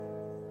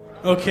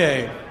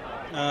Okay,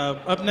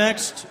 up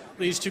next,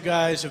 these two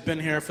guys have been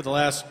here for the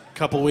last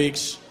couple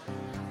weeks.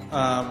 They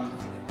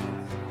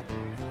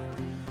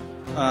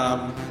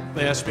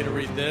asked me to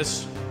read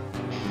this.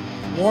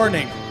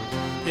 Warning,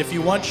 if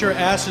you want your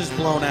asses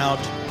blown out,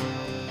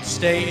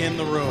 stay in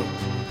the room.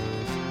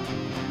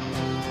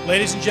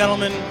 Ladies and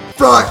gentlemen,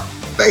 front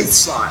face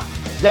slot.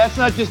 That's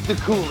not just the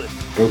coolest.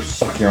 Go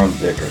suck your own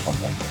dick or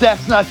something.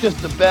 That's not just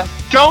the best.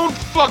 Don't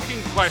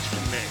fucking question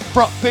me.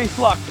 Front Face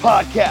Lock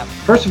Podcast.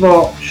 First of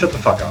all, shut the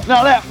fuck up.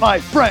 Now that, my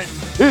friend,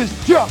 is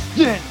just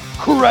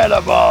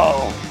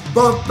incredible.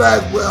 Buff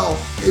Bagwell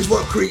is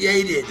what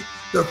created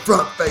the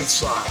front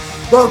face lock.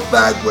 Buff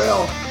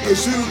Bagwell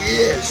is who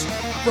is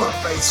front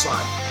face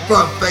lock.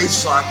 Front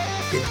face lock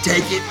can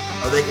take it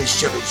or they can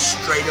shove it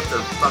straight up their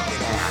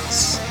fucking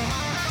ass.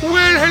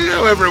 Well,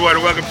 hello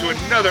everyone. Welcome to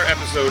another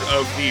episode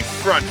of the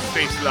Front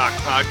Face Lock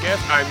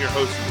Podcast. I'm your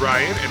host,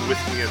 Ryan, and with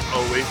me as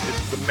always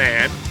is the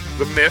man,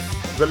 the myth,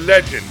 the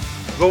legend,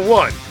 the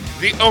one,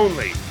 the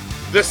only,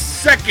 the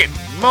second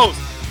most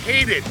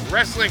hated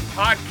wrestling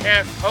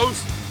podcast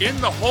host in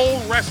the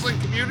whole wrestling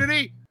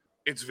community.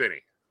 It's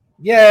Vinny.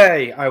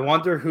 Yay! I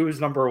wonder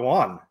who's number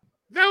one.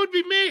 That would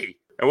be me.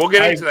 And we'll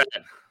get into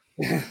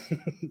that.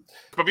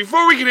 But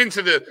before we get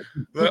into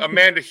the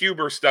Amanda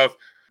Huber stuff,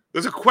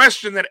 there's a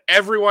question that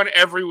everyone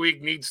every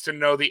week needs to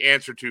know the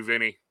answer to,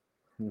 Vinny.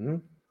 Mm-hmm.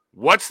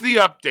 What's the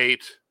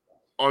update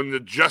on the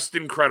Just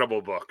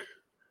Incredible book?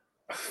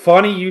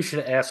 Funny you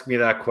should ask me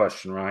that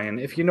question, Ryan.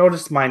 If you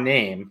notice my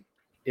name,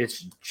 it's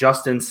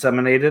Just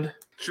Inseminated.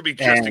 Should be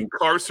Just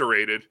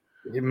Incarcerated.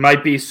 It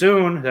might be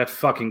soon, that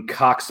fucking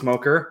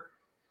cocksmoker.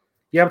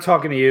 Yeah, I'm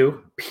talking to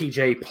you,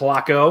 PJ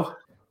Placo.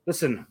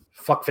 Listen,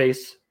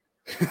 fuckface.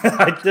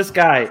 This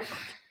guy.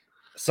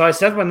 So I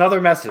sent him another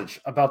message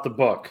about the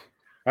book.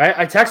 Right?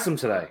 I texted him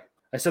today.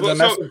 I said the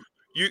message.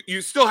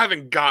 You still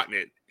haven't gotten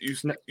it.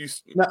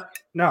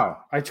 No.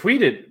 I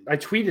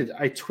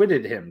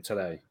tweeted him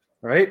today.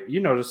 Right? You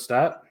noticed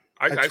that.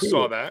 I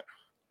saw that.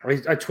 I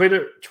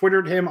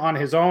twittered him on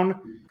his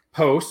own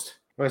post.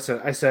 I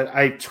said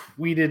I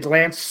tweeted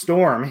Lance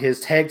Storm,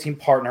 his tag team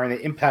partner and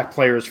the Impact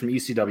players from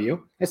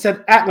ECW. I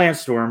said, at Lance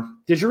Storm,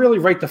 did you really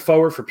write the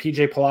forward for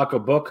PJ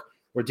Placo book,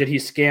 or did he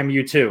scam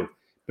you too?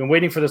 Been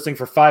waiting for this thing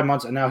for 5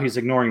 months and now he's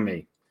ignoring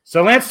me.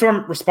 So Lance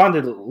Storm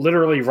responded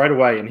literally right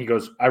away, and he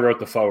goes, I wrote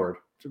the forward.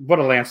 What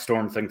a Lance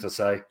Storm thing to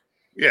say.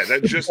 Yeah,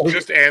 that's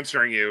just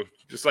answering you.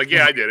 Just like,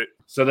 yeah, I did it.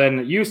 So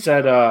then you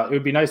said it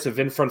would be nice if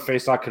in Front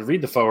Face Lock could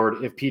read the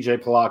forward if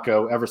PJ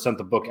Placo ever sent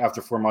the book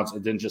after 4 months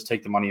and didn't just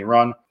take the money and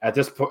run. At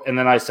this point, and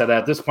then I said,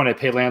 at this point, I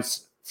paid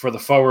Lance for the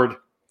forward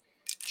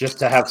just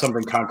to have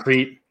something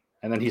concrete.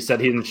 And then he said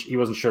he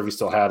wasn't sure if he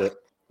still had it.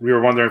 We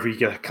were wondering if he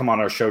could come on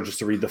our show just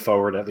to read the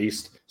forward at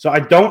least. So I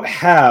don't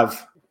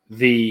have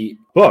the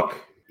book.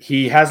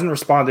 He hasn't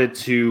responded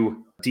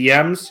to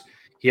DMs.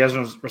 He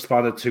hasn't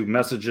responded to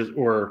messages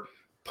or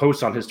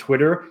posts on his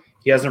Twitter.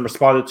 He hasn't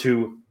responded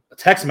to a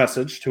text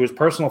message to his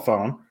personal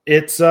phone.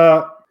 It's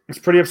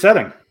pretty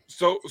upsetting.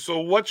 So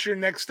what's your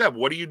next step?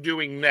 What are you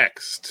doing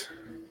next?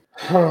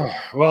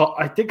 Well,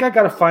 I think I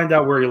got to find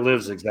out where he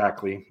lives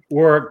exactly,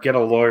 or get a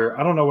lawyer.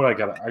 I don't know what I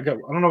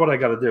don't know what I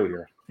got to do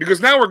here.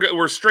 Because now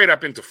we're straight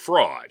up into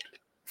fraud,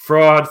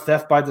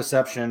 theft by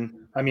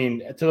deception. I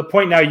mean, to the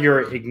point now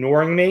you're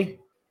ignoring me.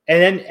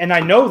 And I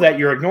know that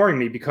you're ignoring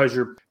me because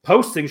you're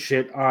posting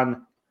shit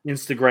on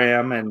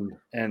Instagram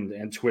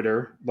and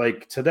Twitter.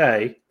 Like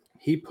today,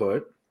 he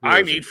put...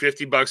 I need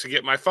 $50 to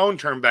get my phone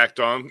turned back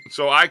on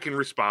so I can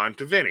respond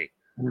to Vinny.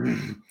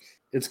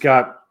 It's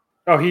got...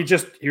 Oh, he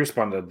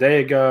responded a day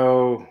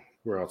ago.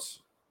 Where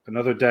else?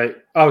 Another day.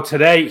 Oh,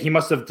 today, he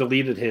must have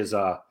deleted his...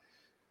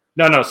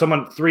 No,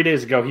 someone 3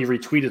 days ago, he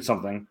retweeted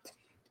something.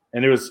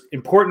 And it was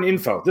important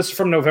info. This is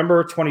from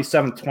November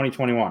 27th,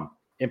 2021.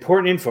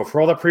 Important info.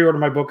 For all that pre-order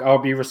my book, I'll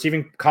be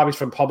receiving copies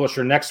from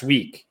publisher next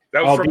week.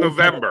 That was from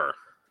November.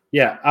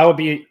 Yeah, I will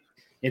be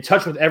in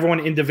touch with everyone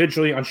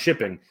individually on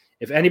shipping.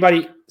 If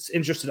anybody's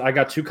interested, I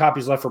got 2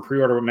 copies left for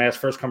pre-order with mass.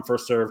 First come,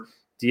 first serve.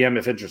 DM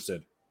if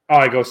interested. Oh,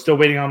 I go, still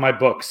waiting on my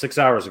book 6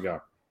 hours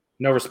ago.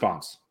 No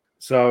response.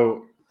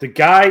 So the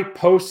guy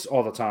posts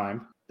all the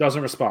time,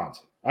 doesn't respond.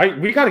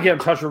 We got to get in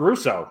touch with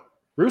Russo.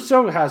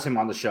 Russo has him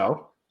on the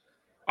show.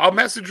 I'll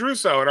message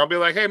Russo and I'll be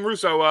like, hey,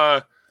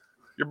 Russo,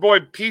 your boy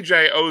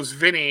PJ owes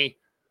Vinny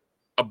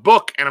a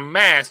book and a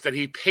mask that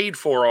he paid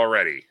for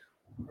already.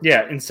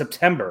 Yeah, in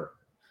September.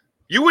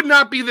 You would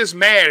not be this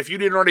mad if you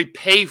didn't already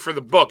pay for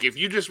the book. If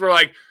you just were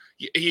like,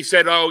 he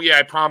said, oh, yeah,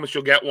 I promise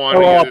you'll get one.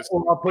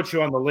 I'll put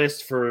you on the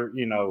list for,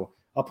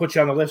 I'll put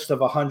you on the list of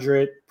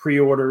 100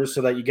 pre-orders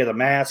so that you get a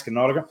mask and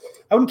autograph.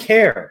 I wouldn't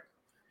care.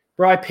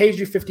 Bro, I paid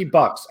you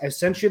 $50. I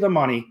sent you the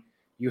money.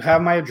 You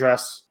have my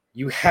address.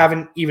 You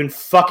haven't even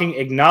fucking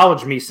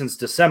acknowledged me since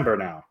December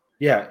now.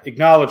 Yeah,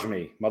 acknowledge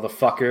me,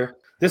 motherfucker.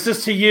 This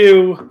is to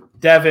you,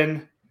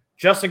 Devin.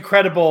 Just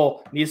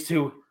Incredible needs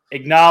to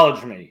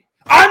acknowledge me.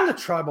 I'm the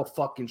tribal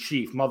fucking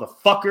chief,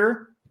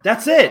 motherfucker.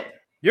 That's it.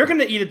 You're going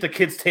to eat at the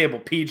kids' table,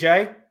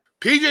 PJ.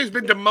 PJ's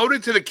been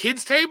demoted to the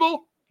kids'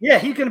 table? Yeah,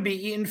 he's going to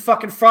be eating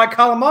fucking fried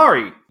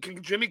calamari.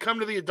 Can Jimmy come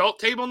to the adult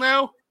table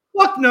now?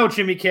 Fuck no,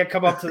 Jimmy can't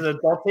come up to the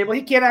adult table.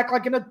 He can't act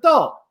like an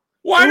adult.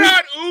 Why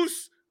not,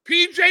 Oos?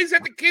 PJ's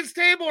at the kids'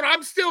 table and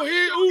I'm still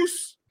here,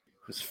 Oos.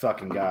 This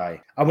fucking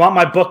guy. I want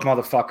my book,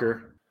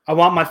 motherfucker. I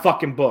want my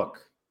fucking book.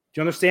 Do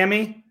you understand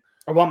me?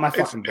 I want my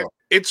fucking book.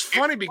 It's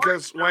funny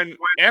because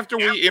after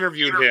we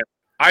interviewed him,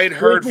 I had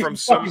heard from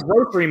some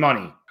grocery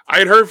money. I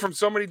had heard from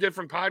so many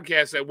different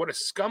podcasts that what a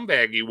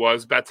scumbag he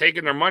was about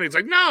taking their money. It's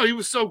like, no, he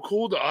was so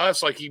cool to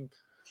us. Like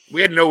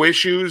we had no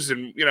issues,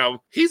 and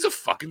he's a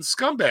fucking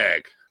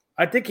scumbag.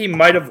 I think he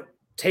might have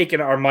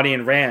taken our money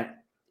and ran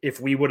if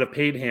we would have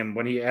paid him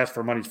when he asked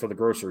for money for the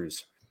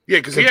groceries. Yeah,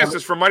 because he asked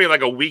us for money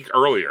like a week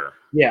earlier.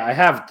 Yeah, I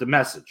have the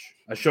message.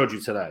 I showed you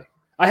today.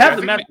 I have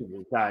the message,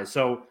 guys.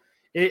 So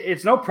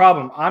it's no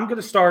problem. I'm going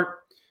to start.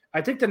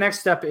 I think the next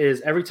step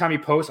is every time he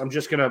posts, I'm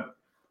just going to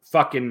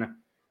fucking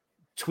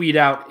tweet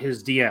out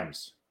his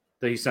DMs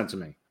that he sent to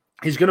me.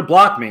 He's going to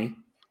block me, and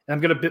I'm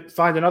going to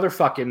find another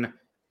fucking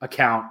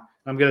account.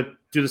 And I'm going to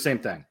do the same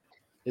thing.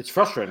 It's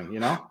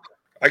frustrating,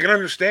 I can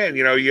understand.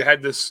 You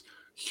had this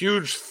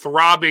huge,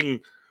 throbbing,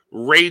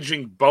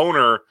 raging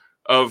boner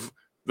of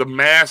the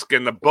mask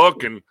and the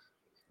book, and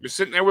you're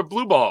sitting there with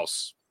blue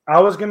balls. I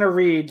was going to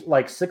read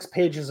like 6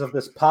 pages of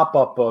this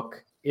pop-up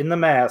book in the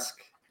mask,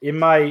 in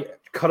my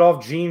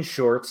cut-off jean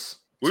shorts.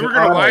 We were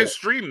going to live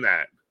stream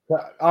that. To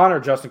honor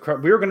Justin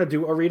Crutch. We were going to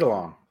do a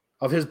read-along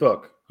of his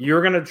book. You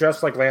were going to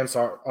dress like Lance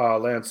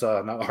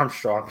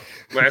Armstrong.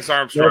 Lance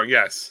Armstrong,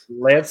 yes.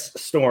 Lance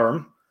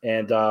Storm.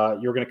 And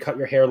you were going to cut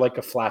your hair like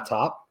a flat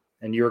top.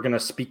 And you were going to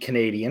speak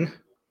Canadian.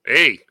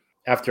 Hey.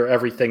 After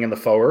everything in the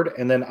forward.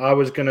 And then I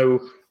was going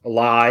to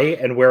lie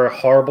and wear a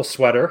horrible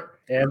sweater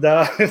and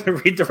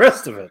read the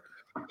rest of it.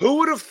 Who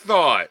would have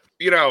thought,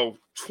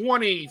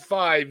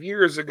 25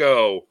 years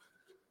ago,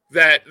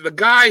 that the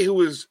guy who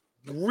was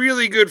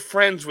really good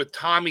friends with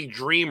Tommy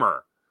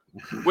Dreamer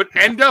would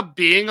end up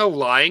being a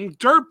lying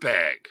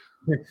dirtbag?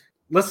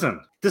 Listen,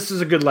 this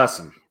is a good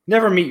lesson.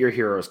 Never meet your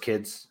heroes,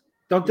 kids.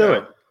 Don't do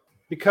it.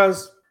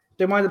 Because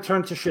they might have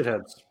turned to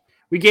shitheads.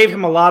 We gave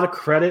him a lot of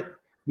credit.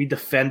 We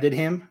defended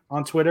him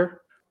on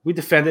Twitter. We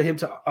defended him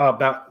to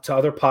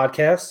other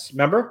podcasts.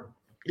 Remember?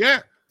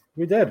 Yeah.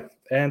 We did.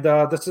 And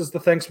this is the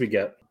thanks we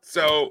get.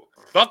 So,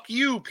 fuck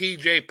you,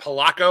 PJ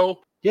Polacco.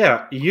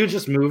 Yeah, you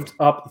just moved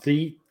up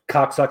the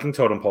cocksucking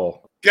totem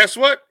pole. Guess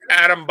what,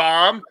 Atom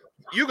Bomb?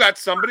 You got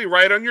somebody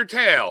right on your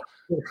tail.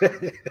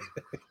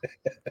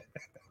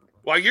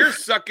 While you're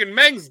sucking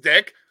Meng's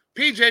dick,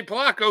 PJ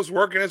Polacco's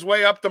working his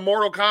way up the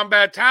Mortal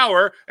Kombat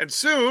Tower, and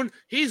soon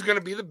he's going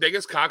to be the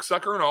biggest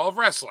cocksucker in all of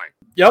wrestling.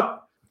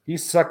 Yep.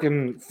 He's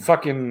sucking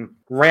fucking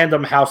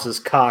Random House's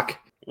cock.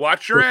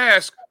 Watch your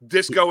ass,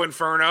 Disco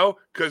Inferno,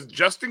 because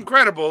Just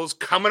Incredible's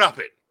coming up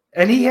it.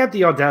 And he had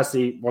the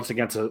audacity, once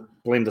again, to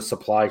blame the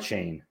supply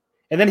chain.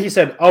 And then he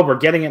said, we're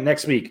getting it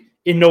next week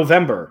in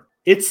November.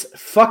 It's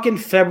fucking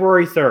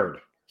February 3rd.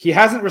 He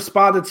hasn't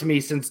responded to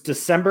me since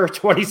December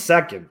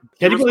 22nd.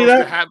 Can you believe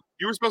that?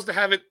 You were supposed to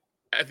have it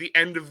at the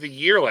end of the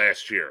year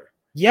last year.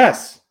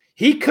 Yes.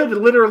 He could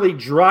literally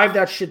drive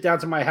that shit down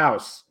to my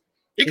house.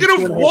 He could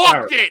have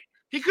walked it.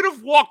 He could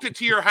have walked it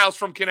to your house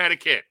from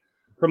Connecticut.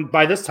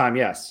 By this time,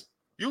 yes.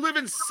 You live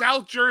in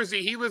South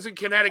Jersey. He lives in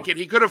Connecticut.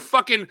 He could have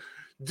fucking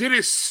did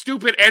his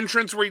stupid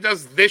entrance where he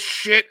does this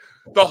shit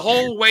the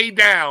whole way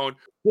down.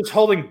 Just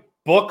holding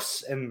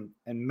books and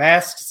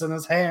masks in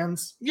his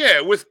hands.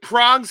 Yeah, with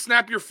prong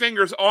snap your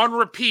fingers on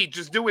repeat,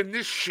 just doing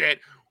this shit,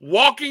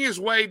 walking his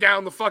way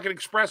down the fucking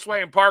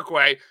expressway and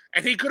parkway,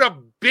 and he could have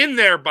been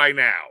there by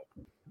now.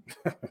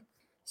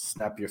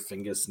 Snap your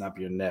fingers, snap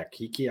your neck.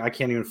 I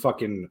can't even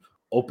fucking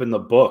open the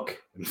book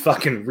and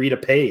fucking read a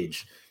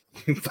page.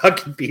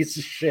 Fucking piece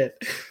of shit.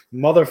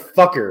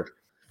 Motherfucker.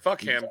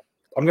 Fuck him.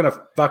 I'm going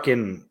to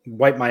fucking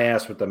wipe my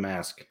ass with the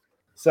mask.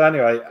 So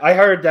anyway, I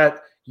heard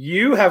that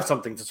you have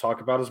something to talk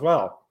about as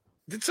well.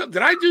 Did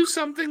I do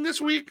something this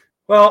week?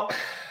 Well,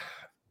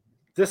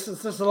 there's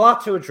a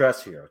lot to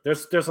address here.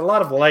 There's a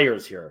lot of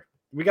layers here.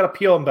 We got to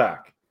peel them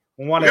back.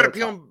 We got to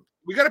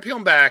peel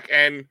them back.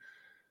 And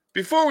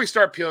before we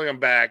start peeling them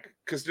back,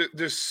 because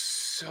there's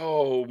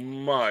so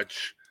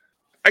much,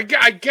 I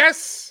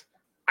guess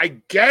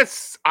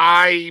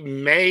I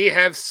may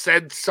have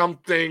said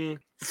something.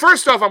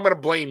 First off, I'm going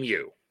to blame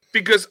you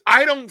because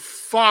I don't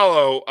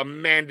follow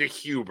Amanda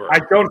Huber.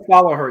 I don't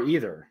follow her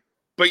either.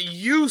 But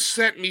you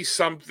sent me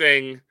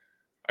something,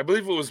 I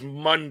believe it was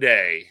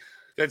Monday,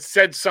 that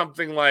said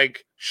something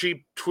like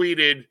she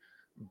tweeted,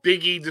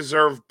 Big E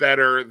deserved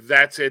better.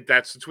 That's it.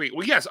 That's the tweet.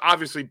 Well, yes,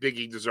 obviously Big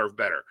E deserved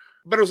better.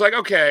 But it was like,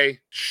 okay,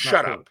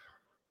 shut up.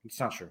 It's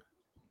not true.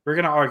 We're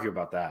going to argue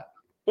about that.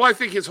 Well, I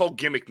think his whole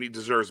gimmick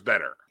deserves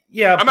better.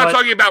 Yeah, I'm not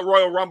talking about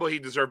Royal Rumble he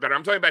deserved better.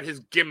 I'm talking about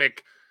his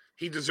gimmick.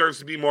 He deserves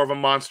to be more of a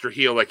monster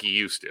heel like he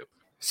used to.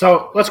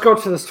 So let's go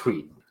to this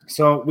tweet.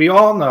 So we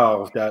all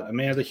know that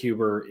Amanda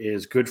Huber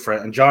is good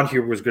friend, and John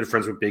Huber was good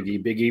friends with Big E.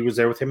 Big E was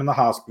there with him in the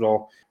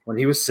hospital when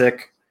he was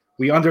sick.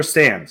 We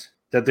understand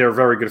that they're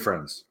very good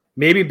friends.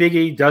 Maybe Big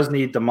E does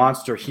need the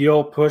monster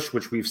heel push,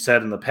 which we've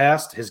said in the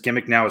past. His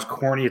gimmick now is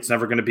corny. It's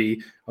never going to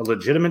be a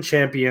legitimate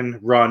champion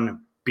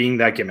run being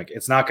that gimmick.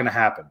 It's not going to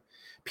happen.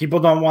 People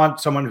don't want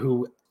someone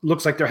who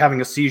looks like they're having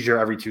a seizure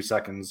every 2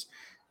 seconds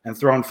and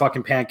throwing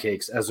fucking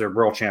pancakes as their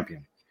world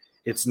champion.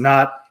 It's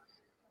not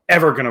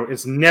ever going to –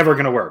 it's never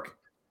going to work.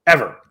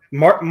 Ever.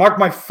 Mark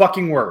my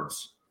fucking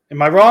words.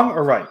 Am I wrong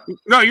or right?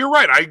 No, you're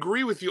right. I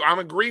agree with you. I'm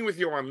agreeing with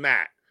you on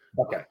that.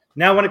 Okay.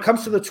 Now, when it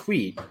comes to the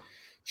tweet –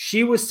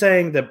 she was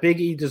saying that Big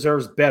E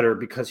deserves better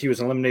because he was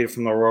eliminated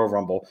from the Royal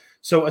Rumble.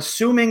 So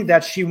assuming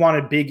that she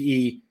wanted Big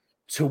E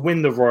to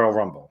win the Royal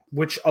Rumble,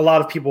 which a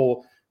lot of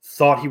people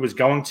thought he was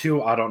going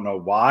to. I don't know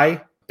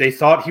why. They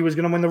thought he was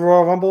going to win the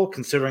Royal Rumble,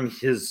 considering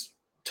his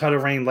title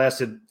reign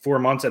lasted 4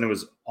 months and it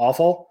was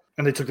awful,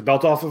 and they took the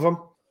belt off of him.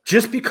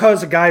 Just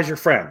because a guy is your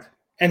friend,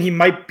 and he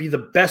might be the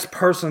best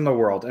person in the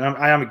world, and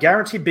I am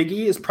guaranteed Big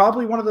E is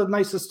probably one of the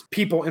nicest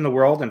people in the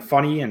world and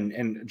funny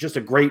and just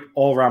a great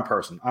all-around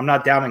person. I'm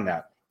not doubting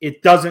that.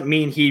 It doesn't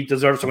mean he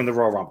deserves to win the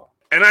Royal Rumble.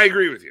 And I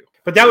agree with you.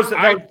 But that was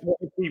what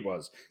the tweet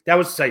was. That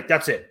was to say,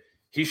 that's it.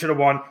 He should have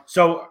won.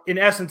 So in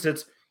essence,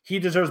 it's he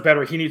deserves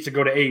better. He needs to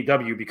go to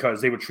AEW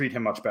because they would treat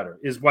him much better,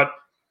 is what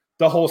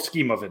the whole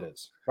scheme of it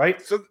is, right?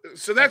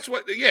 So that's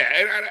what,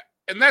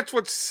 and that's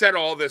what set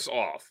all this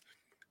off.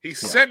 He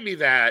sent me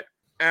that,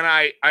 and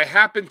I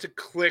happened to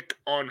click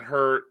on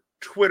her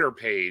Twitter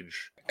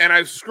page, and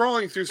I was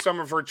scrolling through some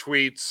of her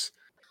tweets.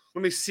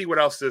 Let me see what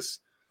else this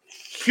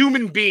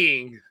human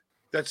being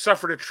that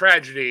suffered a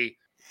tragedy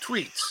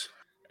tweets.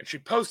 And she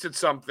posted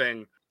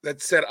something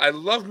that said, I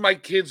loved my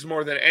kids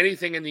more than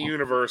anything in the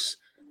universe,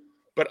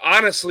 but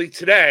honestly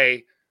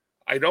today,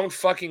 I don't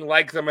fucking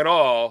like them at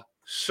all.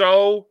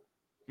 So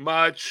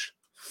much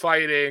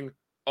fighting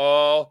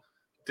all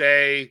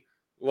day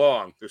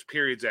long. There's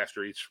periods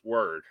after each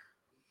word.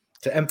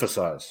 To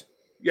emphasize.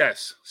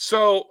 Yes.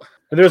 So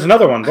there's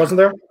another one, wasn't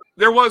there?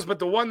 There was, but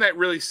the one that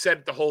really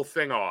set the whole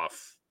thing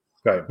off.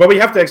 Right. But we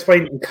have to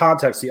explain in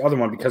context the other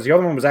one, because the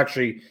other one was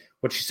actually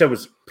what she said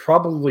was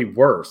probably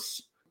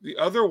worse. The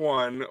other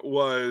one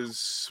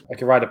was, I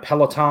could ride a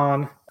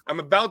Peloton.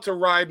 I'm about to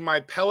ride my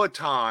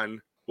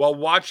Peloton while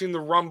watching the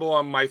Rumble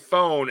on my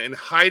phone and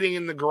hiding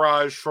in the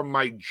garage from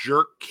my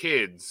jerk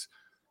kids.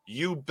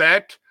 You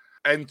bet.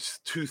 And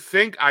to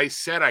think I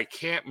said I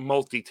can't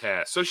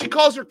multitask. So she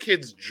calls her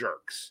kids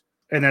jerks.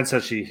 And then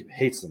says she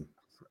hates them.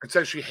 And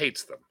says she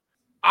hates them.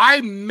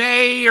 I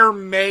may or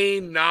may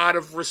not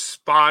have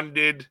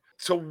responded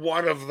to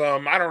one of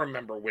them. I don't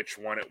remember which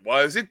one it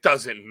was. It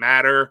doesn't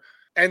matter.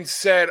 And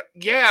said,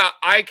 yeah,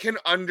 I can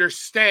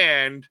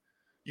understand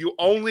you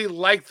only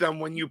like them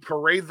when you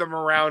parade them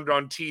around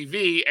on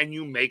TV and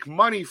you make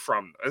money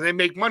from them. And they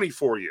make money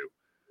for you.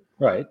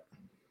 Right.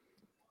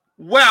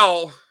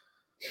 Well,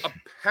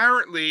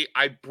 apparently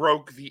I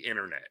broke the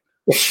internet.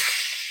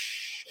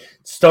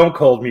 Stone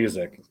cold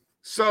music.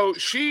 So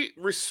she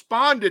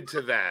responded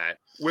to that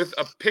with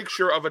a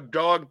picture of a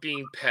dog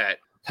being pet.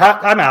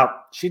 I'm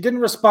out. She didn't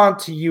respond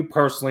to you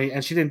personally,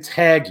 and she didn't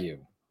tag you.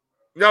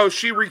 No,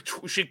 she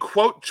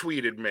quote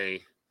tweeted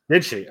me.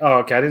 Did she? Oh,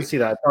 okay. I didn't see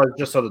that. I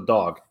just saw the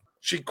dog.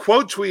 She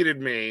quote tweeted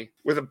me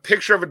with a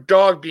picture of a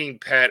dog being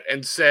pet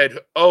and said,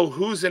 oh,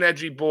 who's an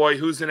edgy boy?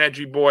 Who's an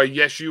edgy boy?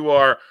 Yes, you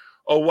are.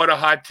 Oh, what a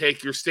hot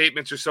take. Your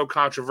statements are so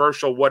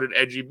controversial. What an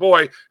edgy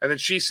boy. And then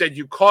she said,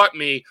 you caught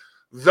me.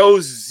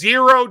 Those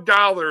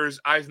 $0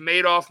 I've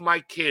made off my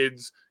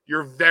kids,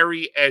 you're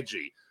very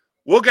edgy.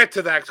 We'll get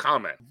to that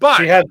comment. But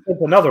she had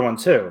another one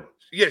too.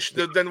 Yes,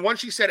 then the one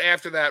she said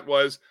after that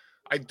was,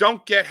 I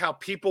don't get how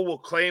people will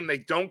claim they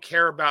don't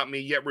care about me,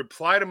 yet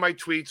reply to my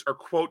tweets or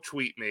quote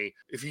tweet me.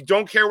 If you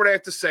don't care what I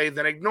have to say,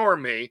 then ignore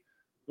me,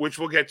 which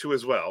we'll get to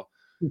as well.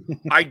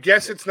 I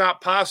guess it's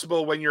not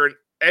possible when you're an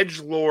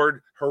edgelord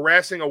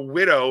harassing a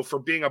widow for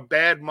being a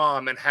bad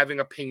mom and having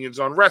opinions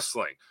on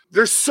wrestling.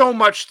 There's so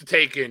much to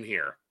take in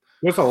here.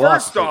 There's a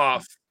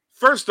lot.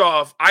 First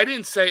off, I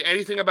didn't say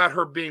anything about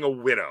her being a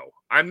widow.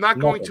 I'm not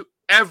going to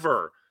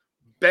ever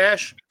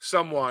bash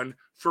someone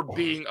for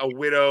being a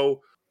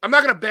widow. I'm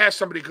not going to bash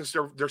somebody because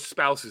their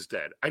spouse is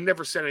dead. I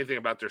never said anything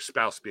about their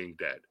spouse being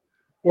dead.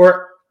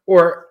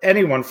 Or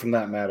anyone from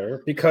that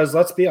matter, because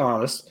let's be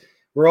honest,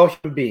 we're all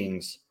human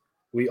beings.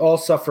 We all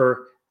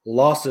suffer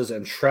losses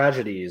and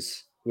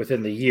tragedies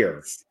within the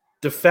year.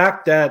 The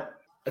fact that,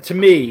 to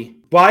me,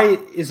 why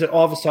is it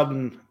all of a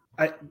sudden,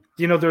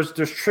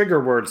 there's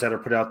trigger words that are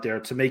put out there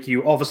to make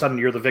you all of a sudden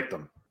you're the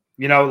victim.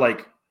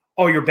 Like,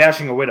 oh, you're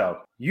bashing a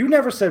widow. You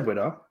never said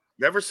widow.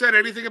 Never said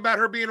anything about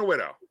her being a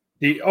widow.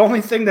 The only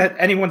thing that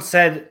anyone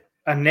said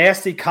a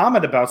nasty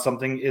comment about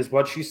something is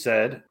what she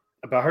said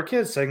about her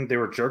kids, saying they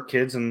were jerk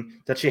kids and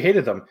that she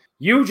hated them.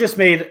 You just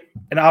made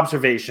an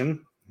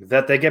observation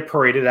that they get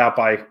paraded out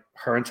by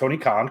her and Tony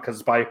Khan because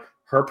it's by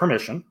her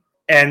permission.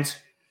 And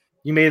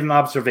you made an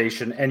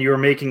observation and you were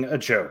making a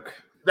joke.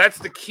 That's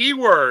the key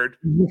word.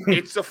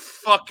 It's a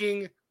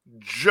fucking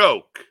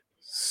joke.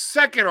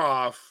 Second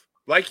off,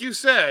 like you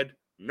said,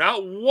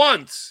 not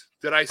once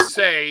did I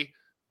say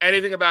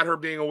anything about her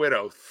being a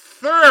widow.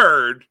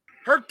 Third,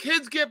 Her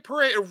kids get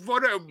paraded.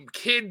 What a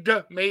kid,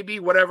 maybe,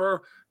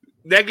 whatever.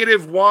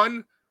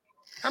 -1.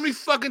 How many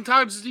fucking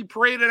times is he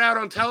paraded out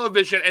on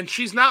television and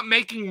she's not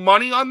making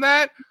money on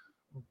that?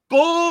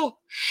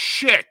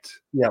 Bullshit.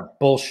 Yeah,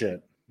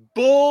 bullshit.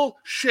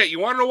 Bullshit. You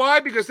want to know why?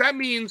 Because that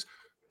means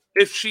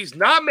if she's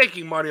not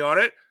making money on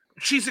it,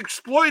 she's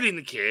exploiting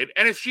the kid.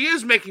 And if she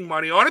is making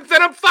money on it,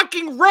 then I'm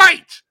fucking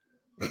right.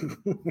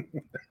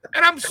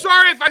 And I'm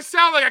sorry if I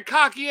sound like a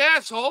cocky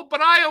asshole,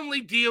 but I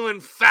only deal in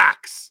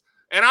facts.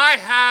 And I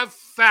have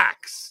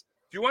facts.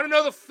 Do you want to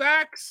know the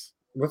facts?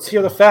 Let's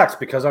hear the facts,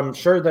 because I'm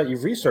sure that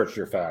you've researched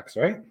your facts,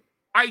 right?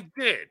 I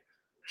did.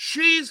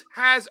 She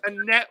has a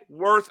net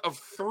worth of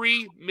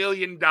 $3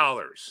 million.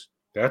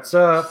 That's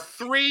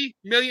 $3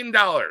 million.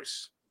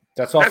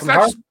 That's all from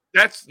her?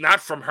 That's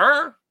not from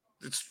her.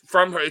 It's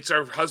from her. It's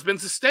her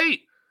husband's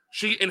estate.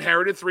 She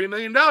inherited $3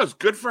 million.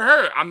 Good for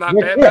her. I'm not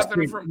bad about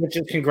that. Which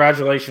is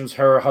congratulations.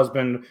 Her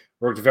husband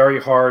worked very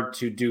hard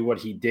to do what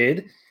he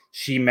did.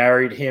 She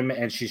married him,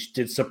 and she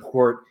did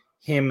support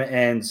him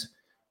and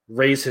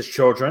raise his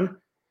children.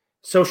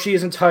 So she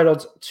is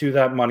entitled to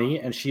that money,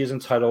 and she is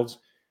entitled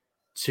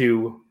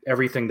to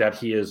everything that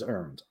he has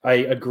earned. I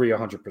agree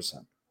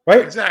 100%.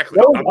 Right? Exactly.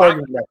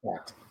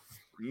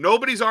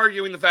 Nobody's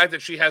arguing the fact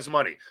that she has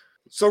money.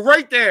 So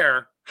right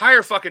there, hire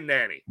a fucking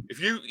nanny. If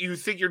you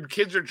think your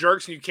kids are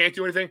jerks and you can't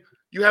do anything,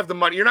 you have the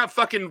money. You're not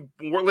fucking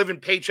living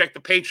paycheck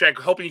to paycheck,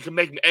 hoping you can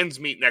make ends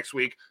meet next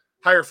week.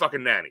 Hire a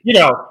fucking nanny. You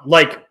know,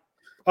 like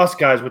us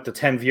guys with the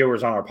 10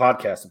 viewers on our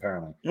podcast,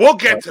 apparently. We'll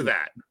get to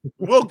that.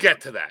 We'll get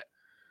to that.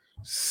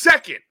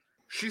 Second,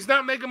 she's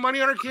not making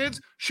money on her kids.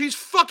 She's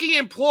fucking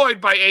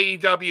employed by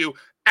AEW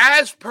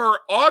as per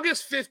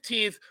August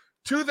 15th,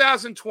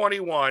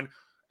 2021.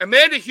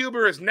 Amanda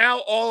Huber is now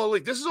All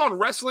Elite. This is on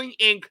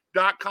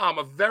WrestlingInc.com,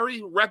 a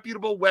very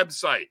reputable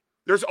website.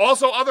 There's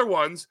also other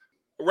ones,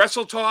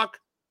 WrestleTalk,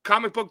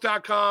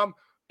 ComicBook.com,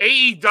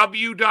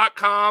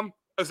 AEW.com.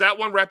 Is that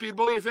one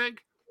reputable, you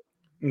think?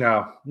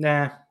 No.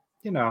 Nah.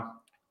 You know.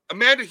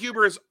 Amanda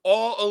Huber is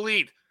All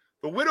Elite.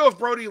 The widow of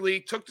Brody Lee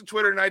took to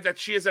Twitter tonight that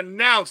she has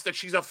announced that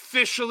she's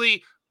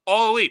officially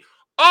All Elite.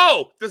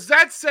 Oh, does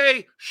that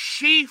say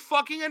she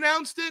fucking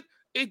announced it?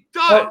 It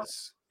does.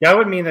 Well, that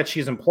would mean that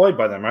she's employed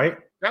by them, right?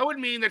 That would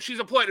mean that she's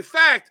employed. In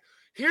fact,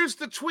 here's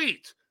the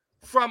tweet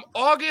from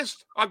October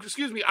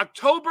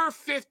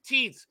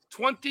 15th,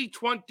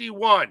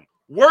 2021.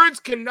 Words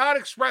cannot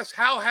express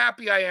how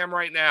happy I am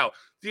right now.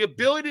 The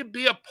ability to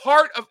be a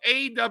part of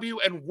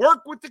AEW and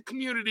work with the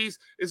communities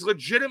is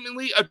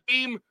legitimately a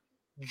dream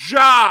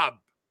job.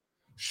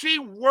 She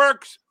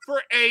works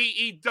for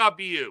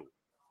AEW.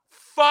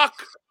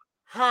 Fuck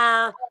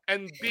her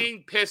and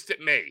being pissed at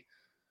me.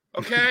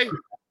 Okay?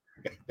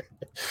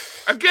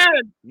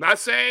 Again, not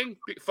saying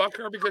fuck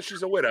her because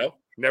she's a widow.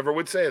 Never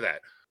would say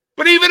that.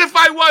 But even if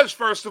I was,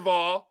 first of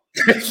all.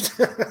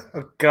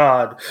 Oh,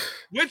 God.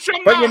 Which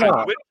I'm but not. You're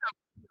not.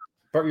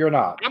 But you're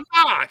not. I'm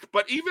not.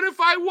 But even if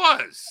I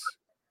was,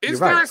 is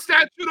there a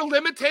statute of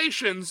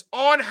limitations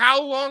on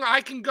how long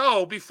I can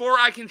go before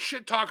I can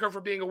shit talk her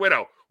for being a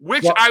widow?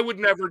 Which I would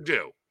never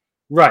do.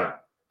 Right.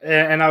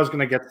 And I was going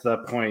to get to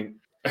that point.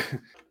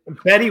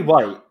 Betty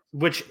White,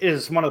 which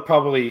is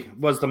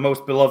was the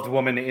most beloved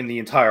woman in the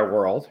entire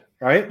world,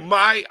 right?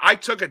 I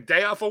took a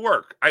day off of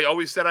work. I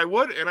always said I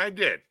would, and I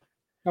did.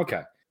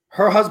 Okay.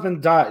 Her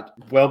husband died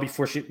well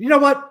before she... You know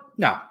what?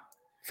 No.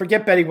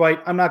 Forget Betty White.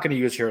 I'm not going to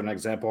use her as an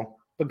example.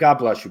 But God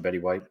bless you, Betty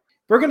White.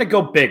 We're going to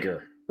go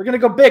bigger. We're going to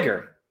go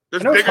bigger.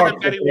 There's bigger than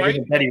Betty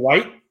White? Betty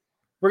White.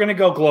 We're going to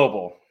go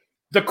global.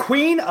 The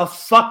Queen of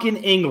fucking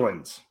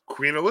England.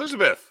 Queen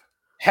Elizabeth.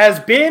 Has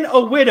been a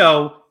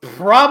widow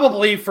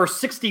probably for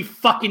 60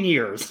 fucking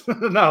years.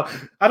 No,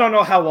 I don't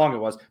know how long it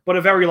was, but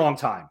a very long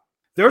time.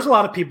 There's a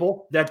lot of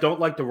people that don't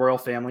like the royal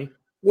family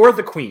or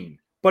the Queen.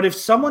 But if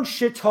someone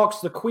shit talks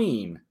the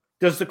Queen,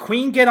 does the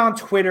Queen get on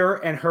Twitter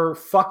and her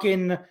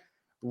fucking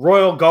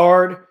royal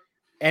guard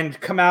and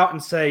come out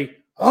and say,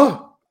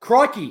 oh,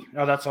 crikey.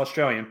 No, that's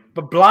Australian.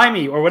 But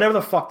blimey, or whatever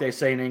the fuck they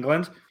say in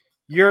England.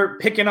 You're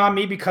picking on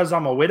me because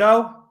I'm a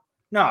widow?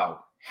 No.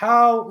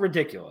 How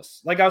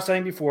ridiculous. Like I was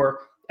saying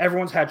before,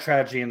 everyone's had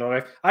tragedy in their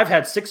life. I've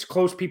had 6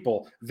 close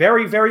people,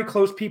 very, very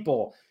close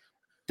people,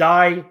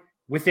 die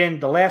within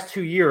the last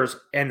 2 years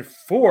and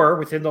 4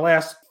 within the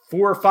last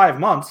 4 or 5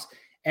 months.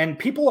 And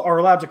people are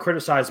allowed to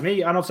criticize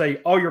me. I don't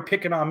say, oh, you're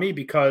picking on me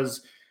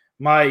because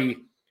my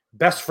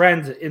best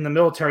friend in the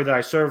military that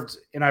I served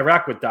in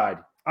Iraq with died.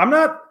 I'm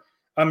not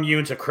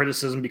immune to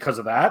criticism because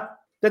of that.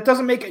 That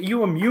doesn't make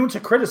you immune to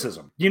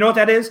criticism. You know what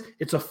that is?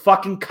 It's a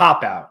fucking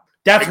cop-out.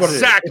 That's what it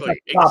is.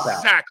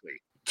 Exactly.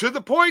 To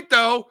the point,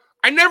 though,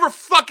 I never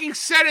fucking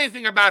said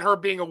anything about her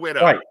being a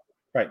widow.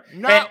 Right.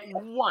 Not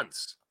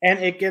once. And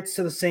it gets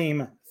to the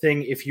same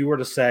thing if you were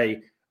to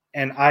say,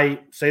 and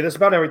I say this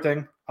about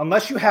everything,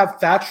 unless you have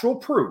factual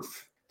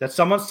proof that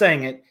someone's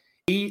saying it,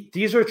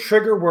 these are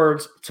trigger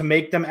words to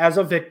make them as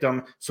a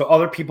victim so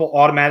other people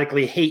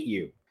automatically hate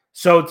you.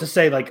 So to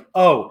say like,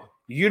 oh,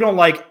 you don't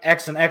like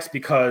X and X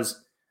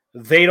because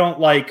they don't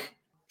like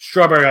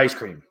strawberry ice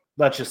cream.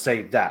 Let's just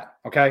say that,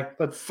 okay?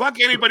 Fuck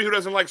anybody who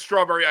doesn't like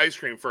strawberry ice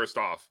cream, first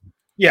off.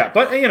 Yeah,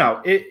 but,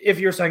 if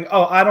you're saying,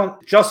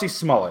 Jussie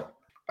Smollett.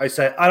 I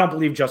say, I don't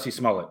believe Jussie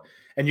Smollett.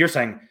 And you're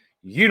saying,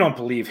 you don't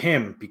believe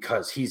him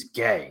because he's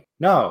gay.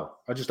 No,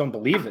 I just don't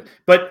believe it.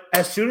 But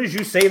as soon as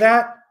you say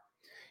that,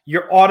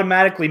 you're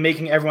automatically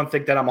making everyone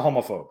think that I'm a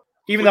homophobe.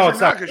 Even though it's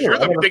not. Because you're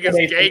the biggest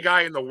gay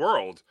guy in the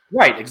world.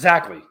 Right,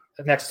 exactly.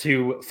 Next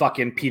to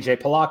fucking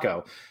PJ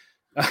Polacco.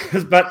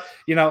 But,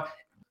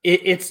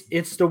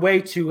 it's the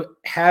way to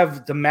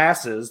have the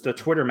masses, the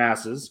Twitter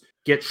masses,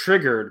 get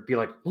triggered, be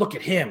like, look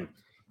at him.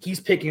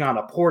 He's picking on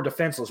a poor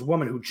defenseless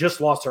woman who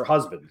just lost her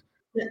husband.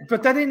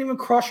 But that didn't even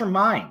cross your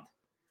mind.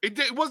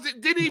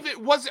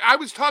 I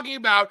was talking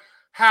about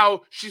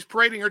how she's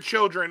parading her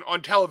children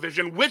on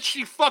television, which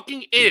she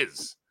fucking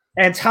is.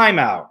 And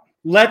timeout.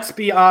 Let's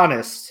be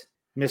honest,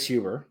 Miss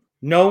Huber.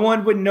 No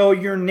one would know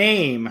your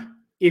name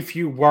if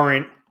you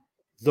weren't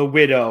the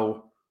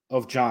widow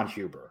of John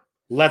Huber.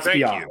 Let's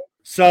be honest.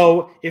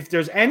 So if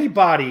there's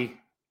anybody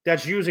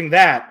that's using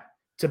that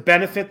to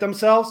benefit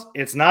themselves,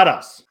 it's not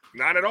us.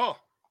 Not at all.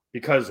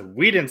 Because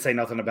we didn't say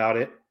nothing about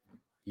it.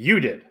 You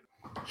did.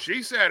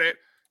 She said it,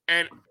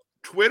 and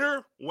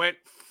Twitter went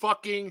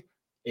fucking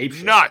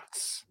Apeshit.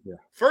 Nuts. Yeah.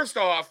 First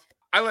off,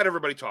 I let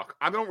everybody talk.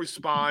 I don't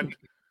respond.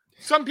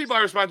 Some people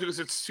I respond to because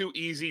it's too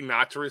easy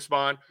not to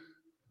respond.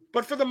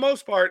 But for the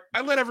most part,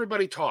 I let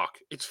everybody talk.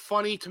 It's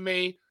funny to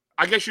me.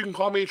 I guess you can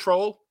call me a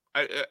troll.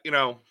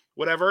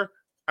 Whatever.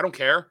 I don't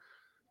care.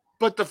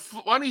 But the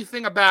funny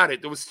thing about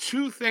it, there was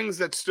two things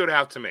that stood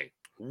out to me.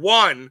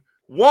 One,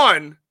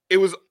 it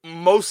was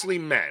mostly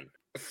men.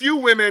 A few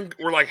women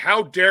were like,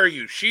 how dare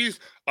you? She's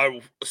a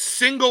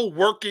single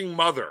working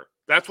mother.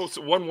 That's what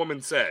one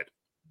woman said.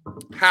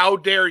 How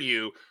dare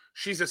you?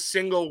 She's a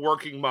single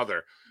working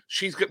mother.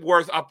 She's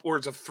worth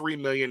upwards of $3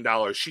 million.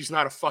 She's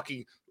not a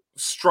fucking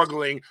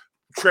struggling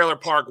trailer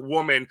park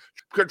woman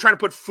trying to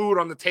put food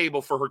on the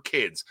table for her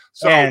kids.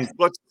 So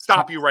let's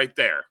stop you right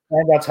there.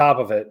 And on top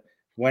of it,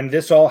 when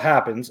this all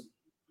happens,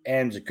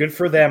 and good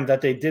for them that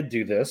they did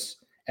do this,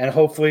 and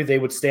hopefully they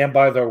would stand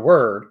by their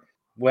word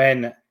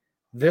when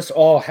this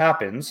all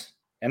happens.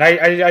 And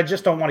I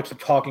just don't want to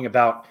keep talking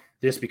about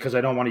this because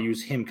I don't want to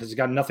use him because it's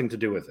got nothing to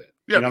do with it.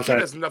 Yeah, the kid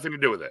has nothing to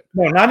do with it.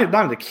 No,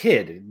 not the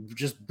kid.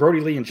 Just Brody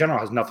Lee in general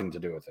has nothing to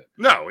do with it.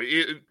 No,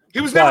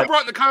 he was never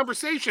brought in the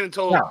conversation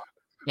until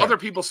other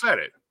people said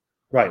it.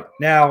 Right.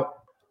 Now,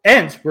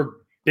 and we're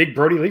big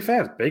Brody Lee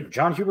fans, big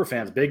John Huber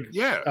fans, big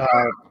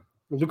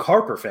Luke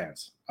Harper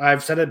fans.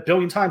 I've said it a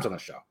billion times on the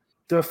show.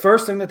 The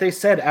first thing that they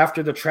said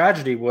after the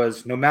tragedy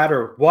was, no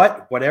matter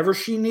whatever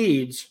she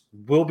needs,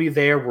 we'll be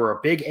there. We're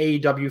a big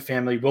AEW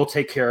family. We'll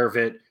take care of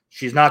it.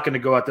 She's not going to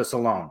go at this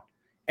alone.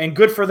 And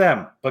good for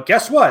them. But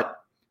guess what?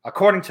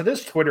 According to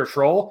this Twitter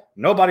troll,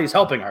 nobody's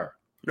helping her.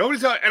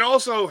 And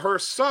also her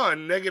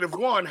son,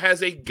 -1,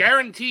 has a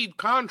guaranteed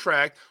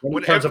contract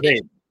when he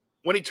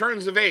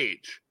turns of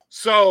age.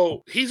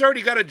 So he's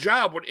already got a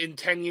job in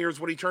 10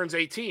 years when he turns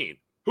 18.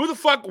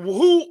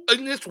 Who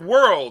in this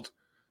world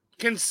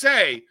can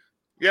say,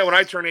 yeah, when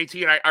I turn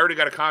 18, I already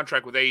got a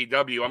contract with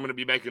AEW. I'm going to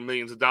be making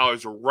millions of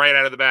dollars right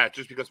out of the bat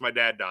just because my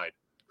dad died.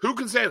 Who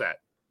can say that?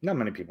 Not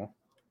many people.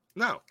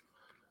 No.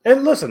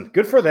 And listen,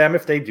 good for them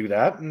if they do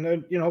that.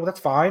 And, that's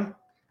fine.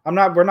 I'm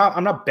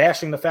not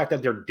bashing the fact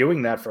that they're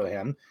doing that for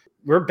him.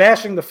 We're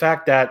bashing the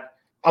fact that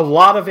a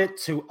lot of it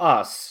to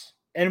us,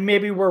 and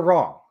maybe we're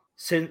wrong,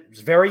 seems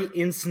very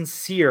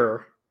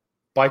insincere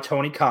by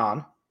Tony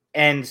Khan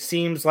and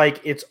seems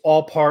like it's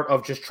all part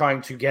of just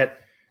trying to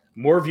get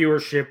more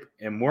viewership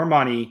and more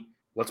money.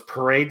 Let's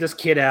parade this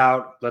kid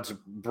out. Let's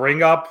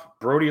bring up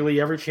Brody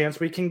Lee every chance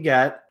we can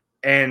get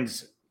and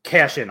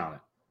cash in on it.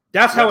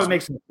 That's how it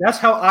makes sense. That's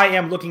how I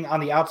am looking on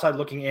the outside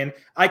looking in.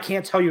 I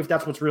can't tell you if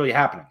that's what's really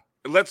happening.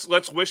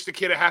 Let's wish the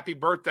kid a happy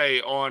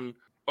birthday on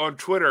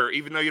Twitter,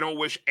 even though you don't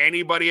wish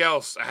anybody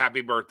else a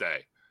happy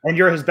birthday. And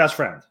you're his best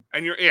friend.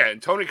 And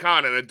and Tony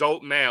Khan, an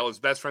adult male, is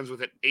best friends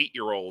with an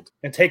 8-year-old.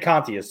 And Tay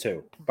Conti is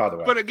too, by the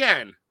way. But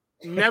again,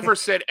 never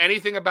said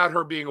anything about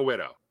her being a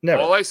widow.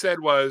 Never. All I said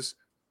was,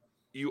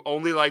 you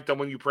only like them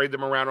when you parade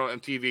them around on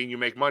TV and you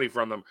make money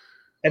from them.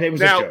 And it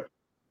was a joke.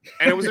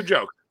 And it was a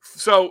joke.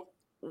 So,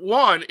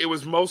 1, it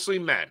was mostly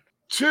men.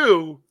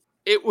 2,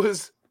 it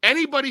was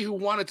anybody who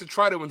wanted to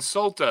try to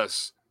insult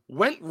us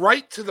went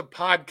right to the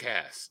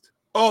podcast.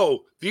 Oh,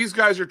 these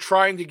guys are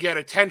trying to get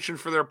attention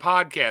for their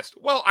podcast.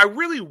 Well, I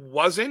really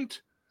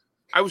wasn't.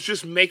 I was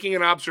just making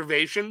an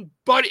observation,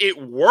 but it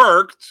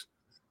worked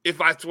if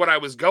that's what I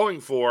was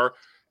going for.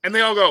 And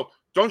they all go,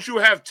 don't you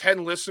have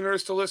 10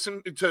 listeners to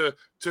listen to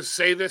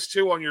say this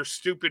to on your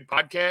stupid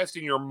podcast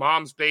in your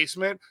mom's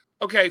basement?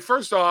 Okay,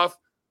 first off,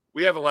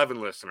 we have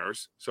 11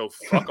 listeners, so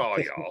fuck all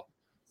y'all.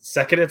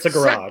 Second, it's a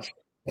garage.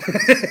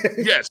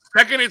 Yes,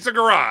 second, it's a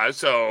garage,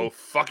 so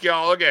fuck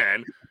y'all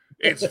again.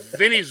 It's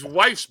Vinny's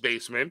wife's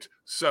basement,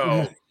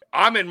 so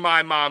I'm in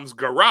my mom's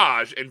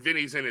garage, and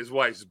Vinny's in his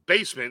wife's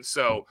basement,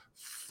 so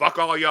fuck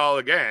all y'all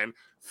again.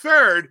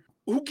 Third,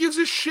 who gives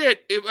a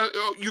shit?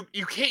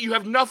 You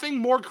have nothing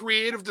more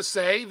creative to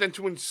say than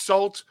to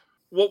insult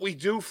what we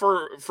do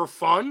for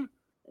fun.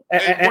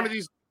 And one of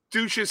these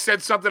douches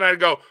said something, I'd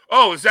go,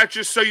 "Oh, is that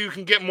just so you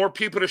can get more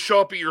people to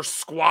show up at your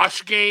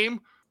squash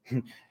game?"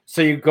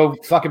 So you go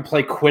fucking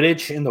play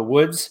Quidditch in the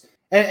woods,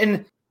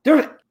 and there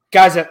are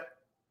guys that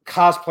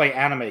cosplay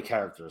anime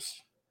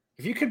characters.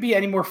 If you could be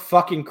any more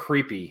fucking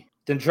creepy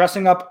than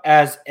dressing up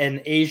as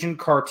an Asian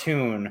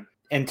cartoon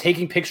and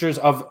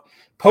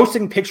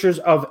posting pictures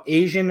of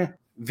Asian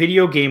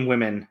video game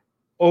women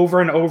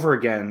over and over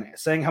again,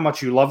 saying how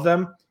much you love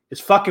them,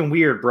 it's fucking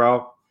weird,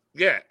 bro.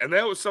 Yeah, and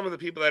that was some of the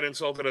people that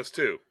insulted us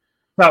too.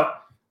 Now,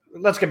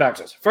 let's get back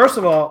to this. First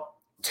of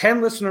all,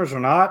 10 listeners or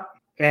not,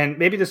 and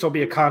maybe this will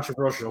be a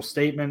controversial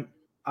statement.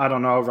 I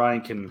don't know.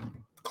 Ryan can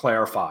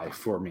clarify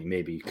for me,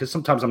 maybe, because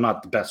sometimes I'm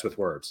not the best with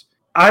words.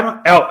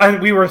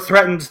 And we were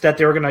threatened that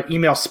they were going to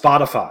email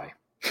Spotify.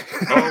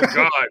 Oh,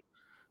 God.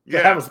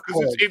 Yeah, because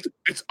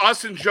it's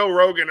us and Joe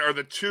Rogan are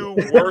the two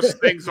worst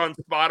things on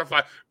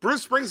Spotify.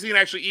 Bruce Springsteen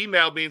actually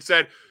emailed me and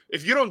said,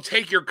 if you don't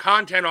take your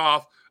content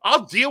off,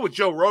 I'll deal with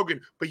Joe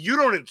Rogan, but you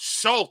don't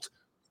insult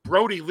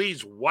Brody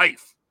Lee's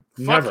wife.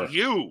 Never. Fuck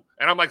you.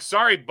 And I'm like,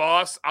 sorry,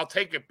 boss, I'll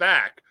take it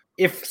back.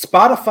 If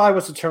Spotify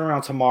was to turn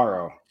around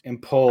tomorrow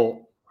and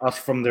pull us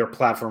from their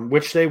platform,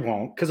 which they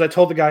won't, because I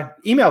told the guy,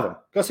 email them.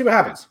 Go see what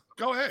happens.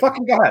 Go ahead.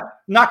 Fucking go ahead.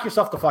 Knock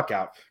yourself the fuck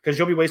out, because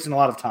you'll be wasting a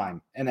lot of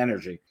time and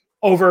energy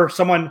over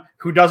someone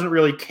who doesn't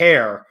really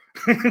care.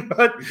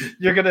 But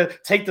you're going to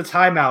take the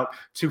time out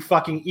to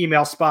fucking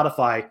email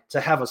Spotify to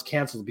have us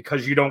canceled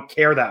because you don't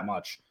care that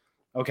much.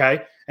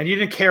 Okay? And you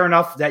didn't care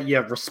enough that you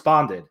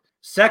responded.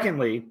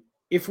 Secondly,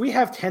 if we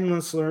have 10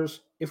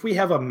 listeners, if we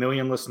have 1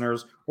 million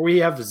listeners, or we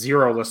have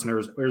 0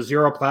 listeners or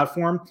 0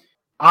 platform,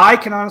 I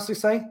can honestly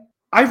say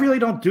I really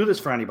don't do this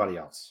for anybody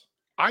else.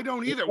 I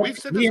don't either. We've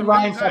said this me and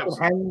Ryan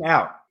hanging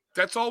out.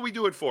 That's all we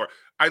do it for.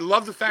 I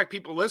love the fact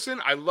people listen.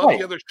 I love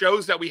the other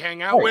shows that we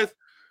hang out with.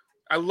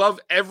 I love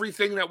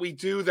everything that we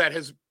do that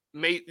has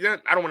made, I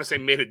don't want to say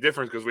made a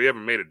difference because we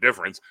haven't made a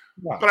difference,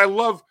 but I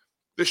love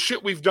the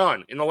shit we've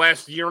done in the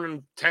last year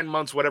and 10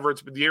 months, whatever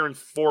it's been, year and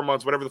 4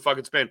 months, whatever the fuck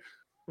it's been.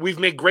 We've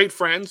made great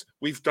friends.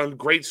 We've done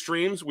great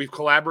streams. We've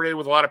collaborated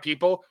with a lot of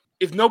people.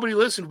 If nobody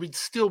listened, we'd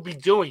still be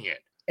doing it.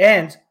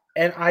 And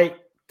I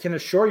can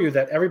assure you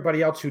that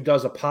everybody else who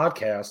does a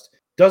podcast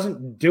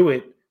doesn't do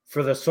it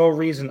for the sole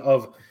reason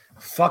of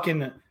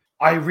fucking,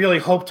 I really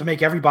hope to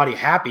make everybody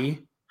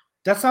happy.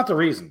 That's not the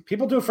reason.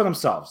 People do it for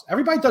themselves.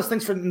 Everybody does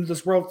things in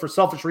this world for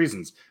selfish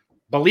reasons.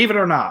 Believe it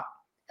or not.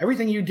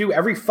 Everything you do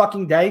every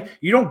fucking day,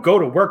 you don't go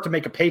to work to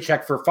make a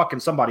paycheck for fucking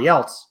somebody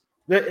else.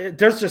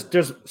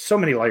 There's so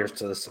many layers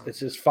to this. It's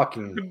just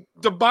fucking.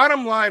 The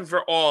bottom line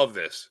for all of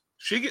this,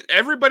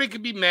 everybody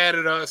could be mad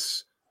at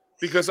us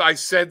because I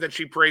said that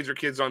she parades her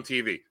kids on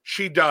TV.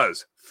 She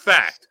does.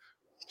 Fact.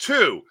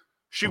 2,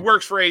 she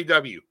works for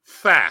AEW.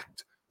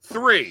 Fact.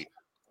 3,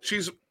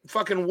 she's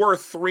fucking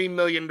worth $3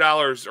 million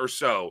or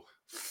so.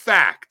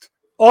 Fact.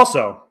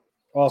 Also,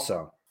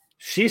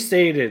 she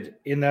stated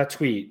in that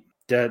tweet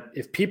that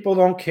if people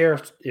didn't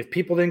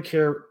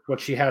care what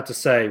she had to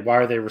say, why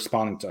are they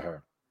responding to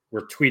her?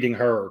 We're tweeting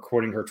her or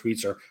quoting her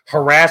tweets or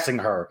harassing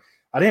her.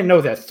 I didn't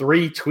know that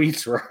 3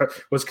 tweets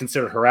was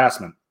considered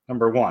harassment,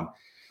 number 1.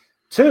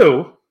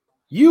 2,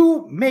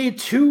 you made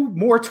 2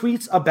 more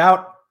tweets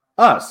about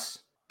us,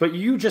 but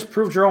you just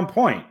proved your own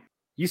point.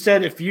 You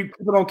said if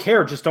people don't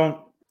care, just don't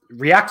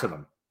react to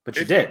them, but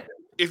you did.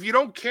 If you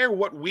don't care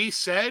what we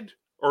said,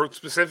 or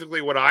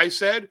specifically what I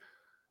said,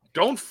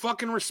 don't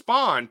fucking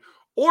respond.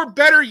 Or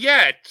better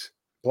yet,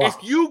 if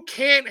you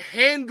can't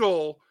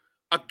handle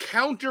a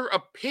counter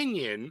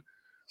opinion,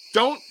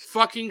 don't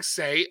fucking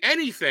say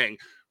anything.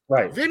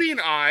 Right. Vinny and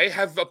I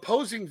have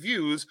opposing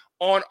views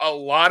on a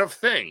lot of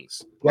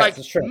things,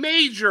 yes, like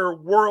major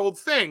world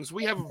things.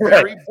 We have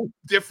very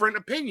different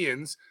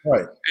opinions,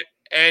 right?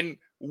 And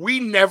we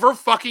never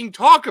fucking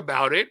talk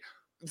about it.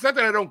 It's not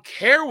that I don't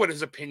care what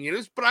his opinion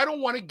is, but I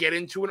don't want to get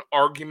into an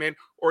argument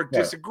or a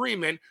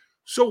disagreement,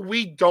 so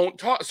we don't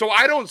talk. So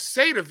I don't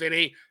say to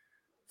Vinny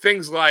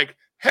things like,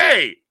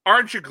 hey,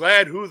 aren't you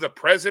glad who the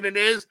president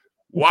is?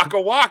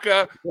 Waka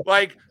waka.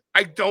 Like,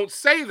 I don't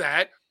say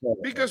that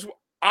because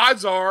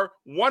odds are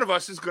one of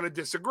us is going to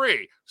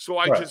disagree. So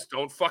I just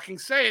don't fucking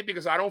say it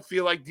because I don't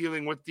feel like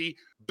dealing with the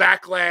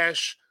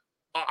backlash,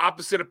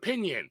 opposite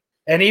opinion.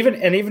 And even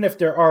if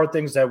there are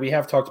things that we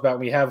have talked about,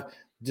 we have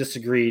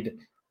disagreed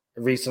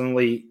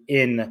recently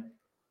in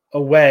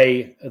a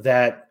way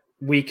that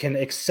we can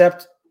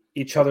accept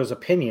each other's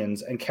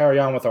opinions and carry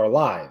on with our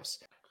lives.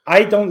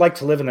 I don't like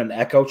to live in an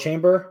echo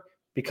chamber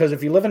because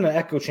if you live in an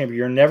echo chamber,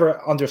 you're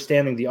never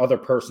understanding the other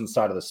person's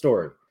side of the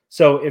story.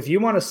 So if you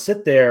want to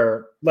sit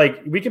there,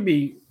 like we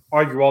can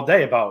argue all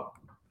day about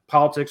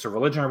politics or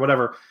religion or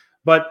whatever,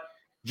 but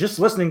just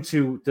listening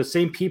to the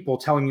same people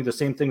telling you the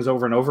same things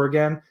over and over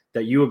again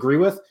that you agree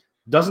with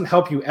doesn't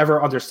help you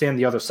ever understand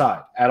the other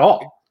side at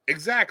all.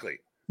 Exactly.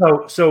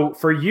 So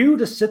for you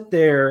to sit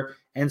there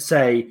and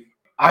say,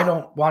 I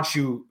don't want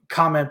you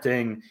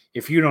commenting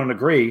if you don't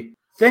agree,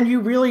 then you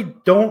really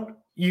don't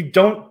you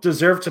don't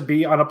deserve to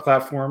be on a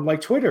platform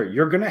like Twitter.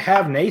 You're going to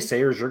have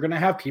naysayers. You're going to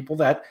have people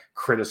that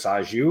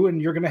criticize you,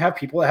 and you're going to have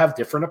people that have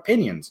different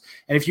opinions.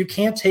 And if you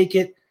can't take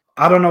it,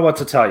 I don't know what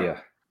to tell you.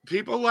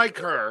 People like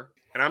her,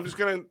 and I'm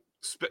going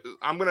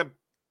to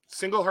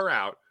single her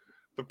out,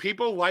 but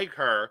people like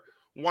her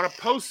want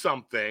to post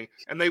something,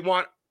 and they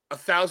want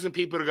 1,000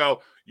 people to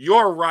go,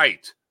 "You're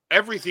right.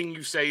 Everything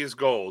you say is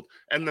gold."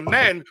 And the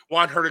men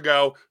want her to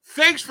go,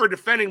 "Thanks for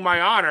defending my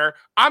honor.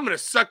 I'm going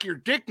to suck your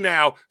dick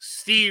now,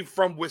 Steve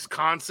from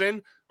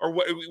Wisconsin," or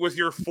with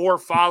your 4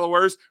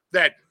 followers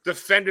that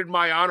defended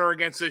my honor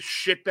against this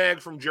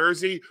shitbag from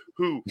Jersey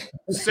who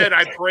said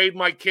I parade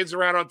my kids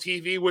around on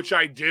TV, which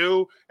I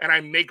do, and I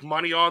make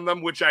money on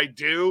them, which I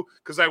do,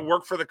 because I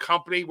work for the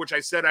company, which I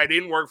said I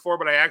didn't work for,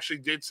 but I actually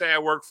did say I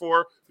worked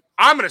for.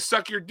 I'm going to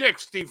suck your dick,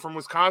 Steve from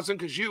Wisconsin,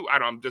 because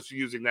I'm just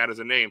using that as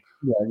a name.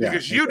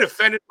 Because you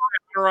defended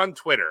my honor on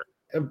Twitter.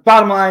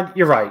 Bottom line,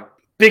 you're right.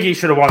 Big E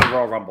should have won the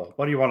Royal Rumble.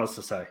 What do you want us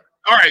to say?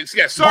 All right.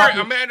 Yeah. Sorry,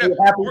 Amanda.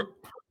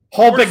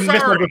 Whole big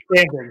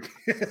misunderstanding.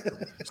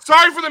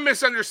 Sorry for the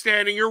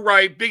misunderstanding. You're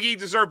right. Big E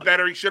deserved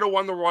better. He should have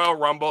won the Royal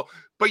Rumble.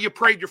 But you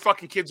parade your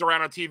fucking kids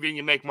around on TV and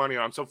you make money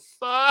on them. So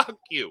fuck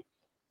you.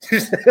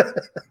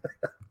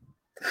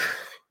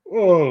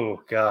 Oh,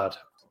 God.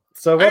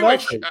 So what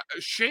else?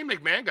 Shane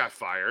McMahon got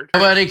fired.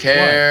 Nobody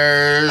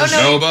cares. Oh,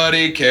 no.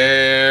 Nobody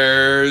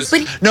cares.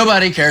 But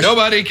nobody cares.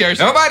 Nobody cares.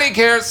 Nobody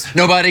cares.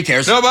 Nobody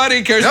cares.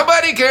 Nobody cares.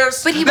 Nobody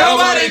cares. But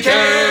nobody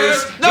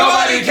cares.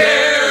 Nobody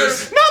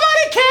cares.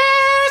 Nobody cares.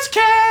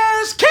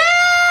 Cares.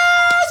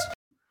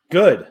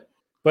 Good.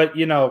 But,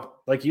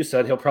 like you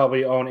said, he'll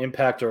probably own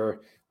Impact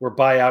or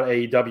buy out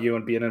AEW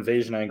and be an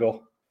Invasion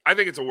angle. I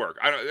think it's a work.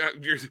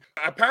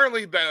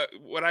 Apparently,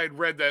 what I had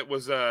read that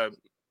was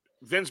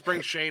Vince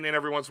brings Shane in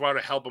every once in a while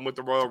to help him with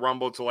the Royal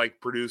Rumble to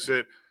produce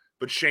it.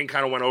 But Shane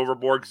kind of went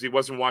overboard because he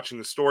wasn't watching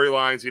the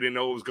storylines. He didn't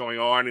know what was going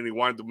on, and he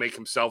wanted to make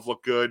himself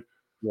look good.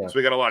 Yeah. So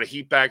we got a lot of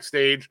heat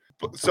backstage.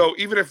 So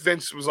even if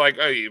Vince was like,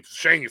 "Hey,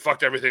 Shane, you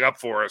fucked everything up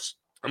for us.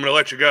 I'm going to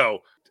let you go."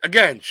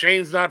 Again,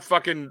 Shane's not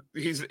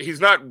he's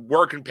not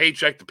working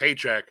paycheck to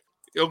paycheck.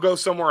 He'll go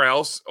somewhere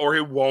else, or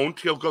he won't.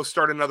 He'll go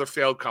start another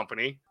failed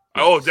company.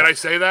 Oh, did I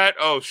say that?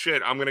 Oh,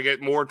 shit. I'm going to get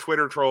more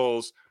Twitter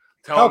trolls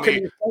telling me. How can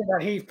you say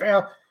that he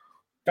failed?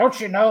 Don't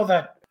you know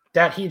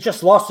that he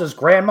just lost his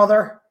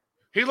grandmother?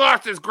 He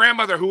lost his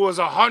grandmother who was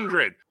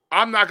 100.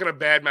 I'm not going to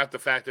badmouth the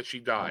fact that she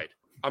died.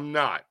 I'm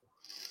not.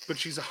 But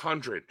she's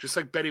 100. Just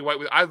like Betty White.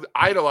 I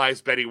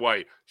idolized Betty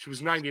White. She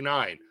was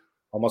 99.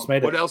 Almost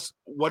made it. What else?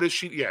 What is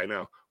she? Yeah, I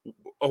know.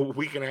 A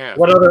week and a half.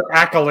 What other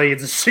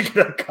accolades is she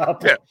going to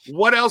accomplish? Yeah.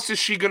 What else is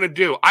she going to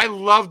do? I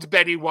loved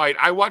Betty White.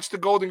 I watched the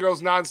Golden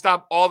Girls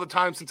nonstop all the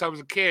time since I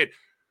was a kid.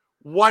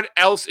 What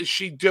else is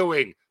she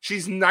doing?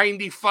 She's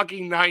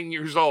 99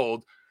 years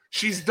old.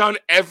 She's done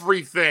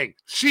everything.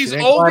 She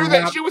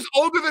was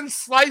older than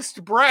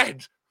sliced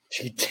bread.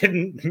 She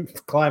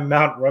didn't climb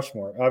Mount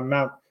Rushmore,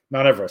 Mount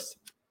Everest,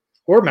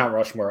 or Mount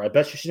Rushmore. I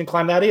bet you she didn't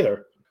climb that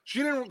either.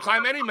 She didn't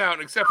climb any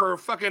mountain except for her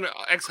fucking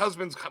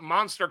ex-husband's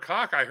monster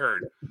cock, I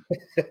heard.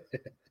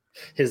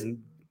 His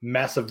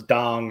massive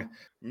dong.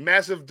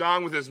 Massive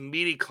dong with his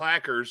meaty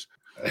clackers.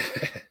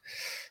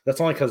 That's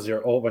only because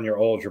you're old. When you're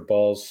old, your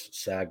balls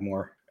sag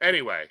more.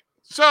 Anyway,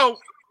 so,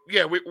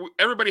 yeah,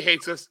 everybody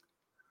hates us.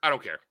 I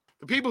don't care.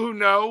 The people who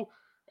know,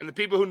 and the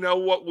people who know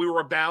what we were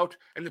about,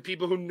 and the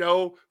people who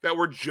know that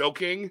we're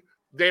joking,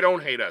 they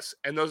don't hate us.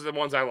 And those are the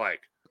ones I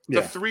like.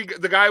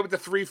 The guy with the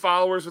 3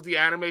 followers with the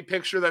anime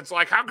picture that's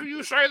like, how can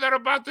you say that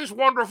about this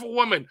wonderful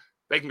woman?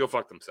 They can go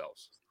fuck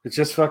themselves. It's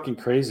just fucking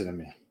crazy to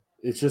me.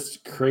 It's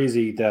just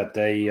crazy that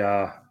they,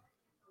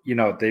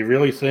 they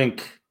really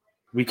think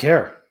we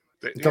care.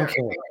 They don't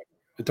care.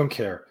 They don't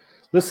care.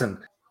 Listen,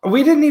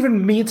 we didn't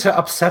even mean to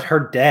upset her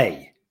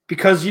day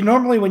because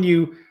normally when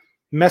you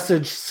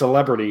message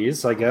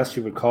celebrities, I guess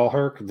you would call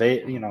her,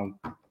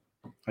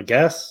 I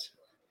guess.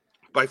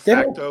 By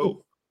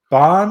facto.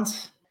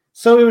 Bonds.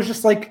 So it was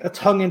just like a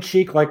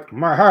tongue-in-cheek, like,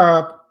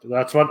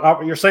 that's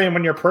what you're saying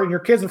when you're putting your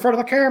kids in front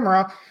of the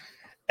camera.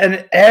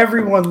 And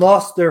everyone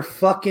lost their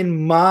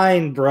fucking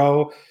mind,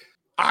 bro.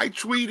 I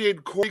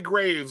tweeted Corey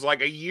Graves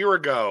like a year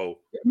ago.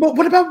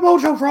 What about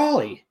Mojo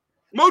Rawley?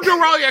 Mojo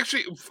Rawley,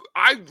 actually,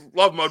 I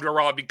love Mojo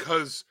Rawley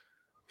because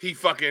he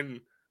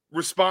fucking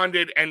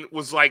responded and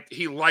was like,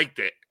 he liked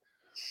it.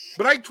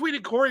 But I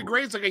tweeted Corey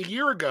Graves like a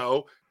year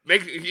ago.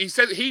 He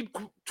said he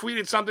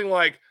tweeted something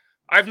like,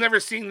 I've never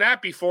seen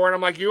that before. And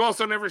I'm like, you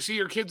also never see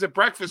your kids at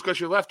breakfast because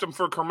you left them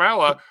for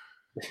Carmella.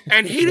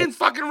 And he didn't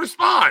fucking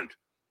respond.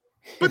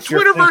 But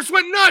Twitterverse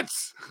went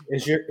nuts.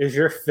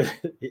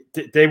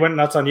 They went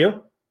nuts on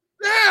you?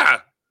 Yeah.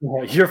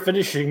 Your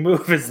finishing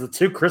move is the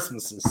 2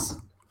 Christmases.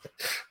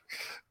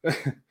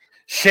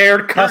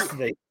 Shared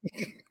custody.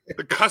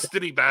 The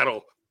custody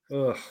battle.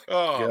 Ugh,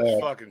 oh,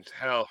 God. Fucking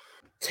hell.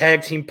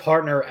 Tag team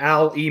partner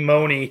Al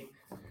Imoni.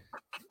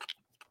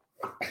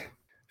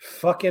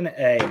 Fucking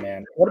A,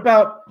 man. What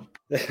about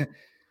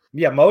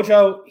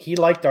Mojo? He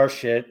liked our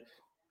shit.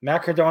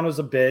 Matt Cardona's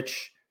a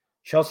bitch.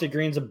 Chelsea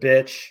Green's a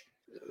bitch.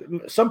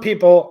 Some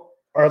people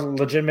are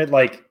legitimate,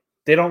 like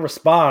they don't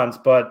respond,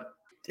 but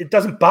it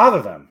doesn't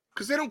bother them.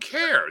 Because they don't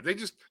care. They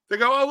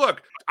go, oh,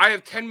 look, I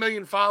have 10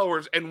 million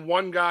followers, and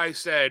one guy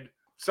said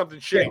something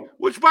shitty. Yeah.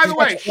 Which, by the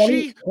way,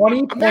 20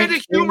 Amanda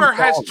Humer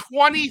has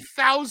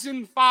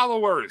 20,000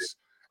 followers.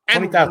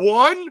 And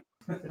 20,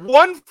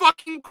 one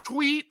fucking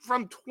tweet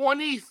from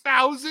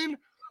 20,000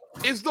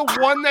 is the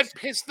one that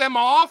pissed them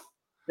off?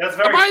 That's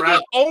very Am I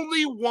the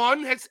only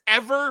one that's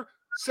ever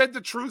said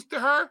the truth to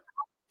her?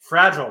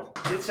 Fragile.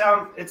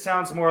 It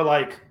sounds more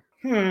like,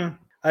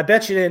 I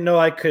bet you didn't know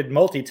I could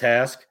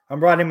multitask. I'm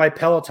riding my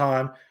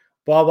Peloton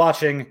while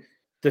watching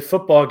the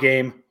football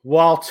game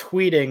while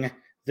tweeting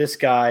this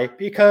guy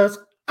because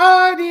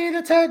I need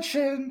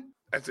attention.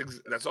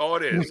 That's all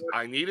it is.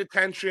 I need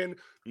attention.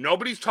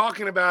 Nobody's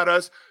talking about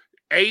us.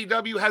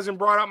 AEW hasn't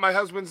brought up my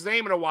husband's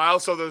name in a while,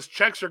 so those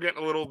checks are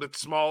getting a little bit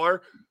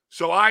smaller.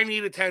 So I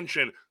need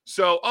attention.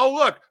 So, oh,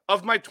 look,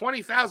 of my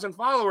 20,000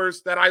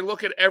 followers that I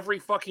look at every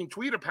fucking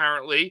tweet,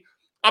 apparently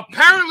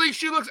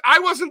she looks. I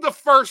wasn't the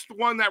first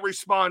one that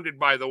responded,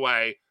 by the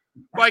way.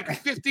 Like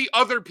 50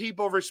 other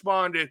people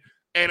responded,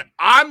 and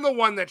I'm the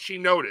one that she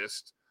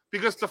noticed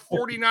because the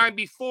 49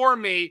 before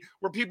me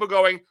were people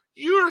going,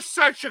 "You're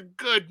such a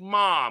good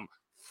mom.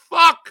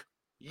 Fuck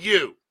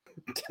you."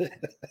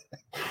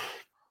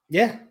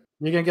 Yeah,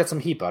 you're gonna get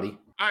some heat, buddy.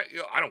 I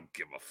don't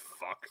give a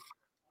fuck.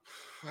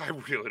 I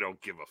really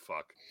don't give a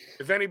fuck.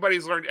 If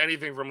anybody's learned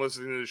anything from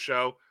listening to the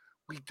show,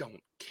 we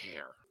don't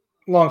care.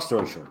 Long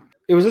story short,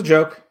 it was a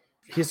joke.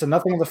 He said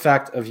nothing of the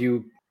fact of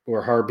you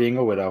or her being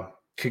a widow.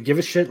 Could give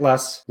a shit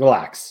less.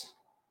 Relax.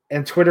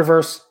 And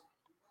Twitterverse,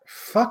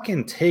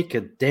 fucking take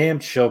a damn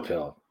chill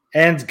pill.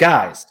 And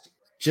guys,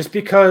 just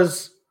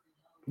because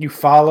you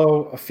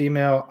follow a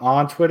female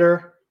on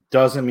Twitter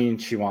doesn't mean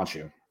she wants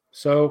you.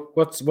 So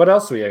what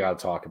else do we got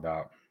to talk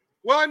about?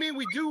 Well, I mean,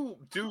 we do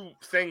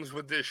things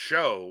with this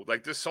show.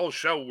 Like this whole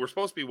show, we're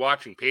supposed to be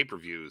watching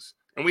pay-per-views.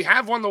 And we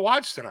have one to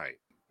watch tonight.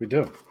 We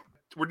do.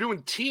 We're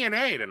doing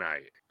TNA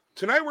tonight.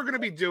 Tonight we're going to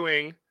be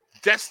doing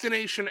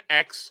Destination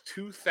X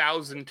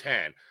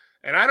 2010.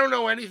 And I don't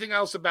know anything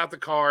else about the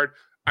card.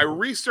 I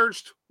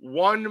researched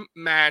one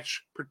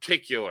match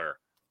particular.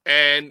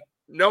 And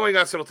knowing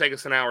us, it'll take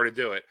us an hour to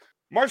do it.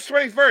 March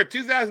 21st,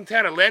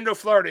 2010, Orlando,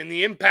 Florida, in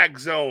the Impact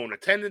Zone.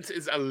 Attendance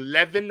is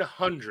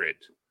 1,100.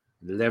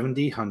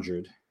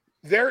 1,100.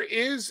 There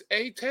is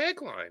a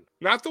tagline.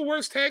 Not the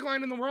worst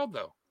tagline in the world,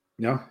 though.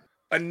 No.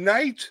 A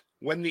night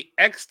when the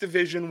X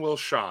Division will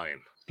shine.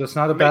 That's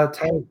not a bad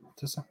tag.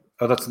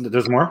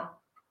 There's more?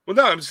 Well,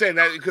 no, I'm saying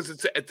that because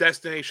it's a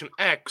Destination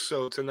X,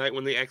 so it's a night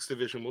when the X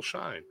Division will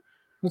shine.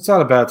 It's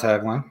not a bad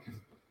tagline.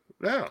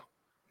 No.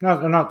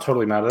 I'm not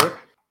totally mad at it.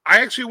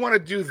 I actually want to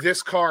do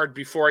this card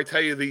before I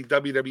tell you the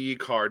WWE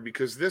card,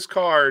 because this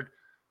card,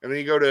 and then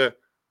you go to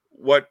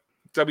what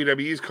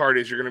WWE's card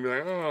is, you're going to be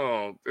like,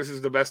 oh, this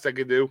is the best I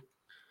could do.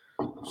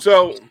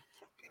 So,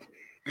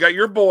 you got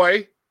your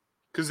boy,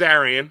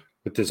 Kazarian,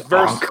 with this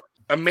versus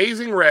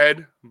Amazing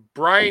Red,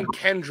 Brian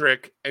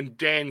Kendrick, and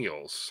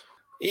Daniels.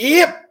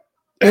 Yep.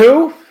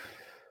 Who?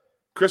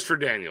 Christopher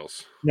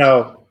Daniels.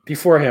 No,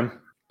 before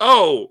him.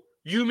 Oh,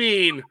 you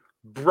mean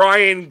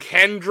Brian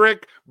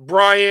Kendrick?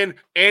 Brian,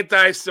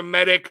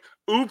 anti-Semitic.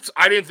 Oops,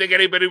 I didn't think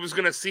anybody was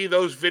going to see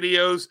those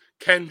videos.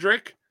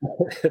 Kendrick.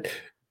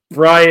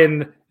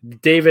 Brian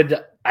David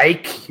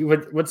Ike.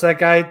 What's that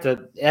guy?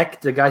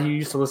 The guy you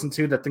used to listen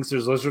to that thinks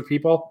there's lizard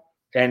people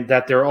and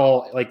that they're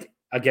all like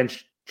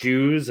against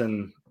Jews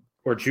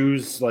or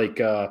Jews like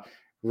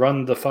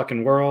run the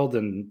fucking world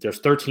and there's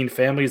 13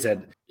 families that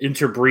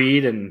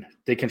interbreed and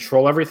they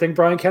control everything.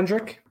 Brian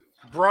Kendrick.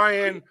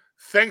 Brian,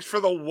 thanks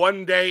for the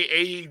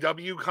 1-day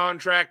AEW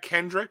contract,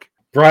 Kendrick.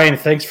 Brian,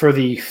 thanks for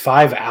the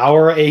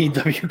 5-hour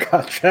AEW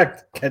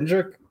contract,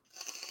 Kendrick.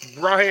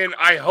 Brian,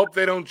 I hope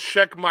they don't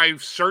check my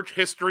search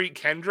history,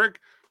 Kendrick.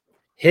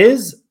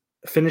 His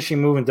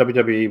finishing move in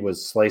WWE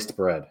was sliced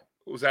bread.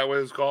 Was that what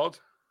it was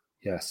called?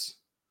 Yes.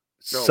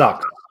 No.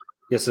 Sucked.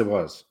 Yes, it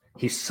was.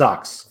 He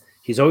sucks.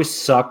 He's always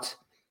sucked.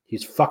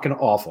 He's fucking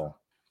awful.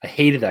 I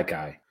hated that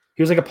guy.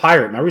 He was like a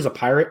pirate. Remember he was a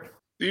pirate?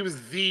 He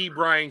was the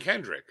Brian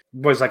Kendrick. He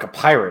was like a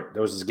pirate.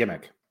 That was his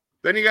gimmick.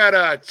 Then you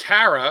got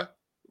Tara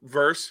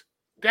versus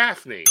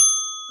Daphne.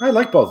 I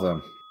like both of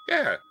them.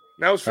 Yeah.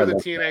 That was for the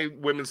TNA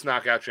Women's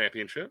Knockout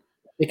Championship.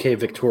 AKA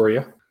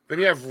Victoria. Then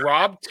you have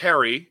Rob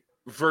Terry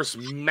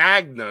versus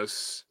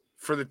Magnus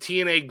for the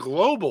TNA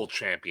Global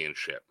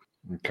Championship.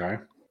 Okay.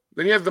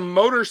 Then you have the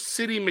Motor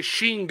City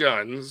Machine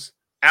Guns,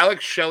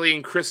 Alex Shelley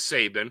and Chris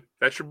Sabin.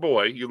 That's your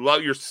boy.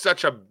 You're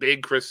such a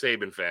big Chris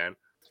Sabin fan.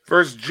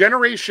 Versus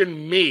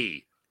Generation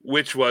Me,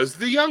 which was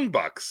the Young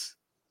Bucks.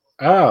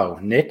 Oh,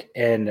 Nick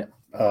and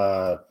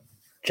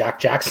Jack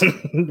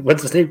Jackson.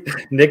 What's his name?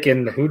 Nick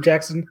and who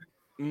Jackson?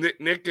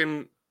 Nick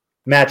and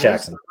Matt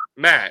Jackson.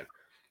 Matt.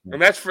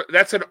 And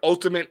that's an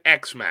Ultimate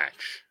X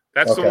match.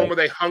 That's the one where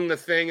they hung the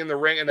thing in the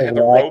ring and they had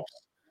the ropes.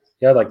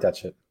 Yeah, I like that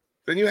shit.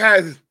 Then you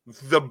had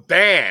the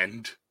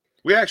Band.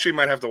 We actually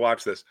might have to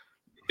watch this.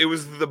 It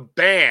was the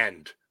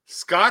Band.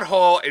 Scott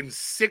Hall and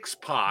Six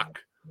Pac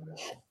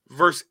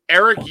versus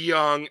Eric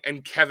Young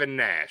and Kevin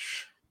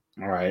Nash.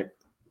 All right.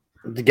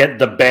 To get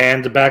the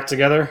band back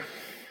together?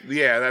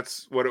 Yeah,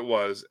 that's what it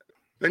was.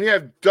 Then you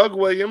have Doug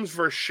Williams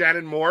versus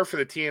Shannon Moore for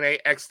the TNA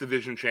X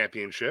Division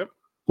Championship.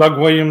 Doug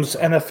Williams,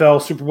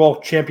 NFL Super Bowl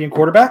champion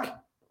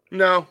quarterback?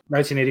 No.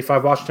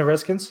 1985 Washington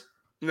Redskins?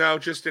 No,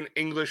 just an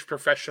English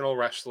professional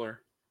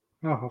wrestler.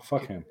 Oh, well,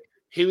 fuck him.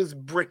 He was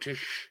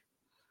British.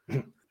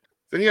 Then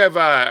you have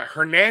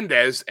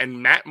Hernandez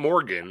and Matt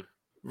Morgan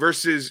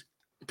versus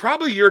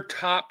probably your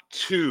top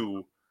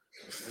 2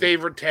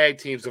 favorite tag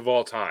teams of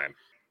all time.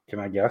 Can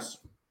I guess?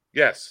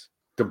 Yes.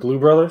 The Blue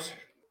Brothers?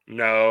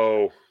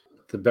 No.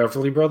 The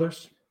Beverly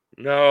Brothers?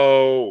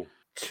 No.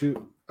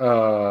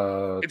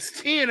 It's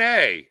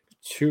TNA.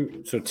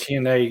 So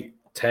TNA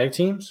tag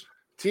teams?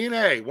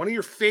 TNA, one of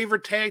your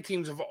favorite tag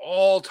teams of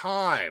all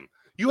time.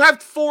 You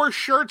have 4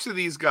 shirts of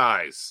these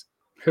guys.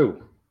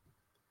 Who?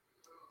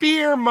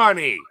 Beer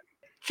Money,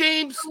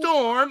 James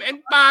Storm, and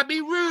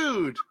Bobby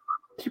Roode.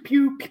 Pew,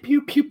 pew, pew,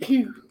 pew, pew,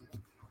 pew.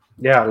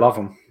 Yeah, I love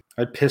them.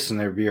 I'd piss in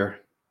their beer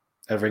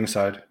at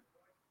ringside.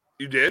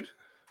 You did?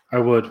 I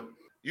would.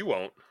 You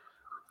won't.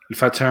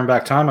 If I turn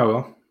back time, I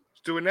will.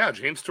 Let's do it now.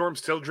 James Storm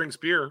still drinks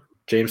beer.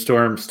 James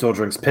Storm still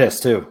drinks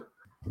piss, too.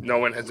 No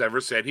one has ever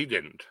said he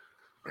didn't.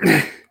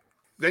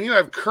 Then you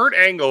have Kurt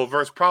Angle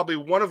versus probably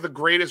one of the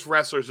greatest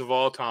wrestlers of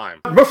all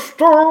time. Mr.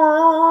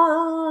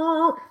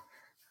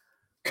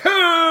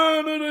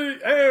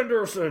 Kennedy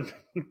Anderson.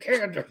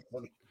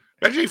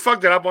 Imagine he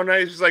fucked it up one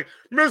night. He's just like,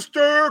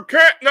 Mr.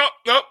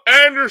 No,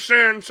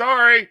 Anderson.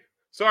 Sorry,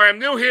 I'm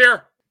new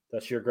here.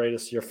 That's your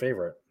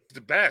favorite. He's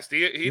the best.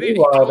 He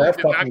Meanwhile, totally that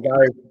did fucking not...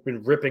 guy has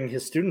been ripping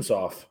his students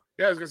off.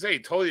 Yeah, I was going to say, he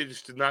totally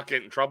just did not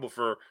get in trouble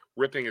for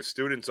ripping his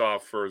students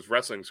off for his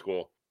wrestling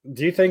school.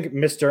 Do you think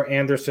Mr.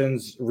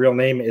 Anderson's real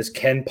name is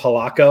Ken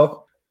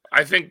Polacco?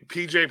 I think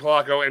PJ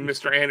Polacco and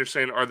Mr.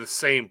 Anderson are the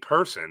same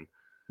person.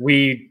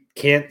 We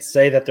can't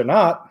say that they're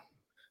not.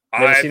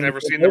 I've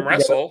never seen them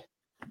wrestle.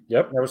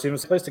 Yep, never seen them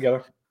play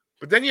together.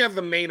 But then you have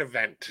the main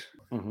event.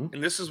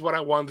 And this is what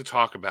I wanted to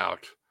talk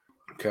about.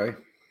 Okay.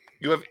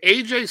 You have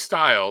AJ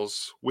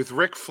Styles with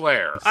Ric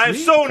Flair. I'm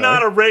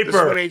not a raper.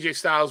 This is when AJ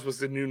Styles was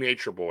the new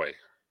Nature Boy.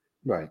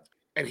 Right.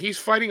 And he's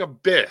fighting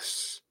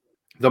Abyss.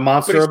 The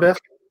Monster Abyss?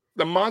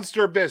 The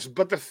Monster Abyss.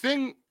 But the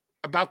thing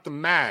about the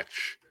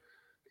match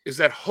is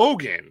that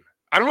Hogan,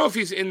 I don't know if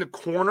he's in the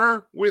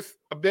corner with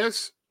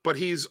Abyss, but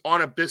he's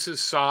on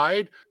Abyss's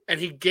side. And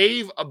he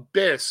gave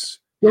Abyss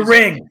the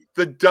ring.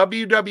 The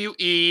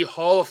WWE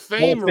Hall of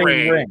Fame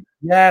ring.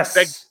 Yes.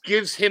 That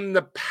gives him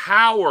the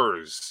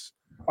powers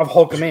of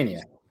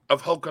Hulkamania.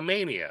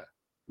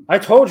 I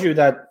told you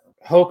that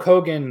Hulk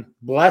Hogan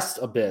blessed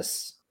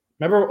Abyss.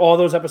 Remember all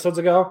those episodes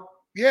ago?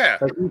 Yeah.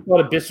 Like we thought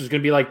Abyss was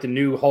going to be like the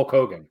new Hulk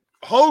Hogan.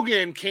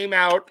 Hogan came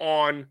out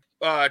on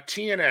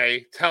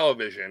TNA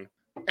television,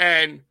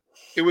 and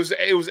it was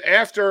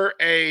after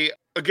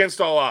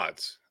Against All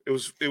Odds. It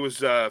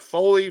was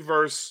Foley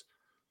versus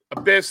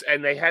Abyss,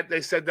 and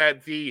they said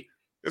that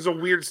there's a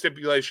weird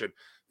stipulation.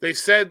 They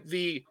said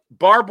the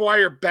barbed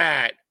wire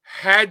bat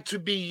had to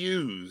be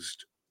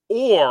used,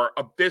 or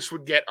Abyss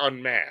would get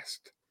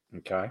unmasked.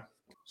 Okay.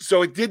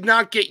 So it did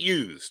not get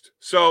used.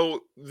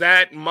 So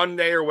that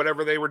Monday or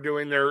whatever they were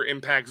doing their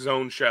Impact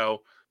Zone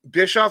show,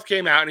 Bischoff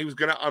came out and he was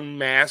going to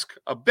unmask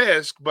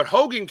Abyss, but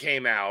Hogan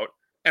came out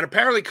and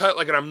apparently cut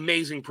like an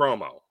amazing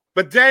promo,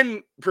 but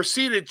then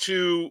proceeded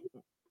to,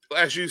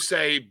 as you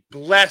say,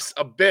 bless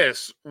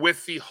Abyss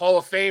with the Hall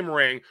of Fame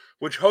ring,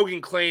 which Hogan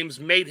claims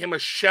made him a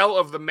shell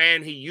of the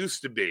man he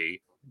used to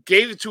be,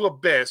 gave it to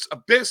Abyss.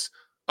 Abyss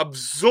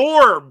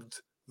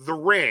absorbed the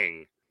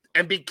ring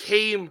and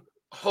became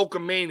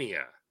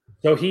Hulkamania.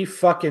 So he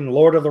fucking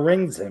Lord of the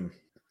Rings him.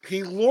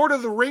 He Lord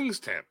of the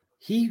Rings him.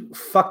 He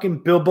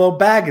fucking Bilbo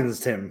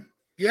Baggins him.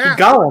 Yeah.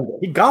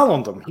 He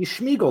Gollum'd him. He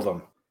Schmiegeled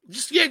him.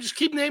 Just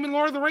keep naming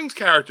Lord of the Rings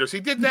characters.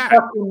 He did that.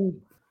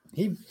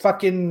 He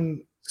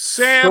fucking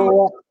Sam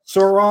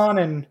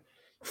Sauron and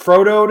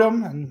Frodo'd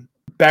him and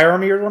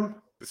Boromir'd him.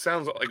 It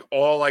sounds like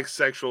all like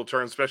sexual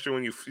terms, especially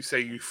when you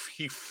say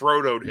he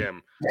Frodo'd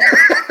him.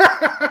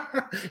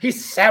 He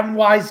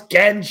Samwise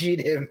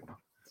Gange'd him.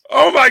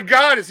 Oh my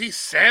God, is he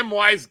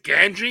Samwise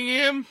Ganging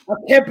him? I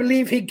can't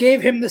believe he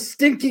gave him the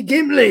stinky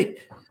Gimli.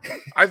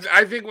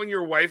 I think when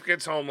your wife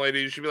gets home later,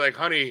 you should be like,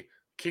 honey,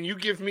 can you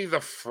give me the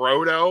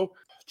Frodo?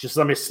 Just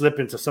let me slip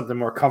into something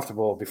more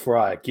comfortable before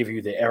I give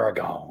you the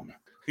Aragorn.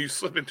 You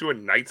slip into a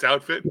knight's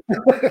outfit?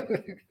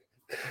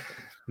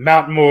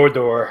 Mount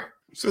Mordor.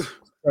 So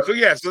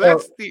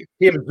that's the...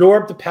 He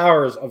absorbed the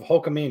powers of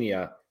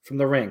Hulkamania from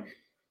the ring.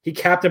 He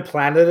Captain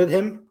Planeted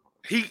him.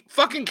 He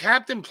fucking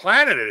Captain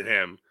Planeted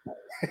him.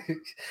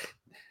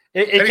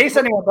 In case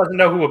anyone doesn't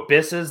know who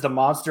Abyss is, the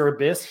Monster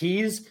Abyss,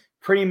 he's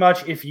pretty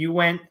much if you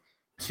went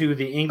to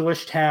the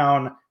English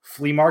town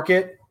flea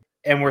market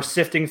and were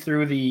sifting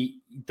through the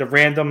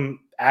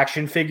random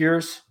action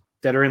figures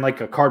that are in like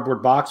a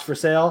cardboard box for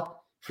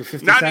sale for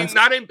 50 cents.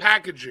 Not in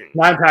packaging.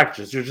 Not in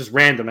packages. They're just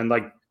random and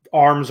like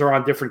arms are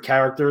on different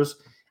characters.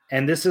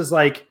 And this is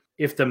like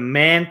if the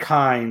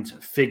Mankind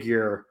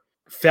figure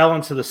fell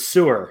into the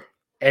sewer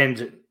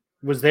and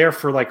was there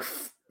for like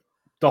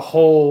the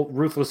whole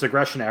Ruthless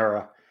Aggression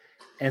era,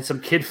 and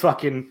some kid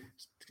fucking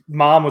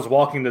mom was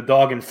walking the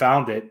dog and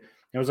found it. And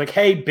it was like,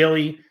 hey,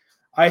 Billy,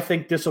 I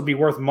think this will be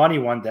worth money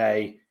one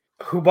day.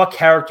 What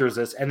character is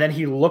this? And then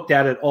he looked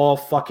at it all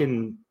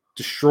fucking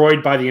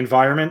destroyed by the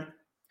environment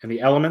and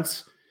the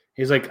elements.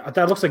 He's like,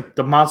 that looks like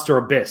the Monster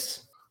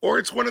Abyss. Or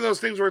it's one of those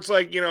things where it's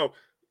like, you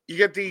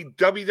get the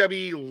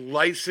WWE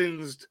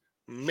licensed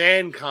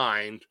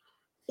Mankind,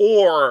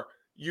 or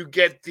you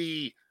get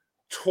the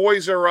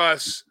Toys R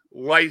Us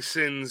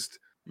licensed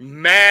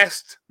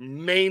masked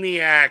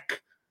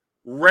maniac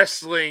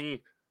wrestling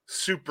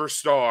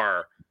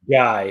superstar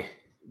guy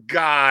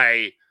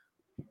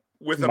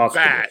with a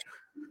bat.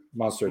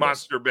 Monster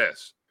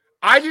Abyss.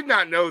 I did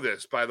not know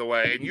this, by the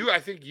way, and I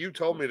think you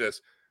told me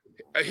this.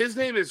 His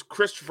name is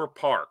Christopher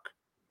Park.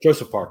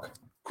 Joseph Park.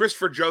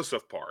 Christopher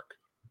Joseph Park.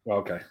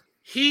 Okay.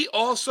 He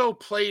also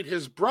played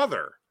his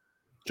brother.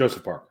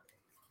 Joseph Park.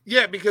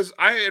 Yeah, because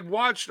I had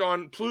watched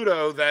on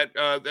Pluto that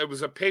there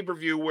was a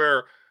pay-per-view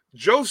where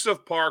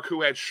Joseph Park,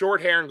 who had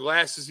short hair and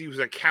glasses, he was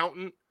an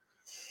accountant,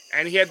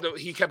 and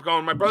he kept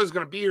going, my brother's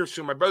going to be here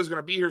soon, my brother's going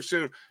to be here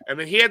soon, and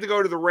then he had to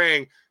go to the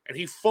ring, and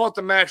he fought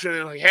the match, and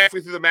then like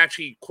halfway through the match,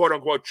 he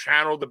quote-unquote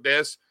channeled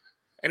Abyss,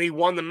 and he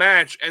won the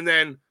match, and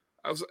then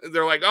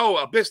they're like, oh,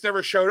 Abyss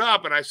never showed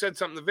up, and I said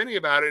something to Vinny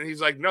about it, and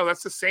he's like, no,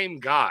 that's the same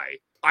guy.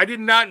 I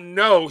did not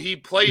know he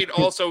played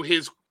also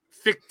his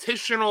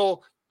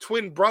fictional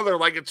twin brother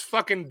like it's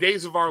fucking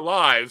Days of Our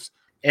Lives.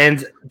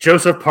 And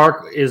Joseph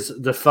Park is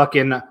the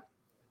fucking,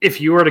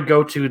 if you were to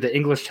go to the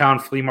English Town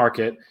flea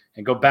market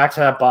and go back to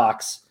that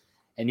box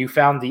and you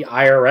found the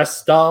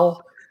IRS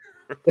doll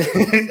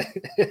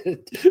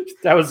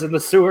that was in the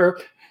sewer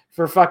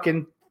for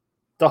fucking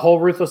the whole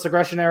Ruthless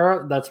Aggression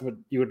era, that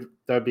would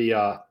be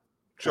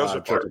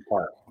Joseph Park.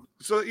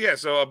 So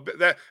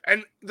that,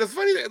 and the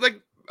funny thing,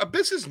 like,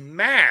 Abyss's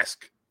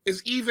mask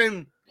is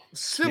even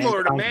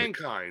similar to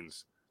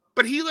Mankind's,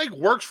 but he like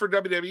works for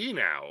WWE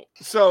now.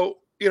 So,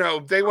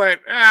 they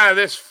went,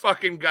 this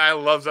fucking guy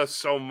loves us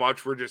so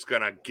much, we're just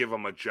going to give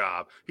him a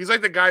job. He's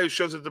like the guy who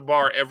shows at the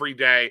bar every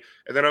day,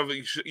 and then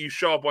you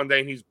show up one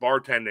day and he's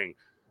bartending.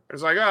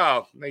 It's like,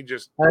 oh, they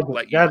just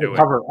let you do it.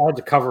 I had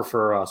to cover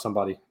for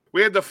somebody.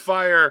 We had to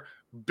fire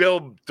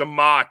Bill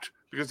DeMott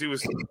because he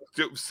was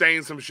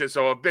saying some shit.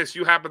 So, Abyss,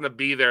 you happen to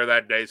be there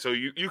that day, so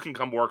you can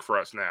come work for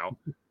us now.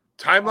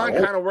 Timeline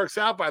kind of works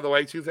out, by the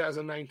way,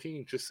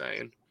 2019, just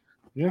saying.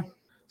 Yeah.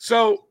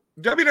 So,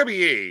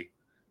 WWE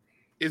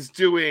is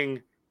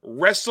doing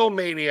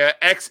WrestleMania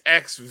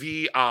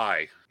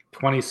XXVI.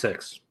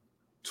 26.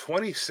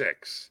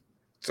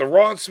 It's a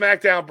Raw and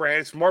SmackDown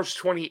brand. It's March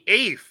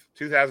 28th,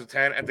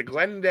 2010, at the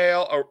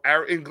Glendale,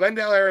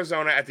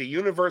 Arizona, at the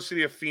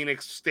University of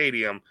Phoenix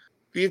Stadium.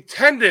 The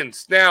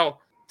attendance, now,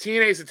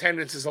 TNA's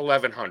attendance is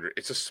 1,100.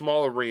 It's a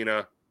small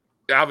arena.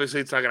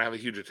 Obviously, it's not going to have a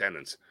huge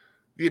attendance.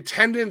 The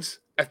attendance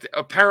at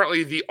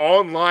apparently the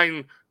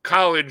online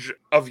college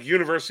of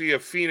University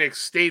of Phoenix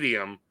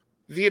Stadium,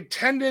 the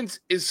attendance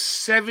is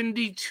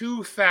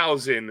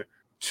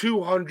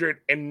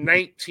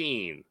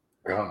 72,219.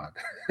 God.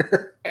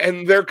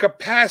 And their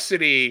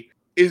capacity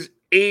is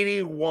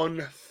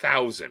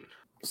 81,000.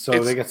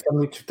 So they got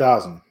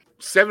 72,000.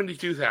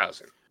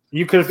 72,000.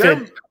 You could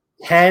fit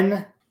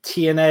 10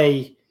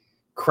 TNA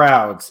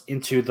crowds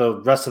into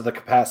the rest of the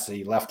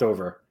capacity left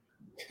over.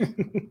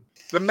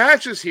 The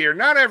matches here,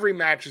 not every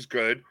match is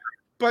good,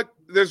 but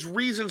there's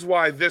reasons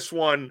why this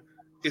one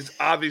is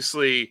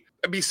obviously,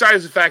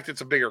 besides the fact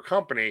it's a bigger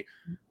company,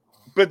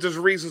 but there's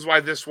reasons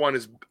why this one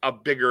is a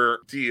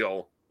bigger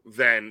deal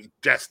than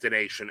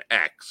Destination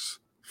X.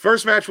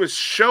 First match was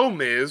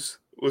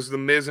was the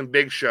Miz and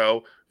Big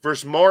Show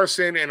versus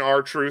Morrison and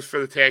R-Truth for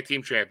the tag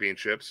team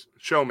championships.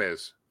 Show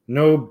Miz.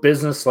 No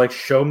business like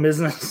show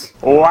business.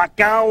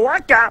 Waka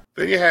waka.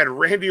 Then you had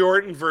Randy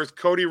Orton versus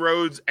Cody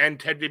Rhodes and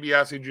Ted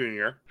DiBiase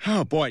Jr.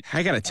 Oh boy,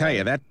 I gotta tell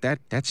you,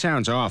 that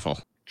sounds awful.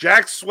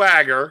 Jack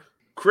Swagger,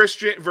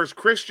 Christian,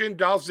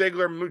 Dolph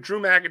Ziggler, Drew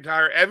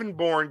McIntyre, Evan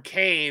Bourne,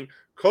 Kane,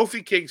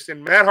 Kofi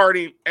Kingston, Matt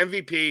Hardy,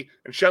 MVP,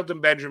 and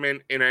Shelton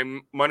Benjamin in a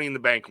Money in the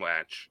Bank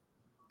match.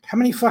 How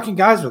many fucking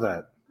guys were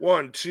that?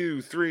 1,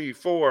 2, 3,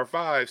 4,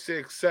 5,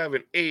 6,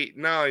 7, 8,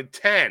 9,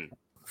 10.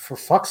 For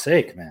fuck's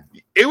sake, man.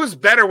 It was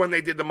better when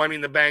they did the Money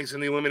in the Banks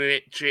and the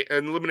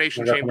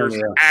Elimination Chambers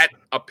at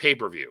a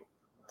pay-per-view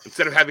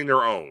instead of having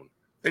their own.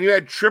 Then you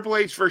had Triple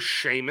H versus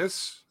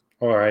Sheamus.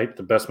 All right,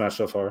 the best match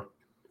so far.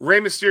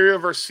 Rey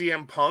Mysterio versus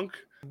CM Punk.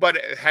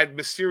 But had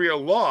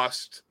Mysterio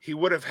lost, he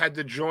would have had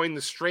to join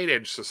the Straight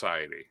Edge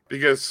Society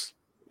because,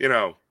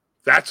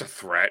 that's a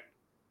threat.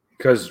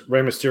 Because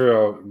Rey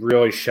Mysterio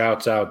really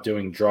shouts out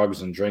doing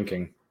drugs and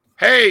drinking.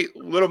 Hey,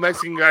 little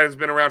Mexican guy that's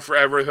been around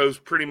forever, who's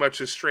pretty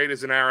much as straight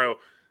as an arrow.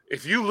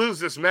 If you lose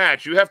this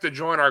match, you have to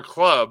join our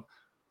club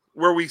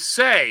where we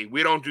say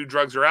we don't do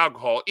drugs or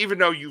alcohol, even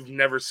though you've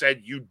never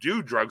said you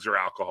do drugs or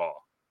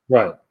alcohol.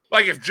 Right.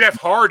 Like if Jeff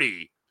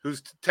Hardy,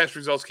 whose test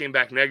results came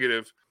back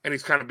negative, and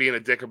he's kind of being a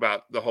dick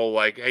about the whole,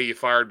 like, hey, you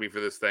fired me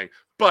for this thing.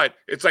 But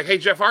it's like, hey,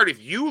 Jeff Hardy,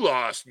 if you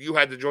lost, you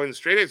had to join the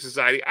Straight Edge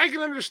Society. I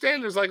can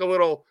understand there's like a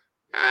little,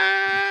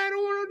 I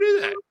don't want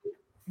do that.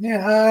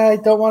 Yeah, I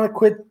don't want to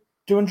quit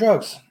doing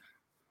drugs.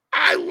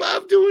 I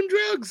love doing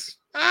drugs.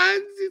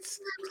 It's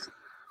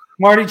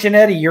Marty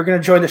Jannetty, you're going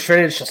to join the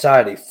Straight Edge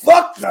Society.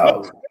 Fuck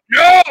no.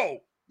 No.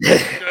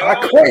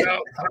 I quit.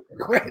 No. I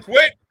quit.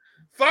 Quit.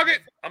 Fuck it.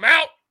 I'm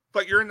out.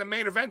 But you're in the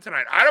main event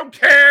tonight. I don't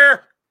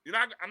care.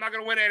 I'm not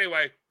going to win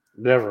anyway.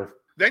 Never.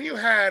 Then you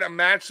had a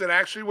match that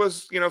actually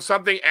was,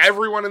 something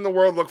everyone in the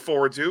world looked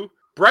forward to.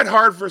 Bret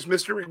Hart versus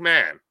Mr.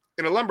 McMahon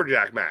in a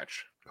lumberjack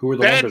match. Who were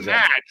the Bad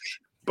lumberjacks? match,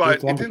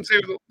 but it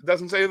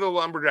doesn't say who the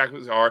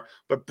lumberjacks are.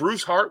 But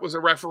Bruce Hart was a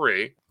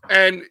referee,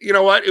 and you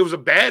know what? It was a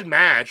bad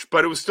match,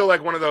 but it was still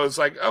like one of those,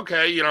 like,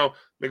 okay,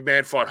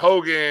 McMahon fought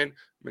Hogan,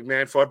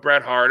 McMahon fought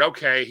Bret Hart.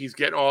 Okay, he's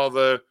getting all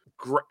the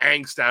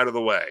angst out of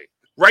the way.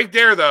 Right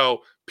there, though,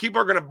 people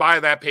are going to buy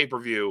that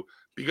pay-per-view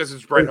because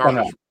it's Bret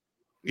Hart.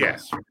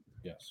 Yes.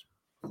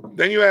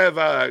 Then you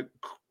have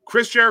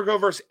Chris Jericho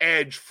versus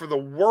Edge for the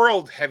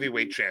World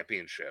Heavyweight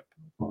Championship,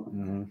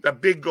 the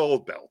big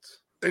gold belt.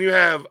 Then you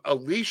have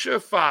Alicia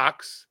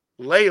Fox,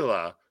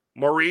 Layla,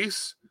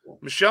 Maurice,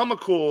 Michelle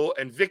McCool,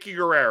 and Vicky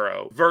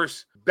Guerrero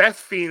versus Beth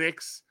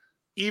Phoenix,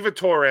 Eva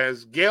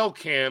Torres, Gail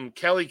Kim,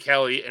 Kelly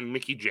Kelly, and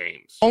Mickie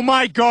James. Oh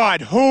my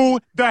God, who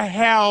the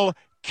hell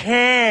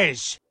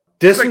cares?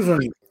 This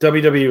season,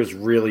 WWE was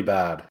really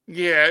bad.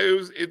 Yeah,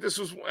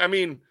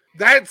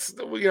 that's,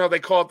 they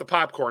call it the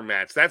popcorn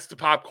match. That's the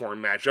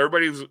popcorn match.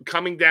 Everybody was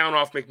coming down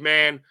off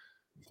McMahon,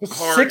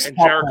 Hart, and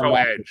Jericho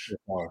Edge.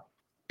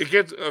 It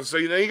gets so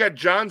you got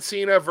John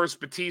Cena versus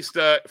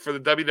Batista for the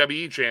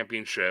WWE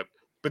Championship,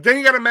 but then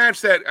you got a match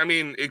that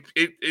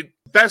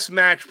best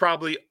match,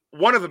 probably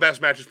one of the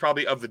best matches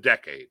probably of the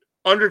decade.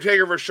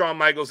 Undertaker versus Shawn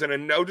Michaels in a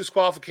no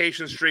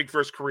disqualification streak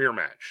versus career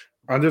match.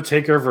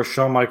 Undertaker versus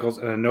Shawn Michaels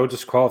in a no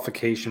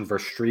disqualification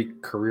versus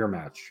streak career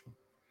match.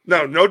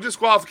 No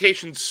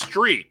disqualification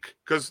streak,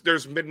 because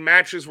there's been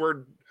matches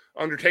where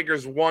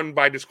Undertaker's won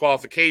by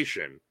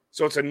disqualification.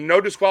 So it's a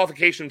no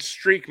disqualification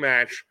streak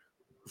match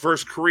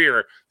versus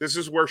career. This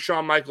is where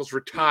Shawn Michaels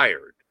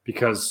retired.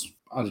 Because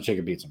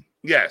Undertaker beats him.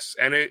 Yes,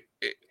 and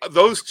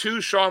those two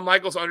Shawn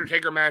Michaels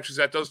Undertaker matches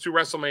at those two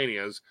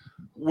WrestleManias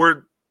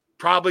were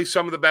probably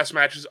some of the best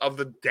matches of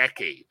the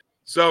decade.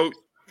 So,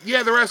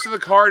 yeah, the rest of the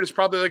card is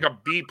probably like a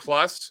B+.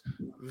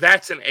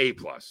 That's an A+.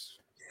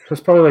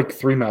 There's probably like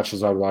 3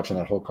 matches I would watch in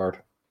that whole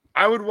card.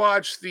 I would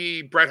watch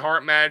the Bret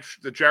Hart match,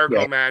 the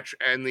Jericho match,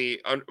 and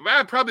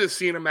probably the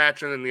Cena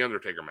match, and then the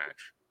Undertaker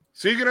match.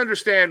 So you can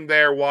understand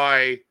there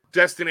why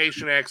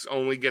Destination X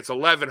only gets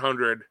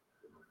 1,100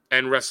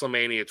 and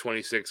WrestleMania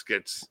 26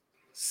 gets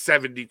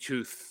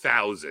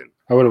 72,000.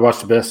 I would have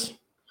watched Abyss.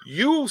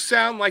 You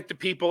sound like the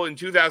people in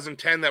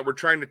 2010 that were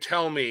trying to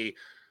tell me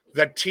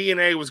that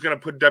TNA was going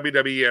to put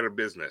WWE out of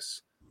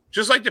business.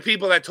 Just like the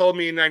people that told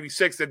me in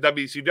 96 that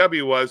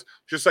WCW was,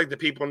 just like the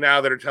people now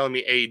that are telling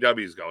me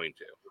AEW is going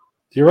to.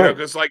 You're right.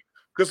 Because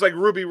like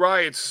Ruby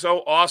Riot's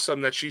so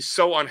awesome that she's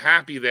so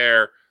unhappy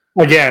there.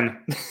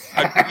 Again.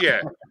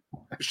 Yeah.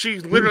 She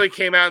literally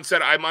came out and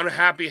said, I'm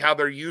unhappy how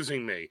they're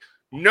using me.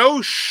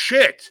 No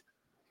shit.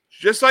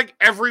 Just like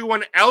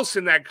everyone else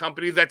in that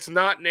company that's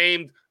not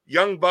named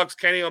Young Bucks,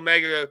 Kenny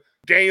Omega,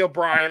 Daniel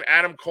Bryan,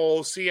 Adam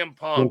Cole, CM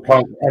Punk,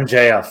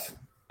 MJF.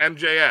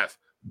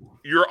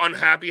 You're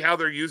unhappy how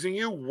they're using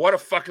you? What a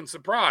fucking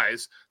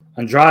surprise.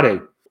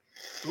 Andrade.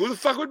 Who the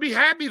fuck would be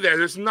happy there?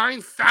 There's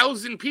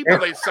 9,000 people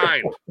they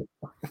signed.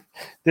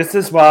 This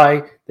is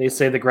why they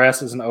say the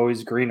grass isn't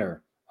always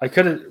greener. We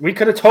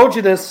could have told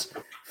you this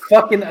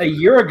fucking a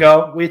year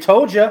ago. We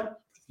told you.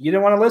 You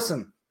didn't want to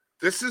listen.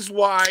 This is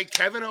why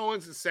Kevin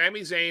Owens and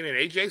Sami Zayn and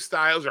AJ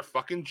Styles are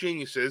fucking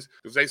geniuses.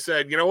 Because they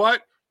said, you know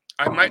what?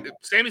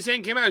 Sami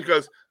Zayn came out and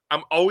goes,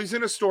 I'm always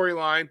in a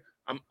storyline.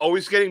 I'm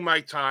always getting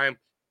mic time.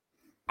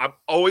 I'm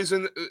always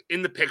in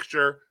the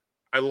picture.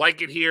 I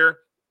like it here.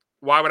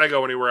 Why would I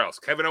go anywhere else?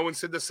 Kevin Owens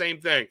said the same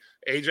thing.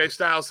 AJ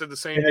Styles said the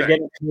same thing. They're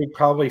getting paid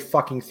probably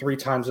fucking 3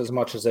 times as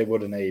much as they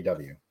would in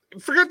AEW.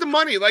 Forget the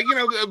money. Like,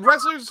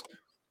 wrestlers.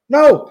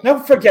 No, never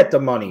forget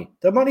the money.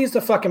 The money is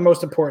the fucking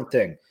most important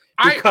thing.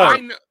 Because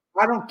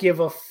I don't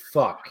give a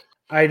fuck.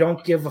 I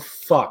don't give a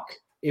fuck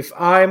if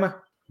I'm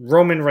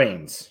Roman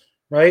Reigns,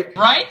 right?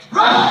 Right.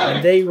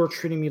 And they were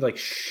treating me like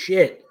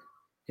shit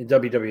in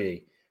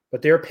WWE.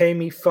 But they're paying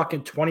me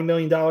fucking $20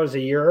 million a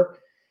year.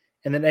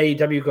 And then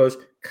AEW goes,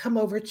 come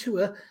over to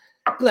a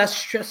less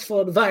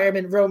stressful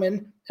environment,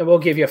 Roman, and we'll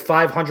give you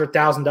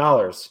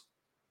 $500,000.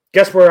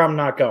 Guess where I'm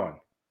not going?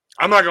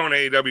 I'm not going to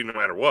AEW no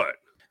matter what.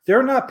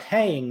 They're not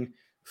paying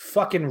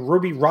fucking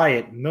Ruby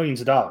Riott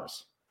millions of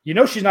dollars. You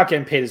know she's not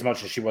getting paid as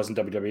much as she was in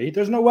WWE.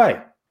 There's no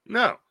way.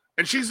 No.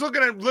 And she's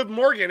looking at Liv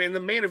Morgan in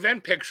the main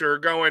event picture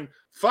going,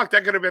 fuck,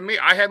 that could have been me.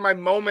 I had my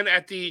moment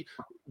at the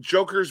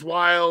Joker's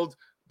Wild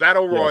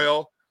Battle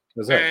Royal.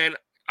 And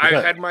I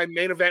had my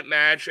main event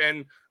match,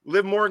 and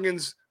Liv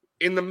Morgan's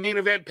in the main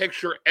event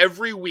picture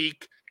every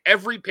week,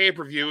 every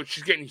pay-per-view.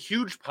 She's getting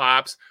huge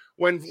pops.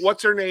 When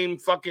what's-her-name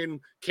fucking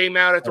came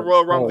out at the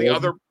Royal Rumble, the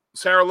other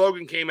Sarah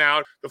Logan came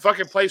out, the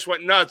fucking place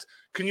went nuts.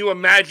 Can you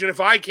imagine if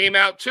I came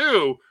out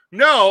too?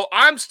 No,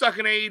 I'm stuck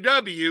in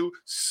AEW,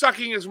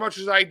 sucking as much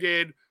as I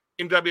did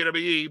in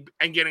WWE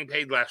and getting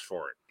paid less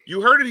for it.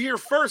 You heard it here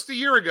first a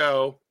year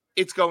ago.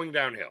 It's going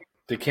downhill.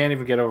 They can't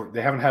even get over.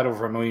 They haven't had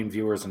over 1 million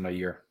viewers in a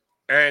year.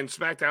 And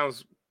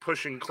SmackDown's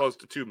pushing close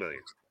to 2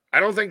 million. I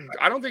don't think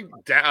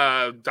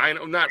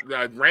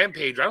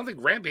Rampage. I don't think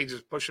Rampage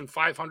is pushing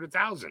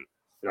 500,000.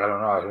 I don't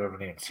know. I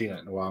haven't even seen it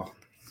in a while.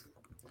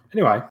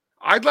 Anyway,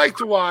 I'd like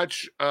to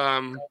watch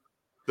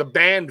the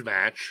band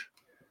match.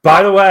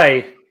 By the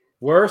way,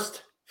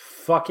 worst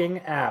fucking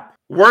app.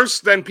 Worse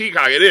than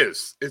Peacock. It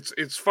is.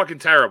 It's fucking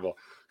terrible.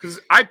 Because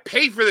I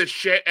pay for this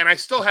shit and I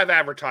still have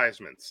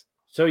advertisements.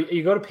 So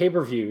you go to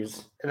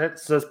pay-per-views and it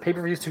says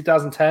pay-per-views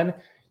 2010.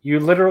 You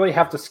literally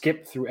have to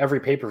skip through every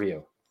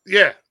pay-per-view.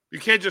 Yeah. You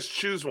can't just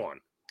choose one.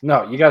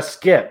 No, you got to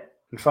skip.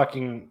 And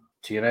fucking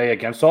TNA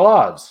Against All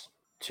Odds.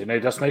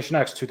 TNA Destination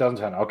X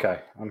 2010. Okay,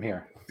 I'm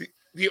here.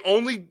 The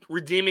only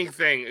redeeming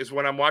thing is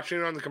when I'm watching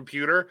it on the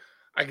computer,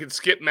 I can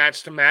skip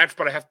match to match,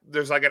 but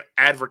there's like an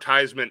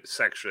advertisement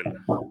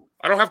section.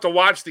 I don't have to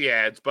watch the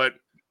ads, but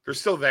they're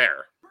still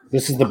there.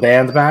 This is the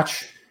band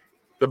match?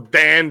 The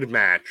band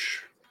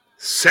match.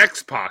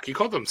 Sex Pac. He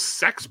called them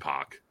Sex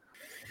Pac.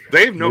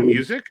 They have no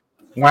music?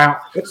 Wow.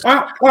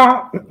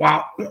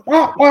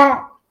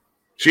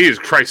 Jesus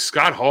Christ,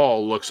 Scott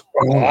Hall looks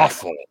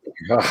awful.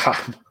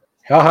 God.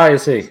 How high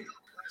is he?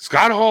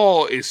 Scott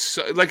Hall is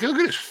so, like, look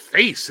at his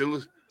face. It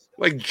looks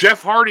like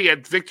Jeff Hardy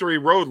at Victory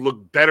Road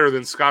looked better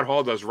than Scott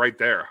Hall does right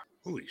there.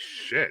 Holy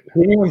shit.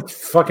 He didn't even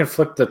fucking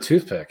flick the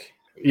toothpick.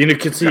 You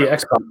can see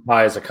X-Pac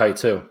high as a kite,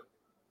 too.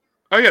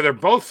 Oh, yeah, they're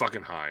both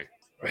fucking high.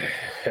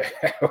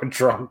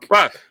 Drunk.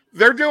 But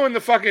they're doing the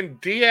fucking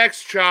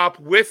DX chop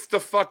with the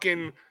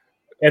fucking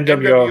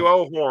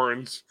NWO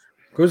horns.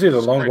 Who's he,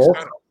 the Lone Wolf?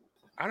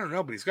 I don't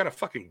know, but he's got a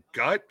fucking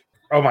gut.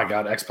 Oh, my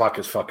God. X-Pac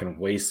is fucking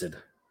wasted.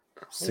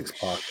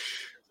 Six-pack.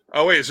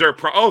 Oh, wait, is there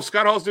a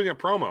Scott Hall's doing a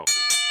promo.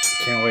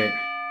 Can't wait.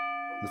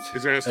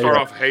 He's going to start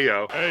off, hey,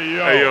 yo. Hey,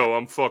 yo. Hey, yo,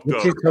 I'm fucked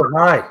up. He's so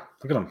high.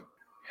 Look at him.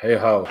 Hey,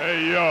 ho.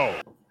 Hey,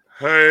 yo.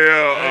 Hey,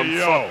 yo, I'm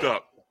fucked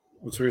up.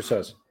 That's what he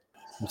says.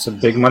 It's a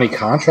big money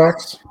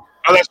contract?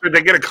 Oh, that's right.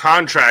 They get a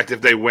contract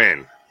if they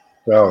win.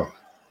 Oh,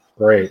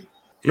 great.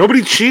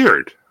 Nobody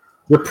cheered.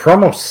 Your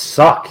promos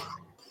suck.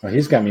 Oh,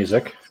 he's got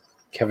music.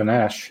 Kevin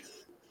Nash.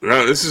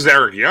 No, this is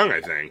Eric Young,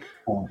 I think.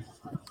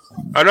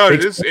 Oh no,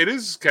 it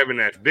is Kevin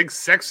Nash. Big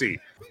Sexy.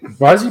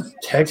 Why is he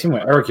tag teaming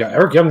with Eric Young?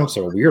 Eric Young looks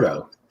like a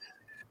weirdo.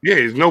 Yeah,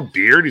 he's no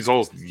beard. He's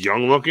all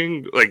young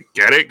looking. Like,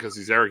 get it? Because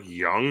he's Eric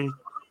Young.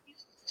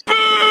 Boo!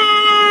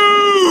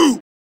 I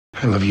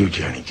love you,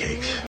 Johnny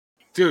Cakes.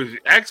 Dude,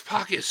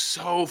 X-Pac is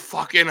so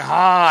fucking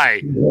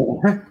high.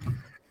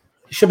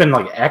 He should have been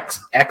like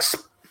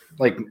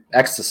like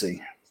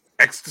ecstasy.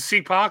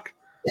 Ecstasy Pac?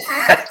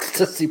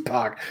 Ecstasy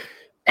Pac.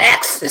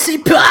 Ecstasy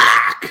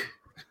Pac!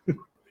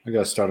 I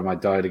gotta start on my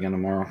diet again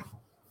tomorrow.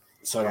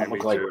 So I don't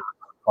look like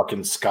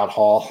fucking Scott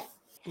Hall.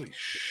 Holy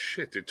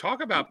shit, dude.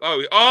 Talk about...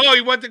 Oh,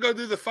 he went to go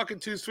do the fucking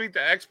Too Sweet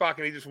to X-Pac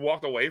and he just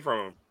walked away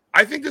from him.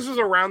 I think this was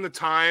around the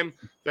time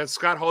that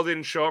Scott Hall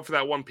didn't show up for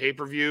that one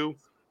pay-per-view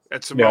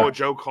that Samoa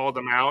Joe called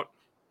him out.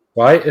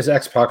 Why is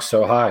X-Pac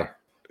so high?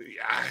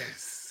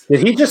 Yes.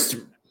 Did he just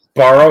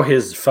borrow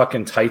his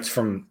fucking tights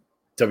from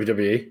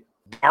WWE?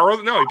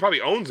 No, he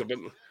probably owns them, but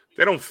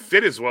they don't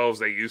fit as well as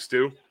they used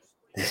to.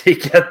 Did he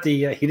get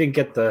he didn't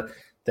get the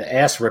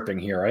ass ripping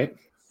here, right?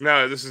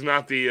 No, this is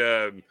not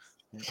the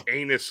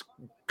anus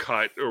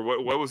cut, or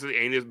what was it?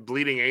 Anus,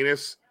 bleeding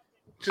anus?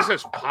 It just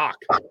says Pac.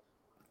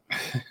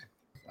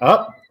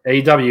 Up,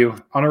 AEW,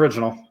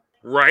 unoriginal.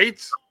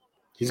 Right?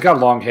 He's got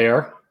long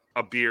hair.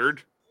 A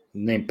beard.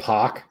 Named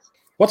Pac.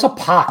 What's a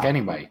Pac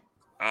anyway?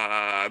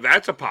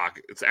 That's a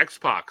Pac. It's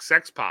X-Pac,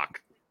 Sex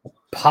Pac.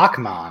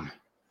 Pac-Man.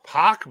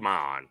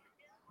 Pac-Man.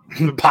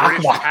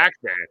 Pac-Man.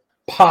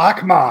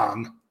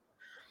 Pac-Man.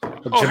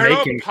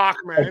 Hello,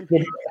 Pac-Man.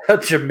 A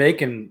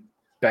Jamaican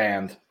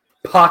band.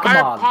 Pac-Man. I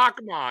have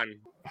Pac-Man.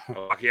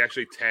 Oh, he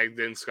actually tagged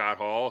in Scott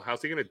Hall.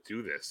 How's he going to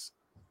do this?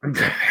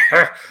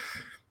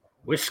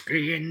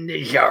 Whiskey in the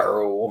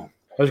yarrow.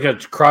 I was going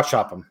to crotch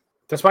chop him.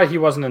 That's why he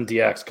wasn't in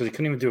DX, because he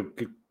couldn't even do a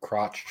good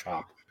crotch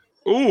chop.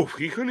 Ooh,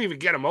 he couldn't even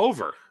get him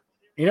over.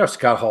 You know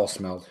Scott Hall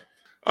smelled?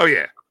 Oh,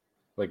 yeah.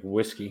 Like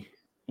whiskey.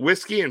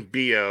 Whiskey and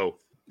B.O.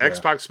 Yeah.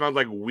 X-Pac smelled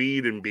like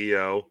weed and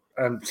B.O.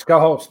 And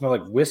Scott Hall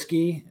smelled like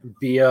whiskey,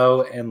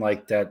 B.O., and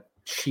like that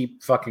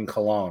cheap fucking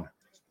cologne.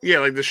 Yeah,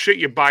 like the shit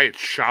you buy at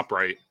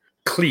ShopRite.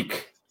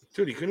 Clique.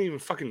 Dude, he couldn't even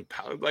fucking...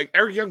 Like,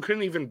 Eric Young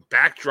couldn't even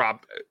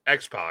backdrop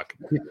X-Pac.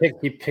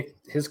 He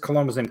picked... His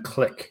cologne was in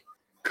Click.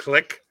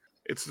 Click?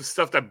 It's the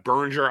stuff that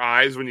burns your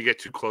eyes when you get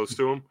too close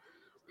to him.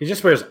 He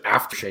just wears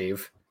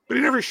aftershave. But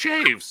he never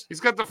shaves. He's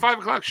got the 5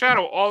 o'clock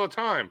shadow all the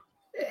time.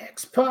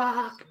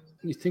 X-Pac.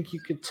 You think you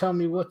could tell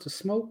me what to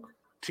smoke?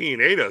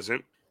 TNA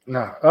doesn't.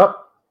 No.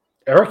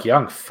 Eric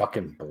Young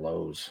fucking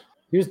blows.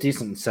 He was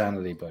decent in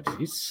Sanity, but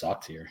he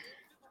sucked here.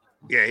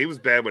 Yeah, he was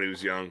bad when he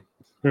was young.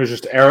 It was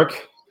just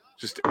Eric.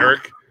 Just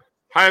Eric.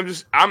 Hi,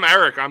 I'm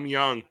Eric. I'm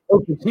young. Oh,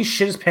 did he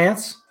shit his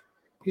pants?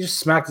 He just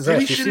smacked his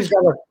ass.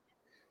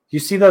 You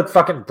see the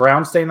fucking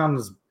brown stain on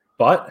his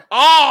butt?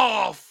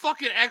 Oh,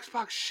 fucking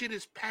X-Pac shit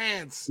his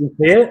pants. You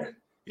see it?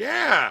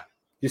 Yeah.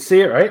 You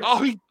see it, right?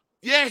 Oh, he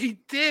did.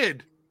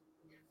 Did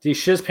he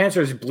shit his pants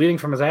or is he bleeding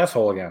from his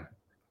asshole again?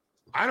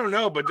 I don't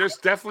know, but there's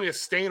definitely a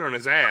stain on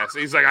his ass.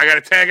 He's like, I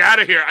gotta tag out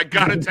of here. I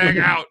gotta tag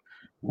out.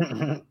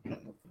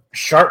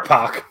 Shark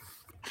Pac.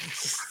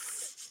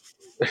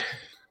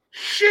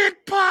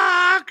 Shit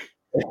Pac.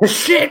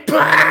 Shit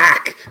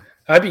Pac.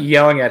 I'd be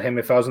yelling at him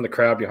if I was in the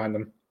crowd behind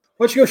him.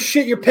 Why don't you go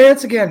shit your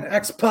pants again,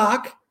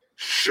 X-Pac?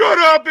 Shut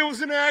up. It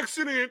was an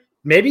accident.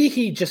 Maybe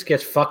he just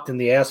gets fucked in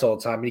the ass all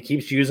the time and he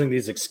keeps using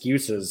these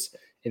excuses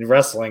in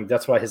wrestling.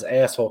 That's why his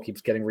asshole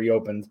keeps getting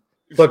reopened.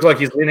 Look,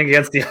 he's leaning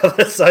against the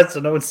other side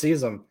so no one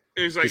sees him.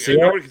 He's like,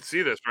 nobody can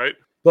see this, right?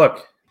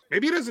 Look.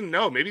 Maybe he doesn't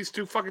know. Maybe he's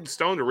too fucking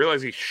stoned to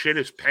realize he shit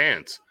his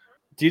pants.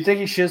 Do you think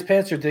he shit his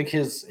pants or think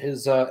his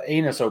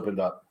anus opened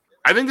up?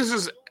 I think this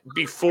is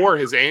before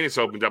his anus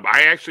opened up.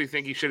 I actually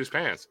think he shit his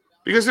pants.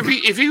 Because if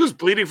he was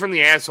bleeding from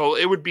the asshole,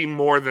 it would be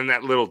more than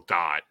that little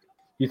dot.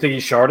 You think he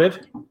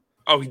sharted?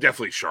 Oh, he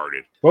definitely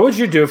sharted. What would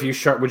you do if you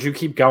shart? Would you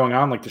keep going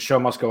on like the show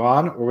must go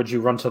on, or would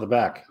you run to the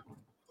back?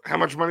 How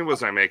much money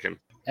was I making?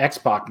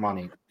 X-Pac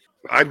money.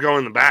 I'd go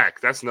in the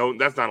back. That's not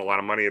a lot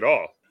of money at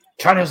all.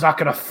 China's not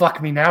gonna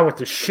fuck me now with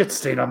the shit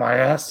stain on my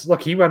ass.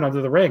 Look, he went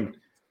under the ring.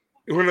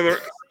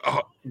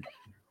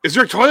 Is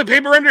there toilet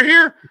paper under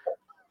here?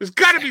 There's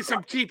got to be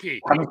some TP.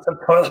 I need some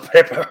toilet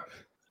paper.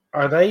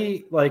 Are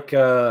they like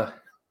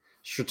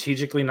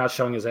strategically not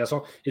showing his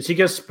asshole? Is he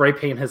gonna spray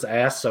paint his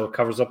ass so it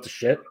covers up the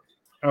shit?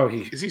 Oh,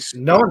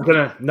 no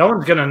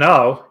one's gonna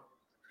know.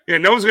 Yeah,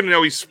 no one's gonna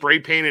know he spray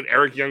painted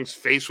Eric Young's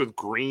face with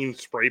green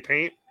spray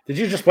paint. Did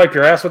you just wipe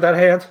your ass with that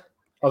hand?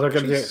 Oh, they're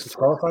gonna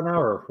disqualify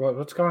now, or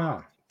what's going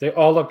on? They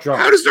all look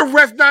drunk. How does the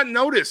ref not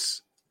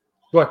notice?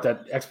 What,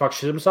 that X-Pac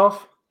shit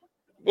himself?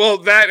 Well,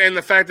 that and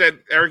the fact that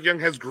Eric Young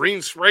has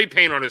green spray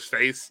paint on his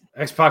face.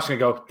 X-Pac's gonna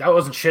go, that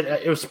wasn't shit.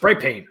 It was spray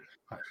paint.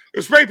 It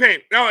was spray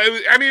paint. No,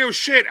 it was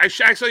shit. I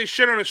actually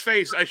shit on his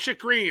face. I shit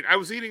green. I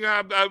was eating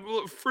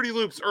Fruity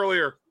Loops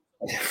earlier.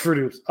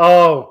 Fruity Loops.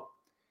 Oh.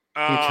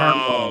 He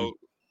turned on.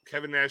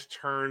 Kevin Nash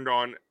turned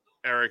on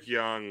Eric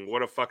Young.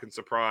 What a fucking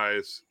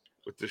surprise.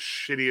 With the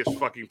shittiest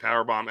fucking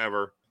powerbomb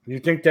ever. You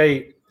think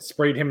they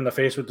sprayed him in the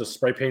face with the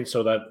spray paint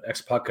so that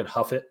X-Pac could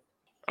huff it?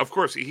 Of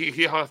course,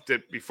 he huffed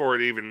it before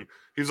it even.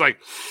 He's like,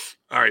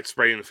 "All right,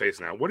 spray in the face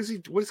now." What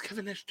is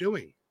Kevin Nash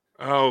doing?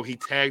 Oh, he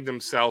tagged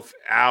himself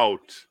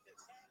out.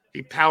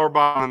 He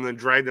powerbombed and then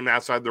dragged him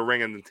outside the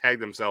ring and then tagged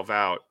himself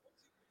out.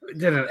 He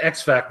did an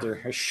X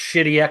Factor, a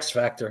shitty X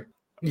Factor.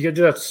 You gonna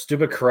do that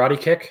stupid karate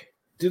kick?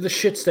 Do the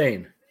shit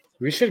stain.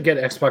 We should get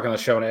X-Pac on the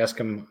show and ask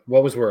him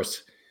what was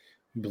worse,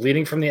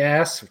 bleeding from the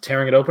ass,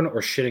 tearing it open,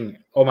 or shitting.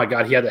 Oh my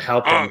God, he had to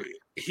help him.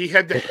 He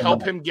had to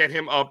help him get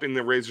him up in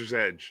the razor's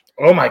edge.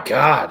 Oh my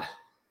God.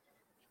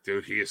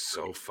 Dude, he is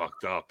so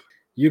fucked up.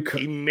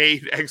 He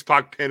made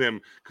X-Pac pin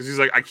him because he's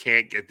like, I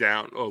can't get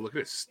down. Oh, look at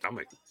his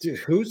stomach. Dude,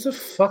 who's the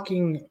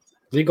fucking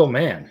legal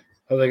man?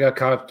 Oh, they got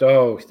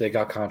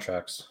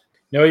contracts.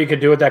 You know what you could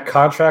do with that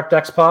contract,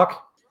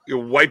 X-Pac? You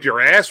wipe your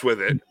ass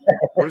with it.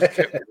 What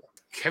is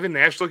Kevin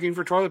Nash looking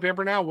for toilet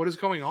paper now? What is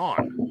going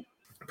on?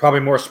 Probably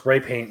more spray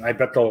paint. I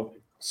bet they'll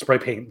spray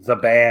paint the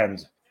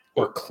band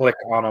or click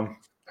on him.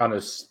 On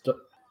his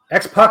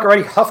X-Pac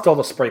already huffed all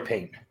the spray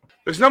paint.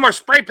 There's no more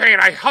spray paint.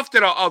 I huffed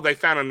it all. Oh, they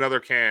found another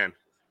can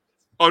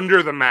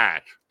under the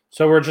mat.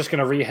 So we're just going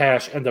to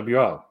rehash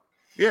NWO.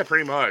 Yeah,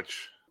 pretty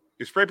much.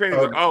 You spray painted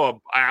an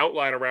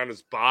outline around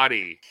his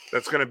body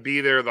that's going to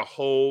be there the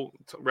whole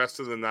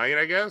rest of the night,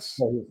 I guess.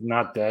 So he's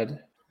not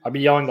dead. I'd be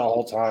yelling the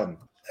whole time.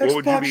 What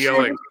would you be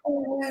yelling?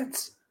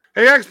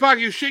 Hey, X-Pac,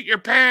 you shit your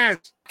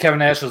pants. Kevin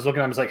Nash was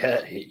looking at him. He's like,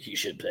 hey, you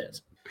shit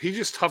pants. He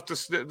just huffed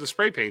the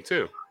spray paint,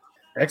 too.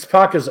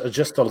 X-Pac is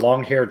just a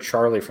long-haired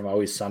Charlie from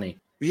Always Sunny.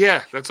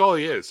 Yeah, that's all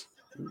he is.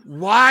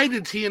 Why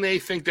did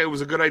TNA think that it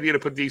was a good idea to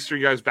put these three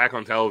guys back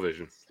on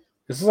television?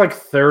 This is like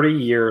 30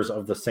 years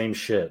of the same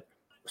shit.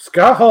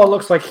 Scott Hall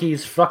looks like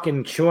he's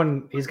fucking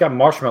chewing. He's got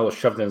marshmallows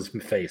shoved in his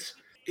face.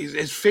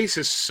 His face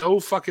is so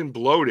fucking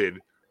bloated.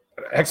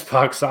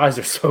 X-Pac's eyes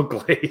are so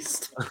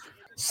glazed.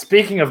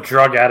 Speaking of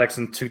drug addicts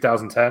in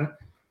 2010.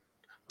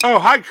 Oh,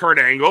 hi, Kurt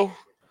Angle.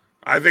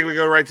 I think we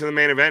go right to the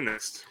main event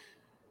next.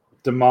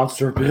 The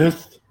Monster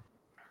Pit.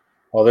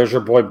 Oh, there's your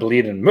boy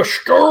bleeding.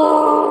 Mr.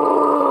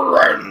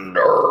 Anderson.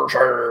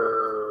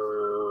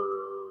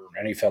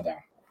 And he fell down.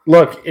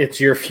 Look,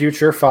 it's your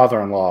future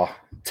father-in-law,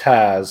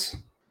 Taz.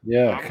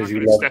 Yeah, because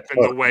you step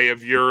in the way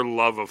of your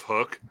love of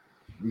Hook.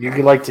 You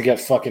like to get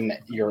fucking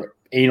your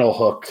anal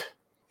hooked.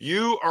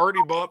 You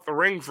already bought the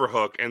ring for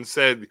Hook and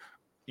said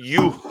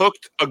you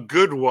hooked a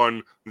good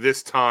one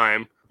this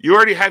time. You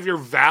already have your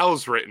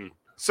vows written.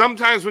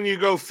 Sometimes when you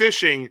go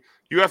fishing,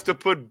 you have to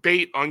put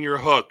bait on your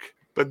hook.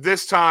 But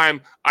this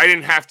time, I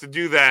didn't have to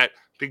do that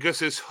because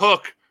his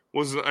hook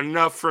was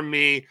enough for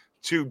me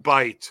to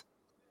bite.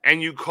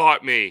 And you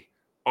caught me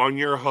on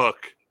your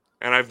hook.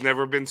 And I've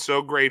never been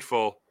so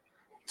grateful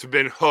to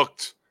been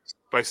hooked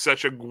by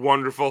such a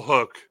wonderful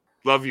hook.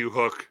 Love you,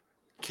 Hook.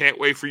 Can't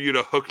wait for you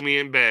to hook me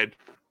in bed.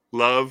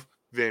 Love,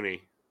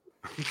 Vinny.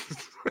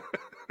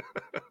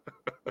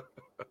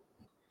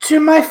 to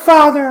my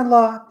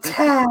father-in-law,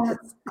 Taz,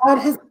 on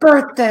his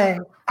birthday.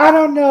 I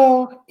don't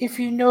know if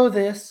you know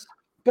this,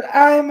 but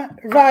I'm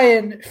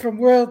Ryan from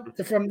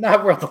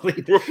not World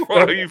Elite.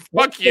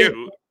 Fuck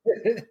you.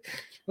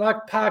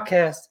 Lock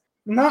Podcast.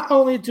 Not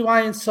only do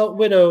I insult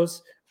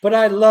widows, but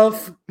I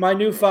love my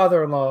new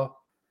father-in-law.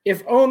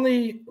 If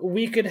only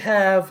we could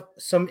have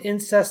some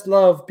incest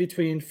love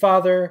between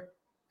father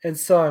and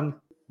son,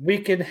 we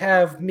can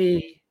have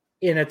me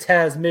in a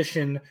Taz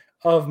mission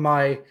of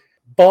my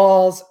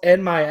balls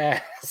and my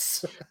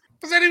ass.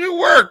 Does that even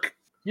work?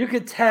 You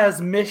could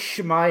Taz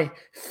mish my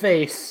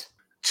face.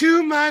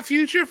 To my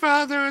future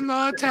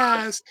father-in-law,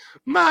 Taz,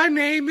 my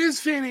name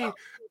is Vinny.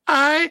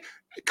 I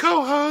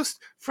co-host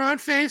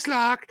Front Face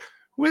Lock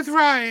with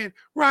Ryan.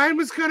 Ryan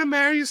was going to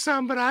marry your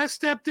son, but I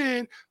stepped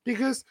in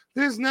because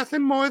there's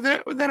nothing more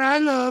that I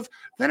love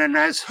than a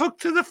nice hook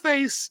to the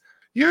face.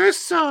 Your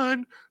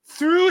son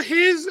threw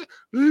his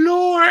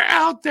lure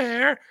out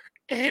there,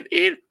 and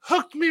it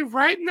hooked me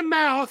right in the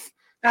mouth.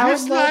 I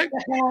would love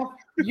to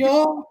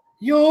have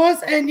yours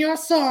and your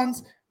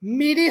son's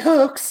meaty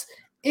hooks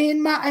in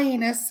my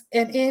anus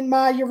and in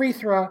my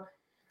urethra.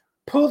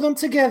 Pull them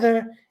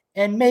together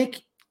and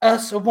make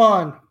us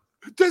one.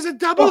 There's a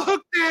double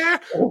hook there,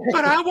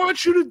 but I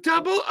want you to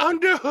double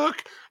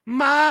underhook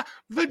my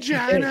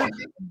vagina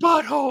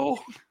butthole.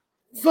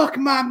 Fuck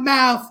my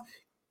mouth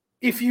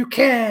if you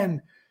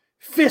can.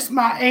 Fist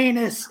my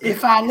anus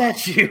if I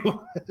let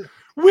you.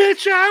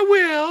 Which I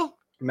will.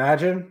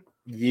 Imagine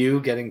you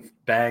getting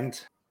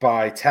banged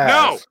by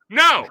Taz.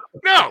 No.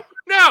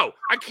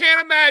 I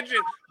can't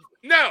imagine.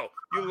 No,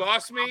 you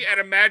lost me at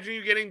imagine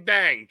you getting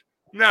banged.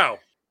 No.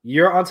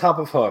 You're on top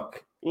of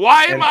Hook.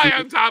 Why am I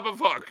on top of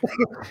Hook?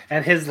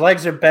 And his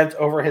legs are bent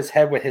over his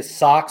head with his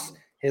socks,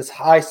 his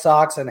high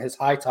socks, and his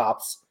high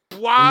tops.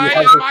 Why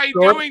am I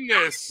doing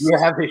this? You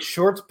have his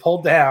shorts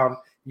pulled down.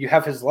 You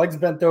have his legs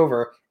bent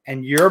over,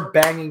 and you're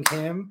banging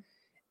him.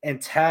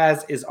 And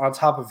Taz is on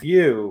top of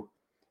you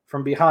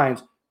from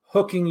behind,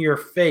 hooking your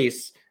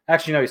face.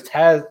 Actually, no, he's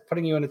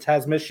putting you in a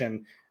Taz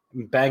mission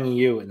and banging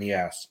you in the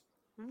ass.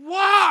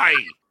 Why?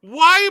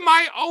 Why am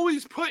I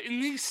always put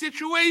in these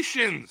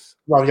situations?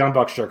 Well, the Young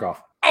Bucks jerk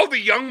off. Oh, the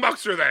Young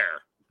Bucks are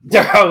there.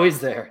 They're always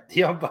there. The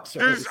Young Bucks are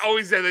They're just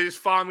always there. They just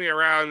follow me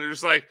around. They're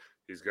just like,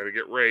 he's going to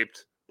get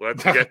raped.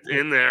 Let's get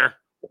in there.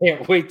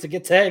 Can't wait to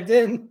get tagged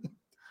in.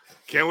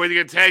 Can't wait to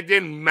get tagged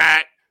in,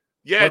 Matt.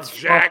 Yeah, it's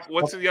Jack.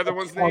 What's the other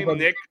one's name?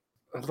 Nick?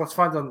 Let's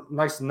find a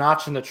nice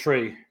notch in the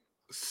tree.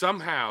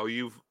 Somehow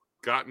you've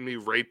gotten me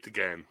raped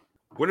again.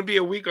 Wouldn't be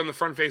a week on the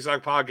Front Face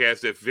Lock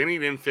podcast if Vinny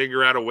didn't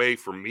figure out a way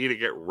for me to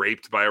get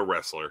raped by a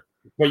wrestler.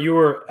 But you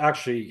were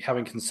actually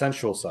having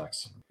consensual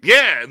sex.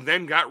 Yeah, and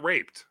then got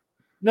raped.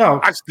 No,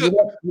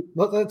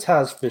 let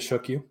Taz fish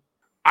hook you.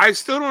 I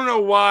still don't know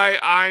why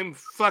I'm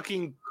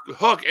fucking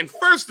Hook. And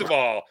first of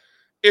all,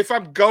 if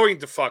I'm going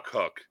to fuck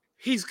Hook,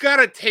 he's got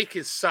to take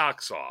his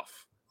socks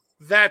off.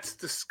 That's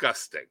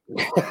disgusting.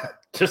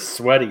 Just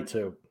sweaty,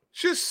 too.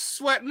 Just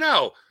sweat.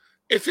 No.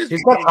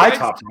 He's got high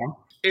tops on.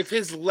 If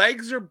his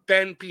legs are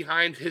bent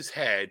behind his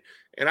head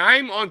and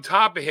I'm on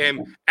top of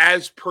him,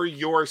 as per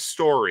your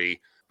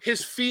story,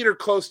 his feet are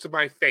close to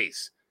my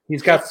face.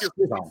 He's got shoes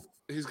on.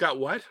 He's got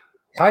what?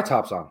 High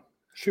tops on.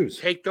 Shoes.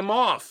 Take them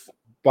off.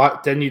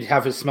 But then you'd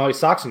have his smelly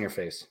socks on your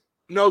face.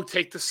 No,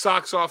 take the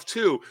socks off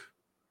too.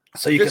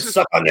 So you can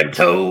suck on them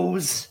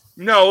toes.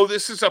 No,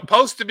 this is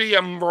supposed to be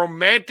a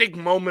romantic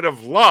moment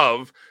of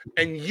love,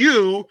 and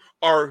you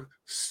are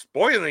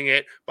spoiling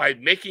it by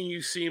making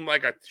you seem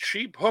like a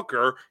cheap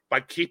hooker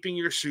by keeping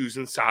your shoes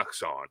and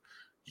socks on.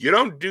 You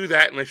don't do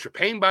that unless you're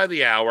paying by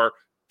the hour.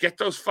 Get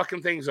those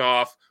fucking things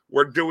off.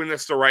 We're doing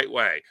this the right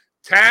way.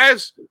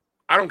 Taz,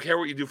 I don't care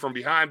what you do from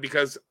behind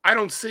because I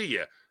don't see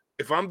you.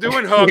 If I'm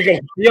doing Hook, you're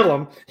gonna feel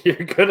them.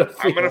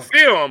 I'm gonna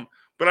feel them,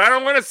 but I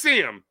don't want to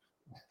see them.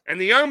 And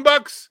the Young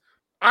Bucks,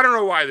 I don't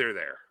know why they're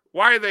there.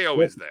 Why are they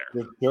always there?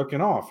 They're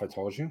jerking off. I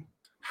told you.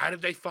 How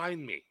did they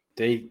find me?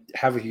 They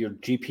have your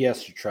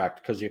GPS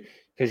tracked because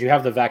you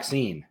have the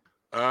vaccine.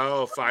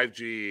 Oh,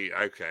 5G.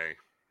 Okay.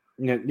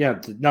 Yeah.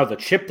 No, the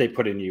chip they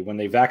put in you when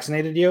they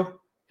vaccinated you.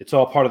 It's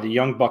all part of the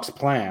Young Bucks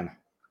plan.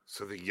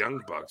 So the Young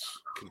Bucks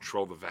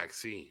control the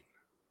vaccine.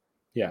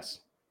 Yes.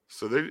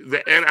 So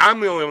and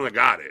I'm the only one that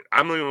got it.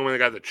 I'm the only one that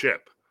got the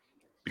chip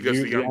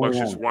because the Young Bucks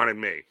just wanted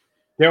me.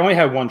 They only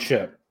had one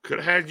chip. Could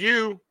have had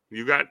you.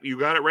 You got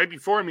it right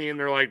before me, and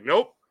they're like,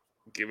 nope,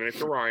 giving it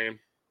to Ryan.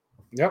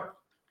 Yep.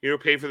 You know,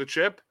 pay for the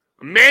chip?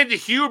 Amanda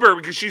Huber,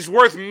 because she's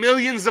worth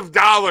millions of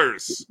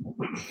dollars.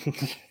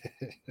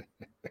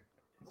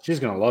 She's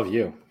gonna love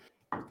you.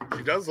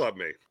 She does love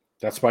me.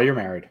 That's why you're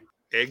married.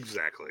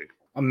 Exactly.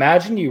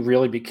 Imagine you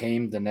really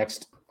became the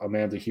next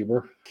Amanda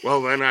Huber.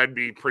 Well, then I'd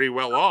be pretty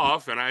well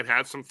off, and I'd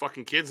have some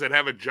fucking kids that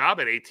have a job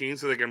at 18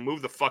 so they can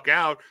move the fuck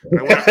out.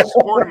 I won't have to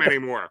support them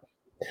anymore.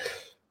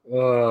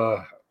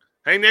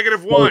 Hey,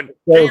 -1.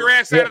 Get your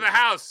ass out of the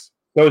house.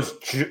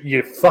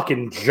 You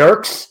fucking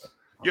jerks.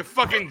 You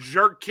fucking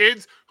jerk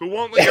kids who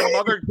won't let your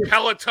mother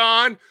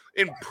Peloton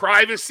in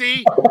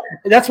privacy.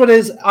 That's what it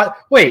is.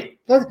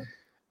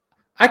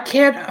 I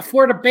can't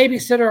afford a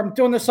babysitter. I'm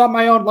doing this on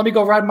my own. Let me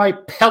go ride my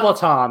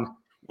Peloton.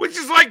 Which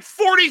is like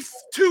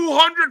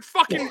 $4,200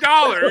 fucking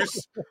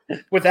dollars.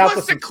 Without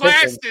plus the the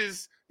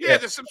classes. Yeah,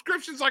 the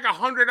subscription's like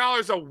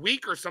 $100 a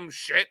week or some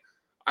shit.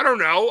 I don't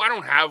know. I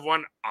don't have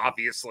one,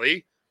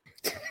 obviously.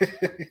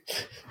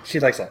 She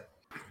likes that.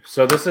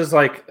 So this is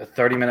like a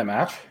 30-minute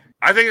match?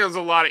 I think there's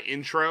a lot of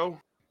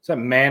intro. Is that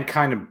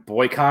Mankind and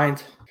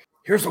Boykind?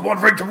 Here's the one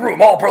ring to rule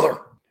 'em all, brother.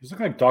 He's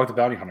looking like Dog the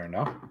Bounty Hunter,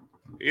 no?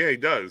 Yeah, he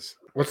does.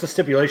 What's the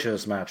stipulation of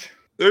this match?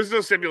 There's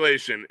no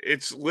stipulation.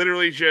 It's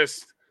literally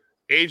just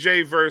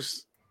AJ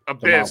versus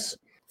Abyss.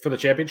 For the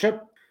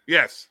championship?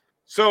 Yes.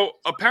 So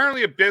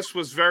apparently Abyss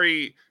was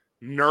very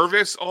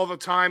nervous all the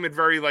time and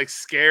very like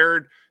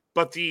scared,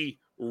 but the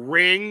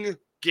ring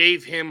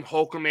gave him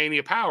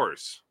Hulkamania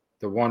powers.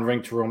 The one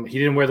ring to room. He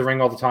didn't wear the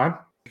ring all the time?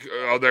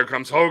 Oh, there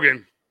comes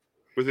Hogan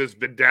with his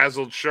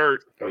bedazzled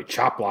shirt. Oh, he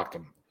chop blocked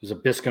him. Is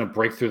Abyss going to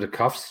break through the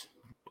cuffs?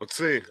 Let's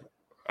see.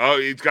 Oh,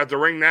 he's got the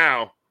ring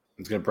now.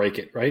 He's going to break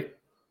it, right?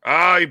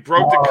 Ah, he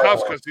broke the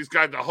cuffs because he's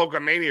got the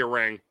Hulkamania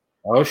ring.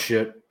 Oh,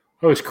 shit.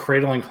 Oh, he's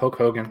cradling Hulk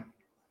Hogan.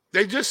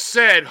 They just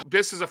said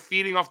Abyss is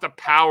feeding off the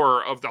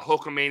power of the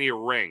Hulkamania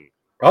ring.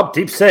 Oh,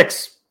 Deep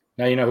Six.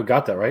 Now you know who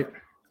got that, right?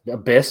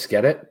 Abyss,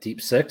 get it? Deep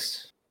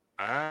Six.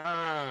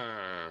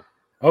 Ah.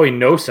 Oh, he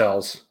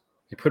no-sells.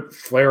 He put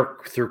Flair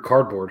through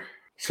cardboard.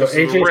 So This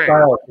is the AJ ring.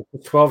 Styles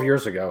was 12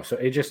 years ago. So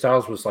AJ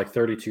Styles was like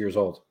 32 years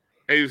old.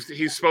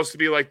 He's supposed to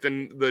be like the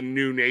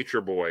new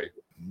Nature Boy.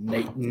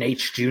 Nate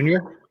Jr.?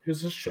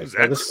 Who's this shit? Who's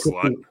that this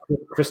slut?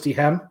 Christy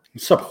Hem.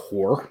 What's up,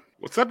 whore?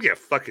 What's up, you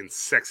fucking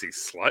sexy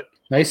slut?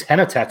 Nice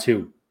henna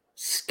tattoo.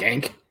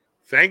 Skank.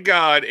 Thank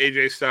God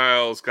AJ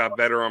Styles got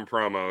better on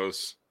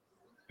promos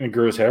And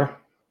grew his hair.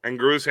 and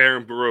grew his hair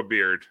and grew a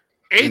beard.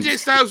 AJ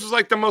Styles was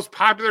like the most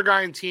popular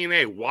guy in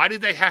TNA. Why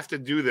did they have to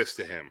do this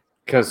to him?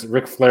 Because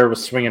Ric Flair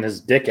was swinging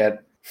his dick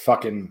at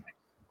fucking...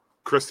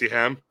 Christy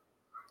Hem?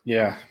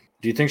 Yeah.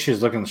 Do you think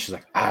she's looking... She's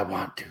like, I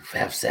want to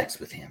have sex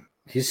with him.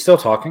 He's still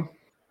talking.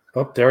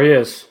 Oh, there he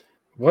is.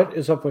 What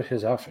is up with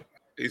his outfit?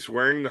 He's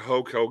wearing the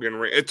Hulk Hogan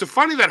ring. It's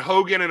funny that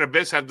Hogan and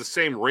Abyss have the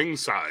same ring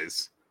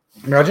size.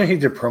 Imagine he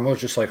did promos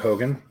just like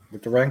Hogan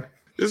with the ring.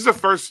 This is the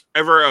first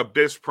ever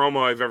Abyss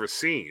promo I've ever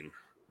seen.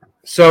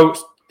 So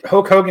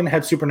Hulk Hogan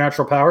had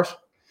supernatural powers?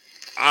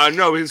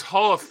 No, his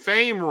Hall of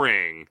Fame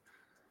ring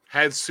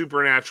had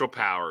supernatural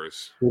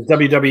powers. His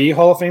WWE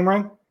Hall of Fame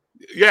ring?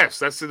 Yes,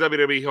 that's the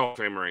WWE Hall of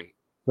Fame ring.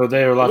 So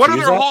they were allowed What to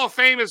use other that? Hall of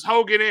Fame is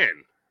Hogan in?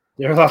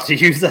 They're allowed to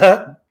use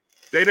that?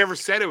 They never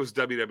said it was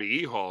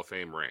WWE Hall of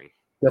Fame ring.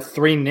 The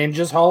Three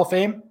Ninjas Hall of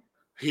Fame?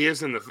 He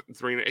is in the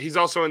three. He's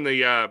also in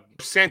the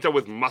Santa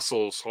with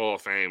Muscles Hall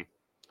of Fame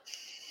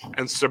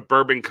and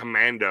Suburban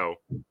Commando.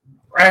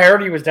 I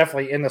heard he was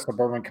definitely in the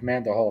Suburban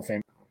Commando Hall of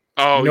Fame.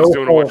 Oh, No he's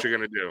doing Hall- What You're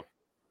Gonna Do.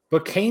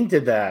 But Kane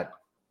did that.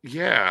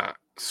 Yeah.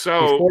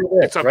 So Before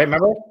this, it's a right?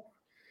 Remember?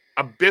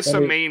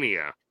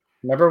 Abyssomania.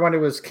 Remember when it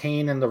was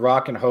Kane and The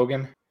Rock and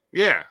Hogan?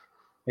 Yeah.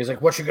 He's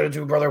like, what you gonna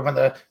do, brother, when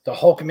the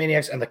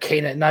Hulkamaniacs and the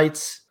Kane at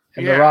Nights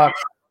and Yeah. The Rock?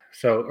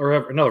 So,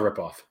 or another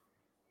ripoff.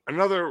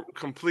 Another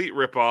complete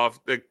ripoff.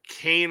 The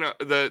Kane,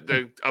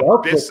 the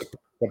Belt Abyss. looks-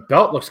 the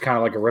belt looks kind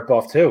of like a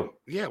ripoff too.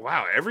 Yeah,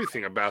 wow.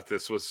 Everything about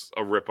this was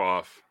a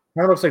ripoff.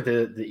 Kind of looks like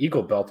the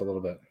Eagle belt a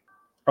little bit.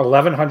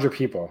 1,100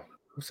 people.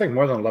 Looks like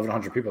more than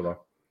 1,100 people though.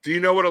 Do you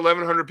know what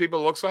 1,100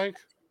 people looks like?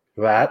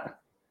 That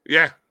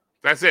Yeah,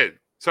 that's it.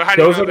 So how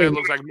do you Those know are that the- it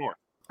looks like more?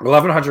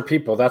 1,100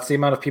 people. That's the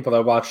amount of people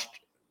that watched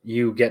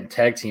you get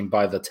tag teamed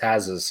by the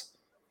Tazes.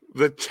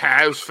 The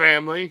Taz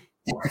family.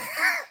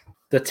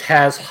 The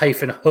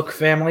Taz-Hook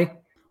family.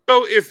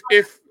 So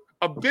if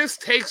Abyss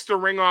takes the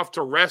ring off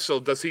to wrestle,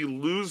 does he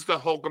lose the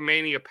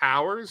Hulkamania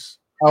powers?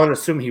 I would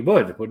assume he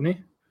would, wouldn't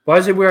he? Why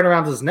is he wearing it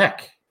around his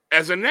neck?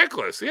 As a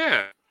necklace,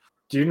 yeah.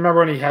 Do you remember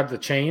when he had the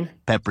chain?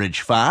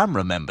 Pepperidge Farm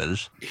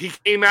remembers. He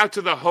came out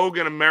to the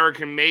Hogan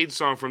American Made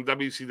song from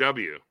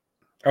WCW.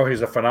 Oh,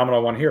 he's a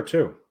phenomenal one here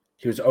too.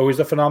 He was always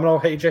a phenomenal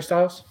AJ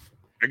Styles.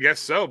 I guess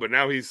so, but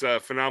now he's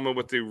phenomenal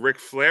with the Ric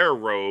Flair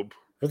robe.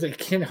 But you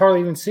can't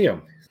hardly even see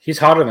him. He's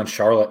hotter than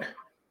Charlotte.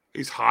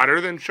 He's hotter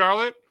than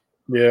Charlotte?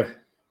 Yeah.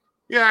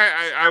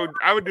 Yeah,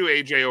 I would do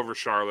AJ over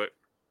Charlotte.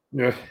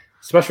 Yeah.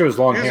 Especially with his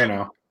long Is hair it-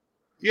 now.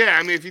 Yeah,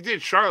 I mean, if you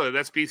did Charlotte,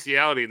 that's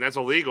bestiality, and that's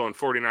illegal in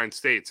 49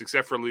 states,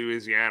 except for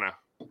Louisiana.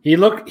 He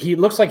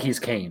looks like he's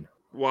Kane.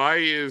 Why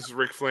is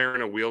Ric Flair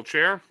in a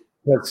wheelchair?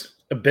 Because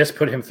Abyss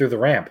put him through the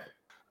ramp.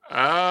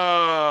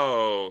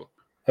 Oh.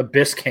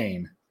 Abyss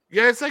Kane.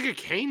 Yeah, it's like a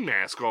Kane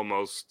mask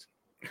almost.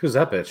 Who's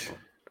that bitch?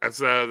 That's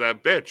that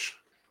bitch.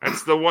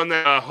 That's the one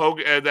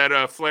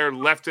that Flair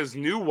left his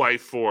new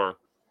wife for.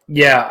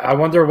 Yeah, I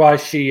wonder why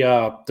she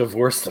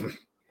divorced him.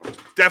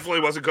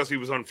 Definitely wasn't because he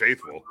was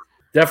unfaithful.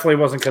 Definitely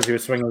wasn't because he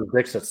was swinging his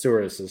dicks at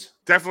stewardesses.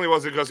 Definitely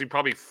wasn't because he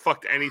probably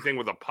fucked anything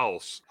with a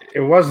pulse.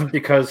 It wasn't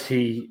because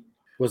he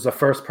was the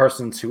first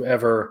person to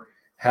ever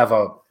have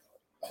a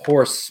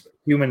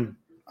horse-human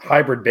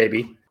hybrid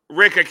baby.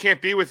 Rick, I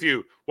can't be with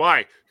you.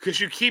 Why? Because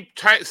you keep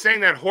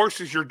saying that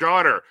horse is your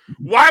daughter.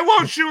 Why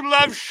won't you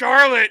love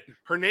Charlotte?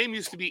 Her name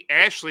used to be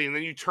Ashley, and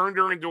then you turned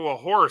her into a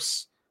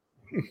horse.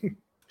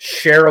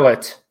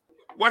 Charlotte.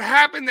 What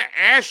happened to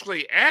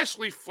Ashley?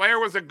 Ashley Flair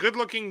was a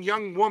good-looking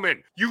young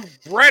woman. You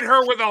bred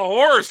her with a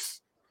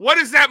horse. What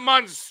is that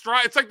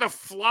monstrosity? It's like the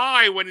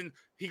fly when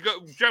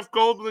Jeff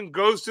Goldblum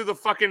goes to the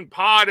fucking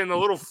pod and the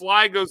little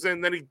fly goes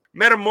in, then he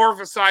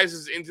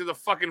metamorphosizes into the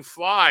fucking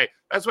fly.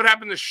 That's what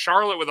happened to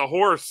Charlotte with a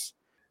horse.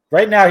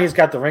 Right now, he's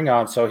got the ring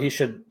on, so he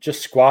should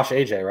just squash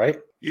AJ, right?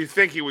 You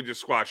think he would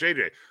just squash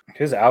AJ?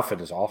 His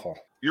outfit is awful.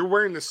 You're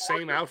wearing the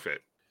same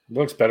outfit.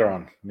 Looks better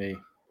on me.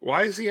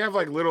 Why does he have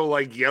like little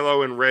like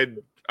yellow and red?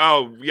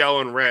 Oh,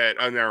 yellow and red.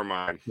 Oh, never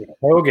mind.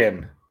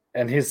 Hogan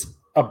and his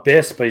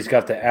abyss, but he's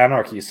got the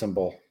anarchy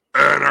symbol.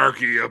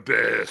 Anarchy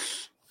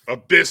abyss.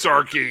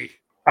 Abyssarchy.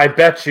 I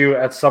bet you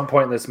at some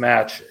point in this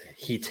match,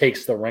 he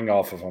takes the ring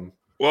off of him.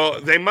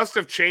 Well, they must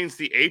have changed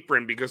the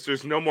apron because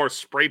there's no more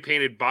spray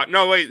painted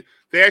No, wait.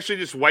 They actually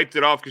just wiped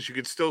it off because you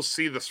could still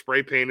see the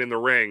spray paint in the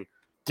ring.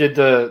 Did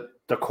the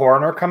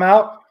coroner come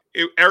out?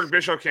 Eric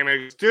Bischoff came in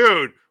and goes,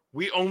 dude,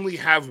 we only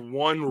have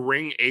one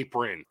ring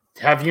apron.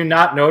 Have you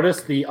not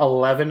noticed the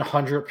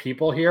 1,100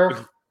 people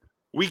here?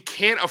 We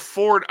can't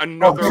afford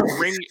another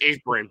ring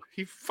apron.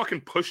 He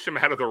fucking pushed him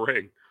out of the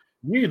ring.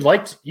 You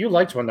liked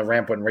when the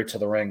ramp went right to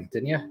the ring,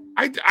 didn't you?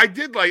 I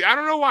did like. I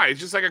don't know why. It's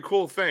just like a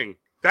cool thing.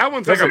 That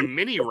one's like a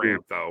mini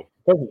ramp though.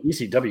 That's an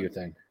ECW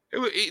thing.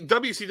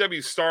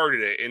 WCW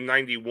started it in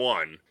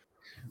 '91.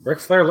 Ric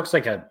Flair looks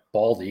like a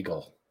bald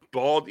eagle.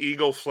 Bald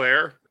eagle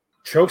Flair.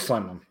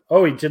 Chokeslam him.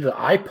 Oh, he did the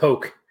eye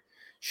poke.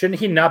 Shouldn't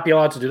he not be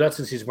allowed to do that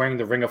since he's wearing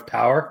the Ring of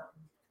Power?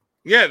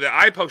 Yeah, the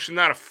eye poke should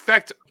not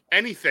affect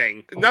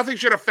anything. Nothing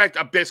should affect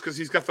Abyss because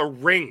he's got the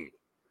ring.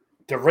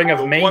 The Ring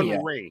of Mania.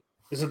 One ring.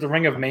 Is it the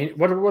Ring of Mania?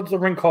 What's the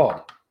ring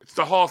called? It's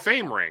the Hall of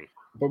Fame ring.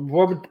 But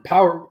what would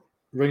Power?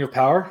 Ring of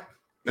Power?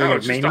 No, Ring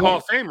it's just the Hall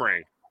of Fame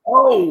ring.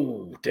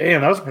 Oh, damn.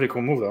 That was a pretty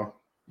cool move, though.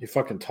 You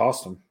fucking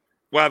tossed him.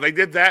 Well, they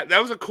did that.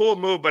 That was a cool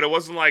move, but it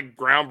wasn't like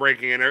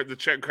groundbreaking. And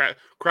the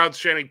crowd's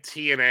chanting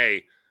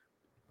TNA.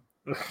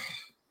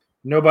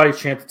 Nobody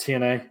chanted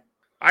TNA.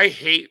 I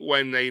hate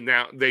when they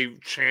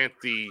chant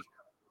the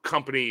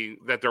company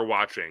that they're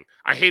watching.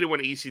 I hate it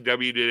when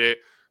ECW did it.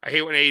 I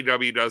hate when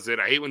AEW does it.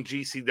 I hate when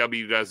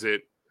GCW does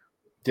it.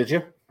 Did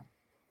you?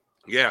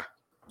 Yeah.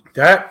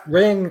 That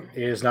ring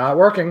is not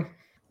working.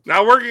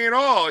 Not working at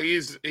all.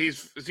 He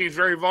seems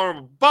very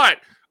vulnerable, but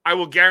I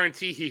will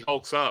guarantee he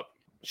hulks up.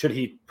 Should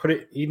he put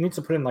it? He needs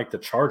to put in like the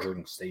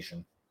charging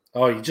station.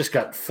 Oh, you just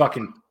got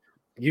fucking.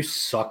 You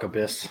suck,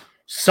 Abyss.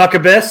 Suck,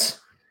 Abyss.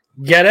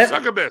 Get it?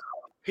 Succubus.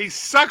 He's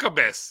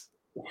Succubus.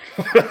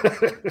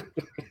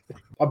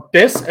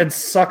 Abyss and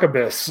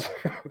Succubus.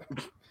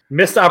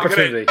 Missed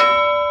opportunity.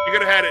 You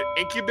could have had an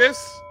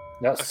Incubus,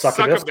 a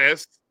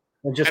Succubus,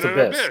 and just and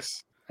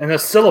Abyss. And a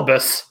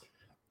syllabus.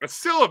 A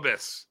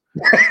syllabus.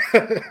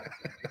 That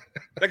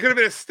could have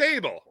been a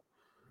stable.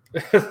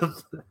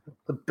 The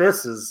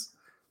Bisses.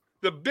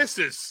 The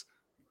Bisses.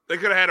 They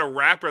could have had a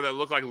rapper that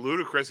looked like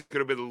Ludacris. It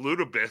could have been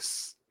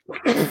Ludabis.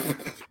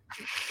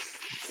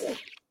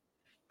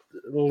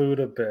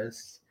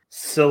 Ludabis.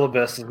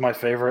 Syllabus is my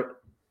favorite.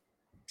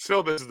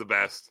 Syllabus is the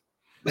best.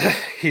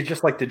 He's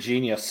just like the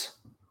genius.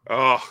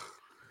 Oh.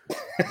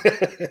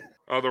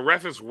 Oh, the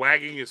ref is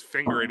wagging his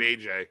finger at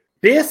AJ.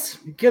 Bis?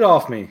 Get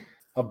off me.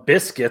 A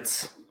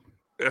biscuits.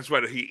 That's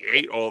what he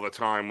ate all the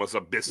time was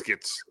a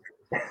biscuits.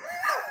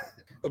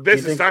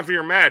 Abyss, it's time for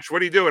your match.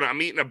 What are you doing?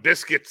 I'm eating a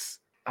biscuits.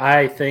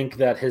 I think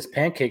that his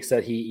pancakes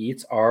that he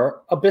eats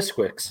are a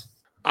bisquicks.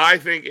 I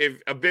think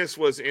if Abyss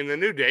was in the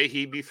New Day,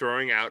 he'd be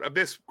throwing out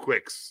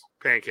Bisquicks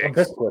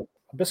pancakes.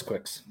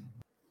 Bisquicks.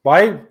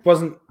 Why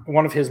wasn't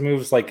one of his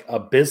moves like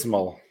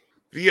abysmal?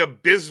 The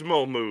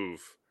abysmal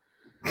move.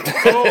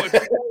 Oh,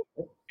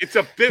 it's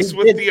Abyss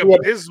with the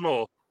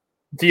abysmal.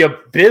 The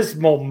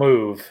abysmal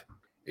move.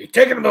 You're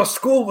taking him to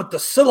school with the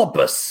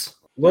syllabus.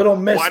 Little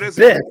Miss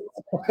Biss.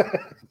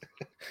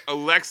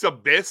 Alexa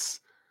Biss?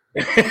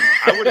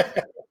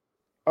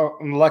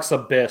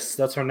 Alexa Biss.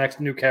 That's her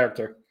next new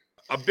character.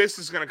 Abyss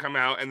is going to come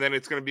out, and then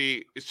it's going to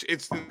be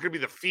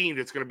the Fiend.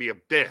 It's going to be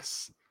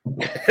Abyss.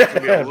 It's going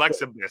to be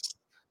Alexa Biss.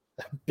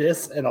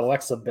 Biss and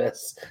Alexa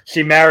Biss.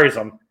 She marries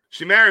him.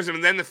 She marries him,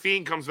 and then the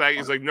Fiend comes back.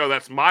 He's like, no,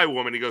 that's my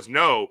woman. He goes,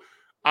 no,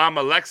 I'm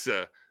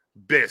Alexa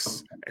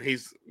Biss. And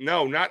he's,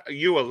 no, not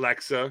you,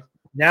 Alexa.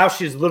 Now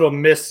she's little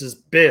Mrs.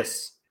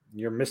 Biss.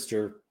 You're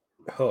Mr.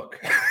 Hook.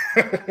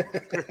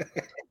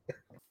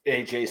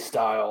 AJ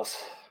Styles.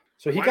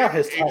 So he got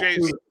his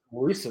tattoo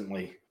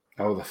recently.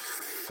 Oh, the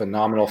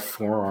phenomenal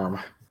forearm.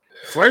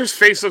 Flair's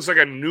face looks like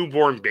a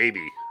newborn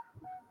baby.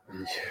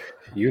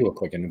 You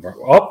look like a newborn.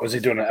 Oh, what's he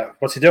doing?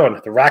 What's he doing?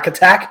 The rack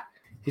attack?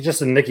 He's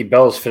just a Nikki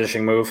Bella's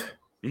finishing move.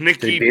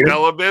 Nikki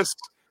Bellabis?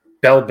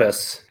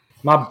 Belbis.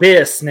 My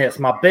business,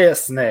 my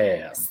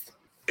business.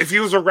 If he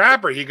was a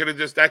rapper, he could have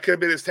that could have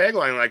been his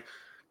tagline. Like,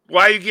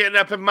 why are you getting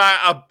up in my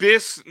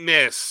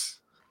abyss-ness?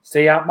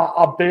 Stay out my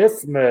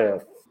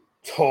abyss-ness.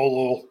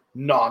 Total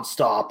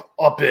nonstop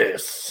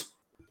abyss.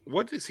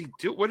 What does he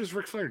do? What is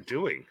Ric Flair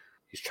doing?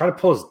 He's trying to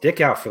pull his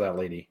dick out for that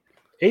lady.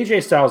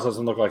 AJ Styles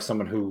doesn't look like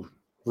someone who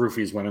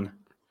roofies women.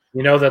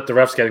 You know that the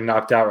ref's getting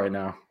knocked out right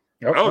now.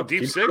 Oh,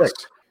 deep six.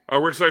 Oh,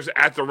 Ric Flair's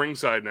at the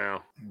ringside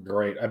now.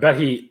 Great. I bet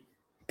he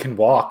can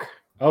walk.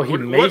 Oh, he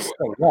maced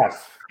the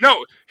ref.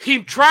 No,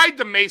 he tried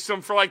to mace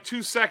him for like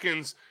 2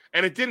 seconds,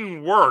 and it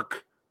didn't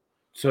work.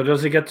 So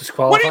does he get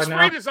disqualified now? What, he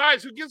sprayed his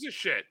eyes? Who gives a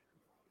shit?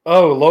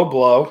 Oh, low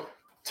blow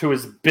to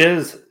his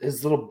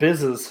little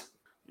bizzes.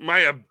 My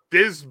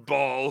abyss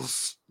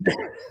balls.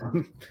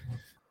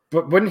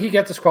 But wouldn't he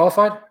get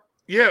disqualified?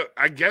 Yeah,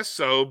 I guess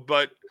so,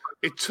 but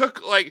it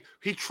took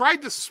he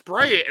tried to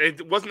spray it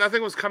and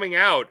nothing was coming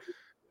out.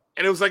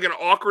 And it was like an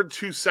awkward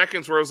 2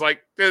 seconds where it was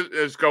like,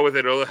 let's go with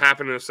it. It'll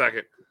happen in a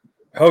second.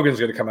 Hogan's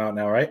going to come out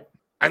now, right?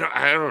 I don't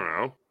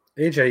know.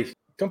 AJ,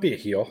 don't be a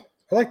heel.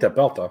 I like that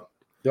belt, though.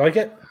 You like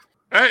it?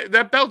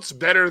 That belt's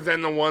better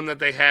than the one that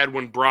they had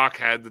when Brock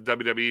had the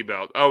WWE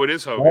belt. Oh, it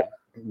is Hogan.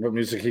 What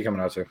music is he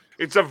coming out to?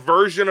 It's a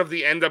version of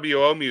the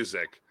NWO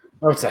music.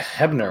 Oh, it's a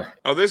Hebner.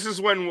 Oh, this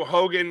is when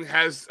Hogan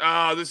has...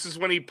 this is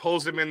when he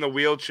pulls him in the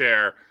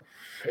wheelchair.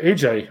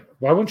 AJ,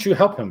 why wouldn't you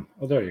help him?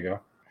 Oh, there you go.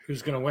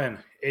 Who's going to win?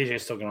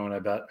 AJ's still going to win, I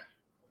bet.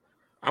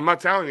 I'm not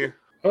telling you.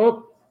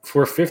 Oh,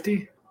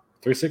 450?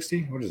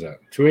 360? What is that?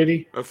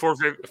 280?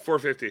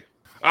 450.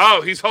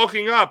 Oh, he's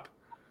hulking up.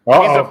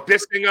 Uh-oh.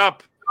 He's abyssing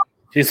up.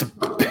 He's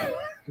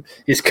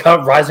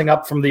rising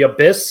up from the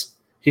abyss.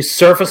 He's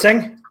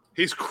surfacing.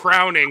 He's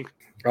crowning.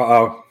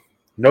 Uh-oh.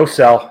 No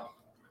sell.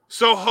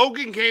 So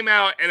Hogan came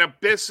out and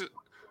Abyss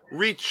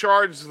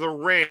recharged the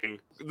ring,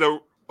 the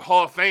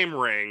Hall of Fame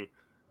ring,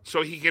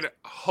 so he could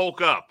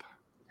hulk up.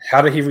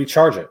 How did he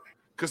recharge it?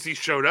 Because he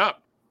showed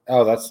up.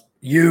 Oh, that's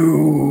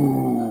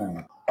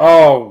you.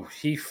 Oh,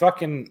 he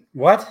fucking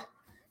what?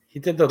 He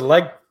did the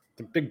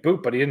big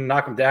boot, but he didn't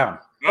knock him down.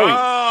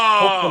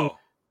 Oh,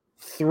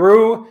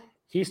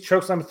 He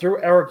chokeslammed him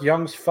through Eric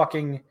Young's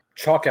fucking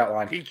chalk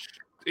outline.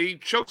 He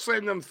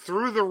chokeslammed him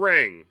through the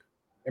ring,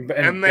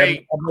 and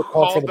they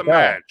called the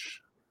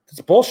match.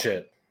 That's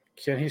bullshit.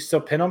 Can he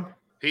still pin him?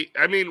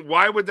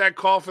 Why would that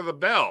call for the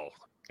bell?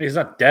 He's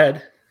not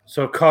dead,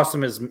 so it cost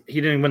him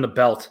he didn't win the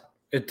belt.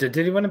 Did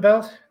he win the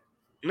belt?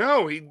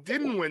 No, he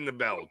didn't win the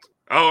belt.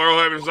 Oh, Earl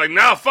Hebner's like,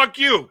 no, fuck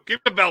you. Give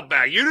the belt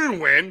back. You didn't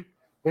win.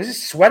 Why is he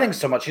sweating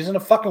so much? He's in a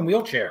fucking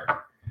wheelchair.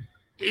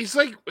 He's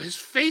like, his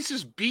face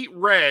is beat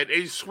red,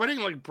 and he's sweating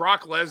like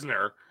Brock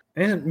Lesnar.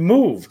 He hasn't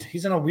moved.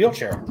 He's in a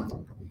wheelchair.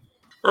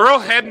 Earl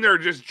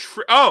Hebner just...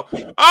 oh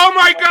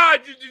my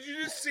God! Did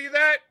you just see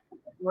that?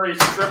 Where he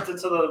tripped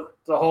into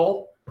the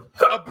hole?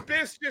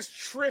 Abyss just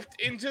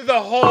tripped into the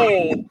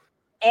hole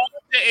all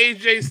to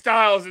AJ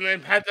Styles and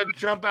then had to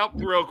jump out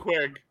real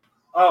quick.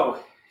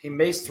 Oh, he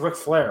maced Ric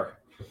Flair.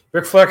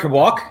 Ric Flair could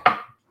walk?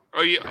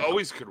 Oh, he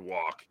always could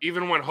walk.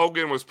 Even when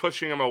Hogan was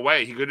pushing him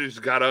away, he could have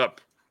just got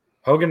up.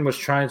 Hogan was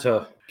trying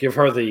to give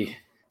her the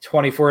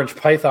 24-inch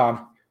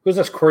python. Who's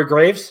this, Corey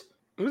Graves?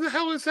 Who the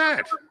hell is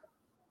that?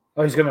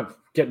 Oh, he's going to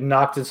get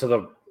knocked into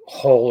the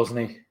hole, isn't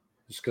he?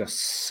 He's going to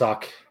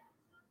suck.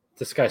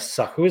 This guy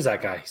sucks. Who is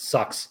that guy? He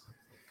sucks.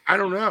 I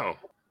don't know.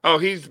 Oh,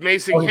 he's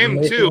macing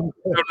him too.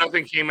 So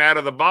nothing came out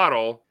of the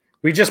bottle.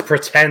 We just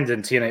pretend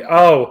in TNA.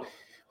 Oh,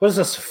 what is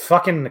this,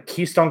 fucking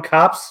Keystone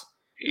Cops?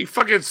 He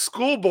fucking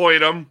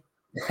schoolboyed him.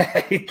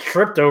 He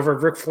tripped over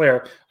Ric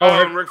Flair.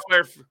 Oh, and Ric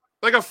Flair,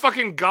 like a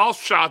fucking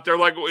golf shot. They're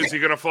like, is he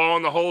going to fall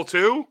in the hole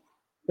too?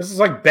 This is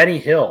like Benny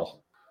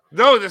Hill.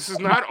 No, this is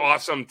not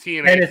awesome,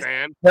 TNA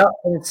fan.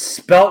 It's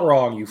spelt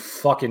wrong, you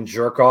fucking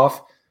jerk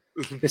off.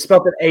 They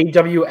spelled it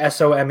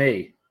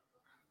AWSOME.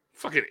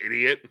 Fucking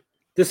idiot.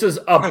 This is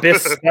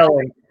abyss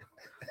spelling.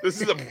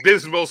 This is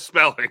abysmal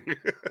spelling.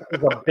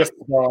 This is abyss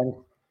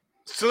spelling.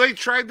 So they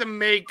tried to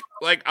make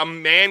like a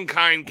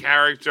Mankind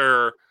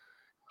character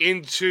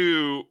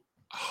into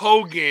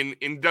Hogan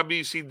in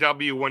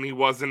WCW when he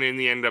wasn't in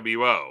the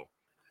NWO.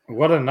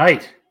 What a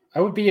night.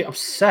 I would be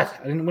upset.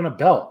 I didn't win a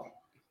belt.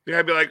 Yeah,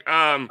 I'd be like,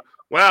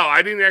 well,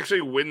 I didn't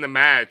actually win the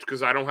match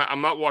because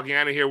I'm not walking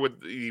out of here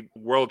with the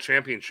world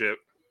championship.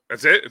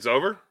 That's it? It's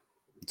over?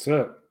 That's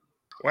it.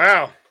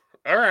 Wow.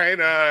 All right.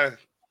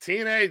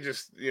 TNA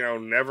just,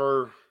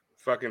 never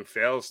fucking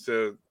fails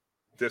to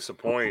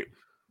disappoint.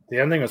 The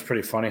ending was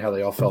pretty funny how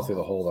they all fell through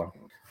the hole,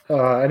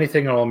 though.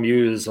 Anything that'll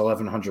amuse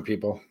 1,100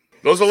 people.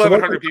 Those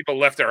 1,100 people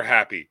left there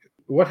happy.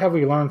 What have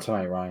we learned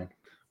tonight, Ryan?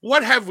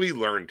 What have we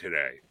learned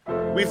today?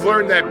 We've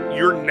learned that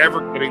you're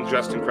never getting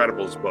Just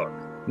Incredible's book.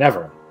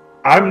 Never.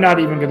 I'm not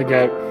even going to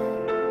get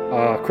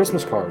a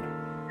Christmas card.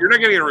 You're not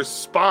getting a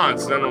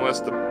response nonetheless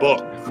the book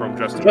from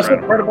Just Incredible. Just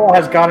Incredible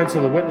has gone into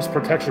the Witness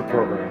Protection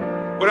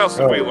Program. What else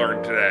have we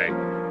learned today?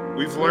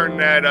 We've learned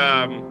that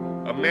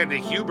Amanda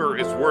Huber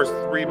is worth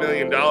 $3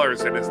 million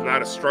and is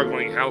not a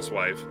struggling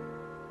housewife.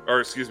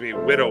 Or,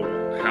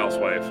 widow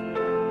housewife.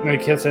 No, you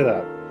can't say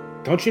that.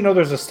 Don't you know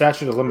there's a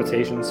statute of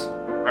limitations?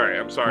 All right,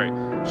 I'm sorry.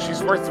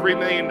 She's worth $3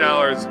 million,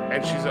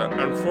 and she's an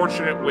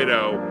unfortunate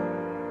widow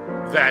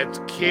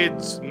that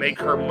kids make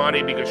her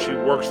money because she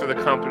works for the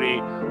company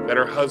that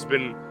her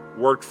husband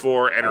worked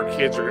for and her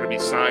kids are going to be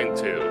signed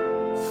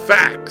to.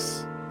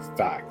 Facts.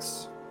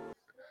 Facts.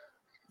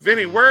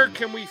 Vinny, where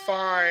can we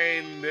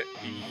find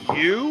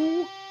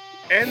you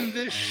and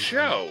this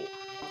show?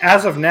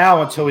 As of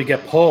now, until we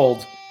get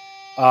pulled,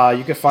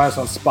 You can find us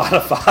on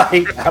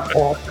Spotify,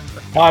 Apple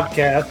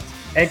Podcasts,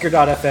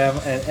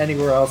 Anchor.fm, and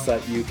anywhere else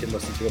that you can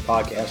listen to a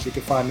podcast. You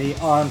can find me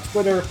on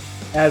Twitter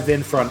at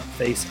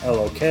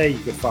VinFrontFaceLOK. You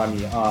can find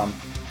me on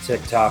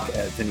TikTok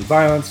at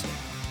VinnyViolence.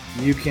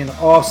 You can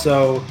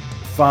also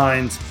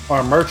find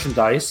our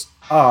merchandise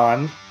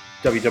on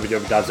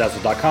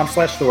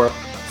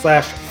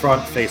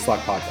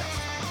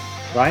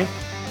www.zazzle.com/store/FrontFaceLockPodcast. Right?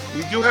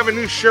 We do have a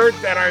new shirt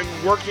that I'm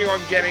working on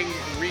getting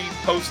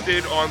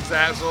reposted on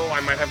Zazzle. I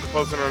might have to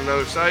post it on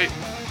another site,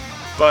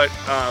 but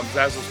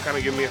Zazzle's kind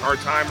of giving me a hard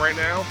time right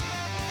now.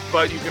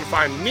 But you can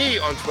find me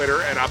on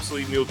Twitter at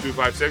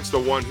ObsoleteMule256, the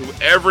one who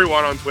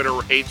everyone on Twitter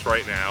hates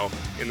right now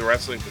in the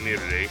wrestling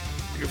community.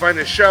 You can find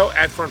this show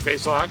at Front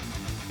Face Lock,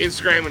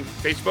 Instagram and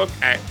Facebook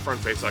at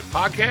Front Face Lock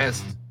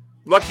Podcast.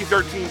 Lucky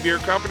 13 Beer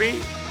Company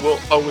will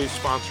always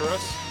sponsor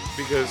us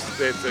because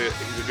he's a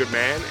good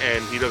man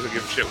and he doesn't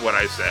give a shit what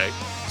I say.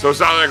 So it's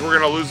not like we're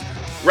going to lose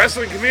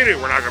wrestling community.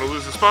 We're not going to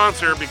lose a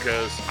sponsor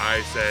because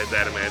I said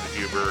that Amanda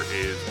Huber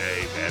is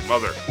a bad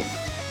mother.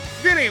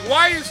 Vinny,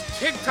 why is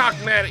TikTok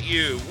mad at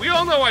you? We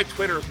all know why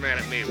Twitter's mad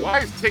at me. Why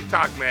is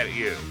TikTok mad at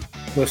you?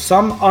 If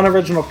some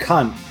unoriginal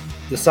cunt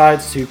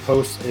decides to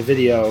post a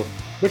video,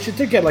 which it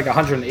did get like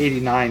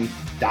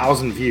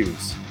 189,000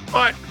 views.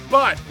 But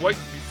what?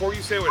 Before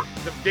you say what,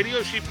 the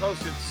video she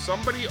posted,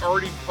 somebody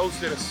already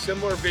posted a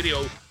similar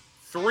video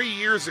 3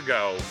 years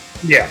ago.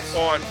 Yes.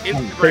 On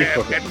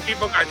Instagram, and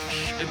people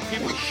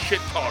shit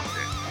talked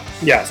it.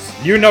 Yes,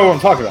 you know what I'm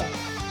talking about.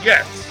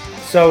 Yes.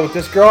 So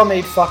this girl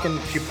she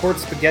poured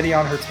spaghetti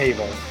on her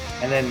table,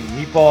 and then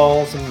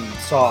meatballs and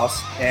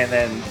sauce, and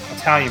then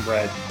Italian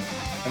bread,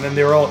 and then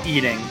they were all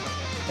eating,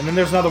 and then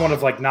there's another one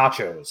of like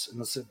nachos, and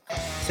the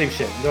same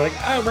shit. And they're like,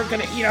 oh, we're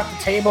gonna eat off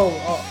the table,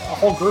 a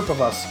whole group of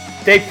us.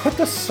 They put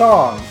the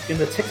song in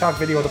the TikTok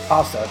video of the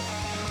pasta.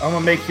 I'm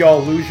gonna make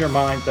y'all lose your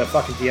mind, the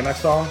fucking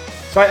DMX song.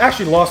 So I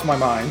actually lost my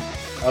mind.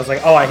 I was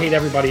like, oh, I hate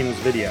everybody in this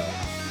video.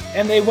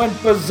 And they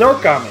went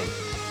berserk on me.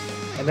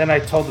 And then I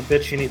told the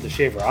bitch she needed to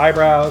shave her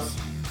eyebrows.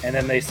 And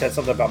then they said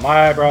something about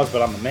my eyebrows,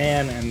 but I'm a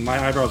man, and my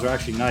eyebrows are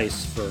actually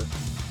nice for...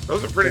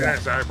 Those are pretty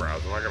nice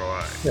eyebrows, I'm not gonna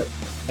lie. Yeah.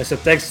 I said,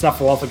 thanks,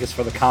 Snuffleupagus,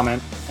 for the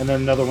comment. And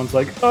then another one's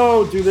like,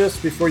 oh, do this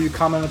before you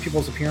comment on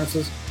people's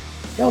appearances.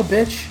 Yo,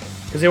 bitch.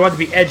 Because they want to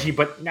be edgy,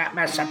 but not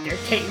mess up their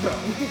table.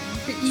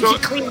 Easy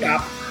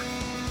cleanup.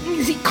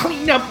 Easy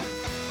cleanup.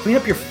 Clean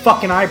up your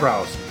fucking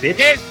eyebrows, bitch.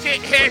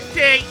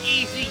 Hashtag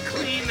easy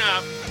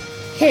cleanup.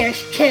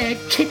 Hashtag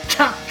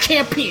TikTok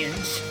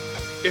champions.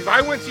 If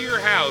I went to your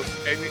house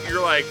and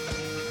you're like,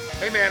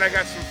 hey man, I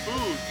got some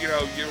food, you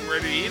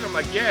ready to eat? I'm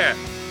like, yeah.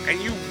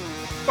 And you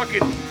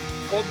fucking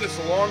pulled this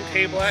long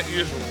table out, you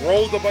just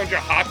rolled a bunch of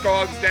hot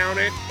dogs down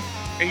it,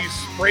 and you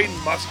sprayed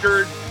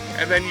mustard,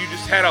 and then you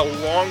just had a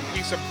long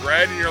piece of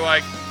bread, and you're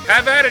like,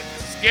 have at it,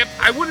 Skip.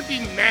 I wouldn't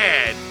be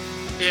mad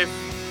if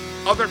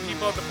other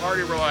people at the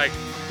party were like,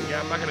 yeah,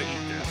 I'm not gonna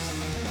eat this.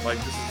 Like,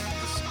 this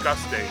is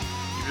disgusting.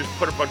 You just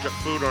put a bunch of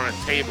food on a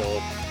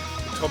table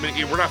and told me to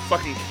eat. We're not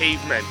fucking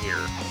cavemen here.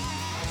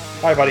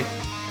 All right, buddy.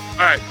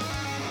 All right.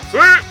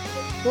 Sweet.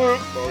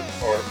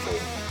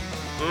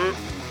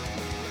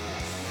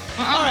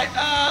 All right,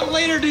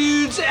 later,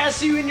 dudes.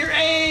 S you in your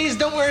A's.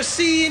 Don't wear a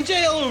C and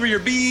J all over your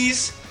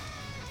B's.